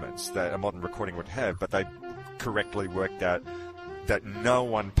improvements that a modern recording would have, but they correctly worked out that no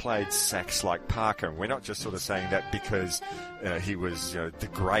one played sax like Parker. And we're not just sort of saying that because he was the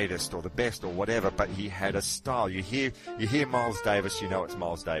greatest or the best or whatever, but he had a style. You hear Miles Davis, you know it's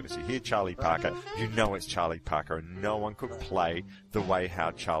Miles Davis. You hear Charlie Parker, you know it's Charlie Parker, and no one could play the way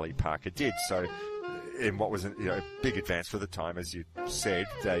how Charlie Parker did. So in what was a big advance for the time, as you said,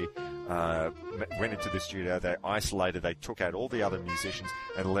 they went into the studio, they isolated, they took out all the other musicians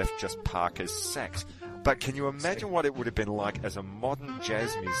and left just Parker's sax. But can you imagine what it would have been like as a modern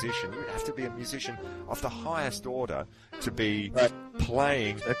jazz musician? You would have to be a musician of the highest order to be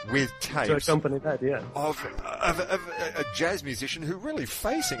playing with tapes to accompany that, of a jazz musician who really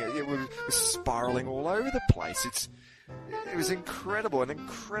facing it was spiraling all over the place. It was incredible, an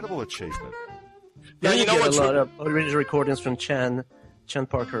incredible achievement. Yeah, you get a lot of original recordings from Chan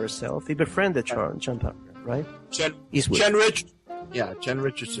Parker herself. He befriended Chan Parker, right? Chen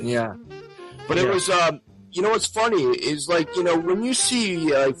Richardson, yeah. But it was, what's funny is when you see,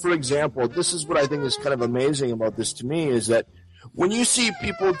 for example, this is what I think is kind of amazing about this to me is that when you see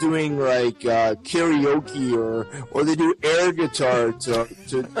people doing karaoke or they do air guitar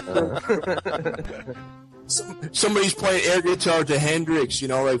somebody's playing air guitar to Hendrix,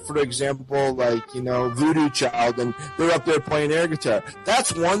 for example, Voodoo Child, and they're up there playing air guitar.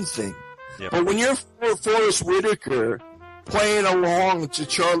 That's one thing. Yep. But when you're Forrest Whitaker playing along to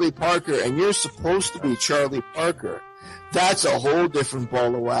Charlie Parker, and you're supposed to be Charlie Parker, that's a whole different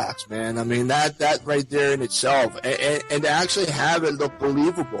ball of wax, man. I mean, that right there in itself, and to actually have it look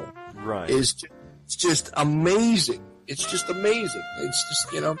believable, right, is just amazing. It's just amazing. It's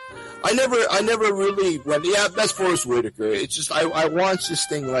just, I never really went, that's Forrest Whitaker. It's just, I watch this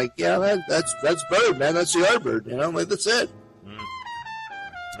thing that's Bird, man. That's the Yardbird, that's it.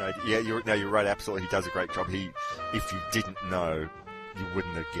 You're right. Absolutely. He does a great job. If you didn't know, you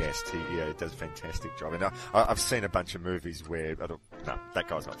wouldn't have guessed. He does a fantastic job. And I've seen a bunch of movies where, that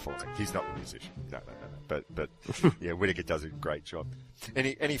guy's not for me. He's not a musician. No. But Whitaker does a great job.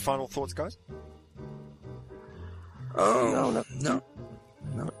 Any final thoughts, guys? No.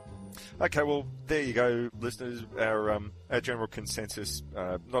 Okay, well, there you go, listeners. Our general consensus,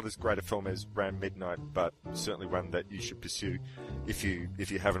 not as great a film as Round Midnight, but certainly one that you should pursue if you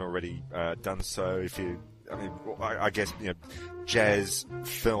haven't already done so. I guess, jazz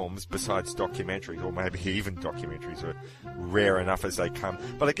films besides documentaries, or maybe even documentaries, are rare enough as they come.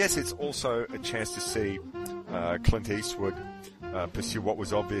 But I guess it's also a chance to see Clint Eastwood pursue what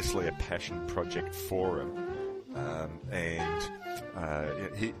was obviously a passion project for him.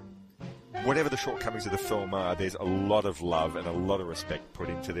 Whatever the shortcomings of the film are, there's a lot of love and a lot of respect put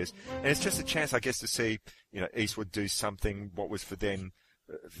into this. And it's just a chance, I guess, to see, Eastwood do something what was for him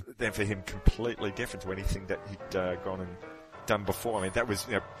completely different to anything that he'd gone and done before. I mean, that was,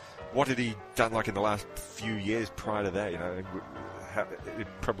 what had he done in the last few years prior to that? It'd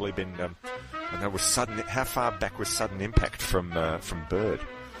probably been, how far back was Sudden Impact from Bird?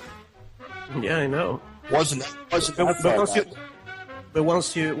 Yeah, I know. Wasn't that far back. But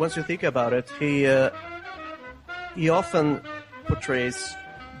once you think about it, he often portrays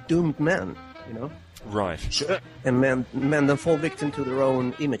doomed men, Right. Sure. And men then fall victim to their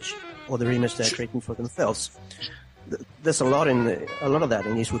own image, or their image they're creating for themselves. There's a lot of that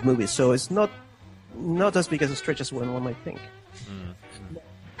in Eastwood movies, so it's not as big as a stretch as one might think. Mm-hmm.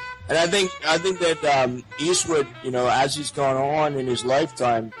 And I think that Eastwood, as he's gone on in his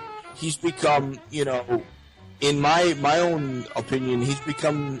lifetime, he's become, in my own opinion, he's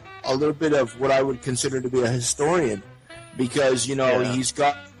become a little bit of what I would consider to be a historian, because he's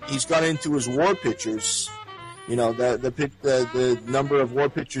got into his war pictures. The number of war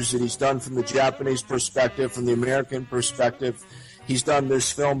pictures that he's done from the Japanese perspective, from the American perspective. He's done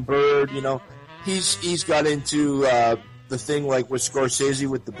this film Bird. He's got into the thing like with Scorsese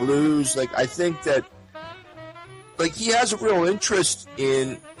with the blues. Like, I think that he has a real interest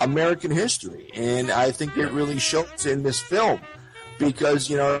in American history, and I think it really shows in this film, because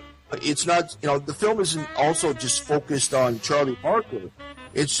it's not the film isn't also just focused on Charlie Parker.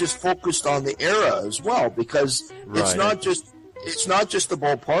 It's just focused on the era as well, because it's not just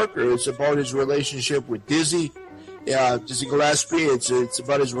about Parker. It's about his relationship with Dizzy Gillespie. It's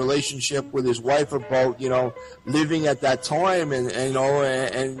about his relationship with his wife, about living at that time,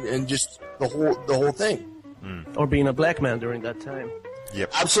 and just the whole thing. Or being a black man during that time.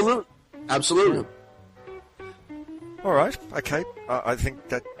 Yep. Absolutely. All right. Okay. I think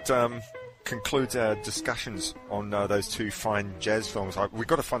that concludes our discussions on those two fine jazz films. We've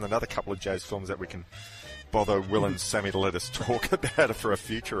got to find another couple of jazz films that we can bother Will and Sammy to let us talk about it for a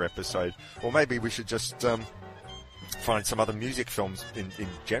future episode. Or maybe we should just find some other music films in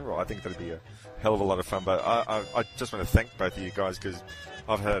general. I think that'd be a hell of a lot of fun. But I just want to thank both of you guys, because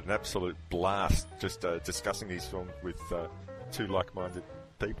I've had an absolute blast just discussing these films with two like-minded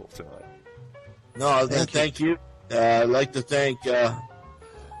people tonight. No, thank you. I'd like to thank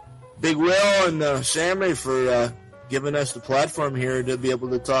Big Will and Sammy for giving us the platform here to be able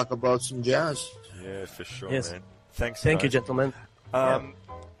to talk about some jazz. Yeah, for sure, yes. man. Thanks. Thank you, gentlemen.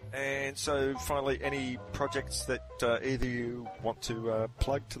 And so, finally, any projects that either of you want to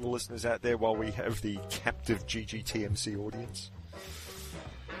plug to the listeners out there while we have the captive GGTMC audience?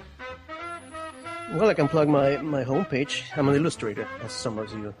 Well, I can plug my homepage. I'm an illustrator, as some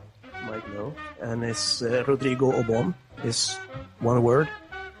of you might know, and it's Rodrigo Obon. It's one word.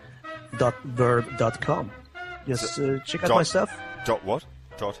 .verb.com. Just check out my stuff. Dot what?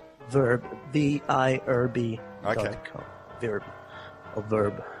 Verb. VIRB. Okay. .com. Verb. Or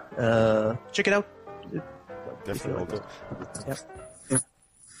verb. Check it out. Definitely will do.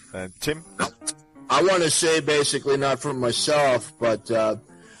 Tim? I want to say, basically, not for myself, but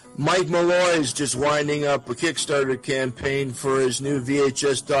Mike Malloy is just winding up a Kickstarter campaign for his new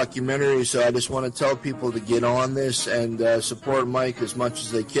VHS documentary, so I just want to tell people to get on this and support Mike as much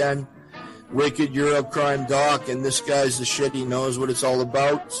as they can. Wicked Eurocrime doc, and this guy's the shit. He knows what it's all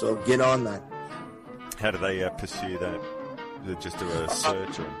about, so get on that. How do they pursue that? Is it just do a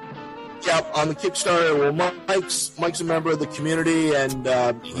search? Yeah, on the Kickstarter. Well, Mike's a member of the community, and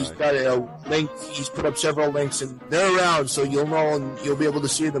he's got a link. He's put up several links, and they're around, so you'll know and you'll be able to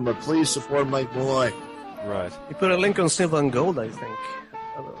see them. But please support Mike Malloy. Right. He put a link on Silver and Gold, I think.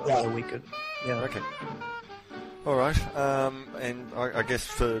 We could. Yeah. Okay. All right. And I guess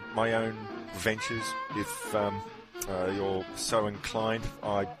for my own ventures, if you're so inclined,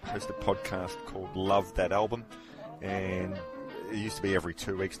 I host a podcast called Love That Album, and it used to be every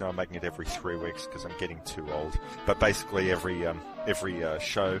 2 weeks. Now I'm making it every 3 weeks because I'm getting too old. But basically, every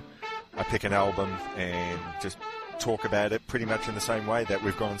show, I pick an album and just talk about it pretty much in the same way that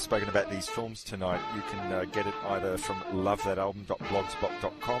we've gone and spoken about these films tonight. You can get it either from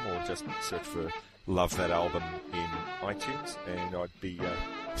lovethatalbum.blogspot.com or just search for Love That Album in iTunes, and I'd be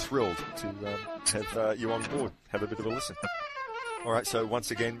thrilled to have you on board. Have a bit of a listen. All right, so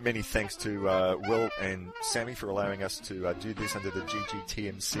once again, many thanks to Will and Sammy for allowing us to do this under the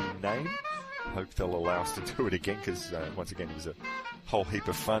GGTMC name. Hope they'll allow us to do it again, because once again, it was a whole heap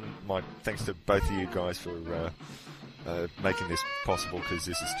of fun. My thanks to both of you guys for making this possible, because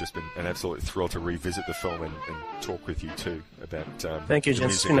this has just been an absolute thrill to revisit the film and talk with you too about Thank you, the Jens.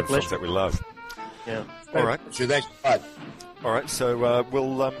 music It's been a and films pleasure. that we love. Yeah. All right. Sure, thanks. Bye. All right, so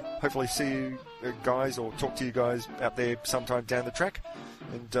we'll hopefully see you guys, or talk to you guys out there sometime down the track,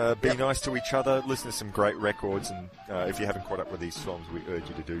 and be nice to each other, listen to some great records, and if you haven't caught up with these films, we urge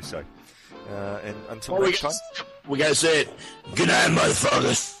you to do so. And until next time, we gotta say it. Good night,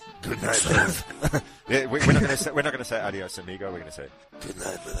 motherfuckers. Good night, motherfucker. Yeah, we're not going to say adios, amigo. We're going to say good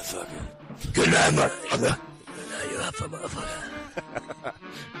night, motherfucker. Good night, motherfucker. Good night, you alpha motherfucker.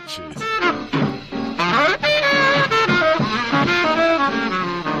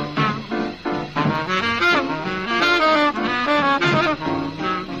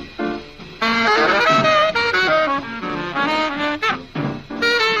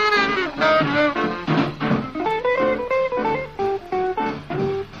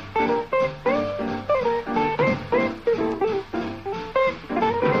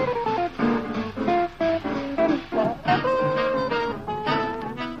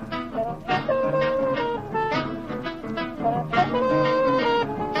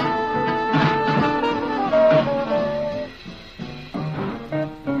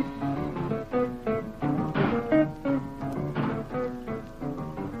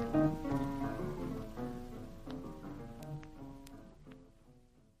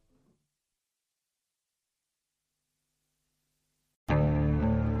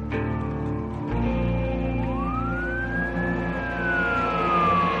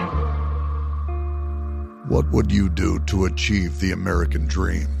 What would you do to achieve the American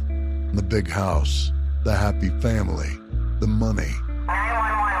dream? The big house, the happy family, the money.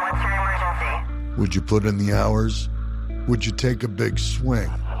 911, what's your emergency? Would you put in the hours? Would you take a big swing?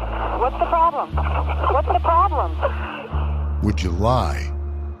 What's the problem? What's the problem? Would you lie?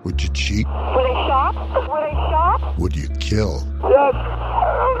 Would you cheat? Were they shot? Were they shot? Would you kill? Yes.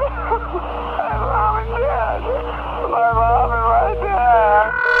 My mom is dead. My mom is right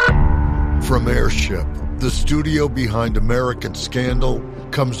there. From Airship, the studio behind American Scandal,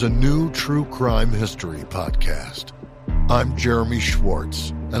 comes a new true crime history podcast. I'm Jeremy Schwartz,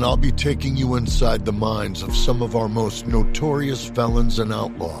 and I'll be taking you inside the minds of some of our most notorious felons and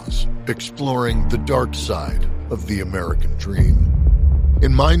outlaws, exploring the dark side of the American dream.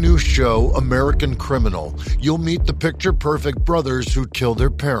 In my new show, American Criminal, you'll meet the picture-perfect brothers who killed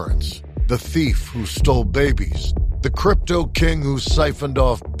their parents, the thief who stole babies, the crypto king who siphoned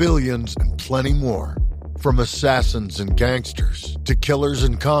off billions, and plenty more. From assassins and gangsters to killers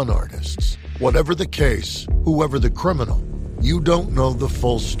and con artists. Whatever the case, whoever the criminal, you don't know the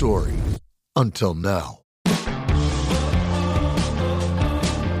full story. Until now.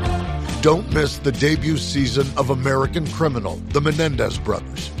 Don't miss the debut season of American Criminal, The Menendez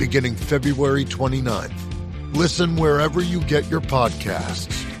Brothers, beginning February 29th. Listen wherever you get your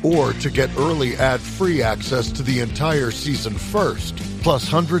podcasts, or to get early ad-free access to the entire season first, plus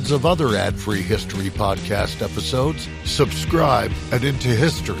hundreds of other ad-free history podcast episodes, subscribe at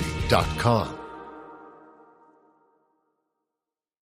IntoHistory.com.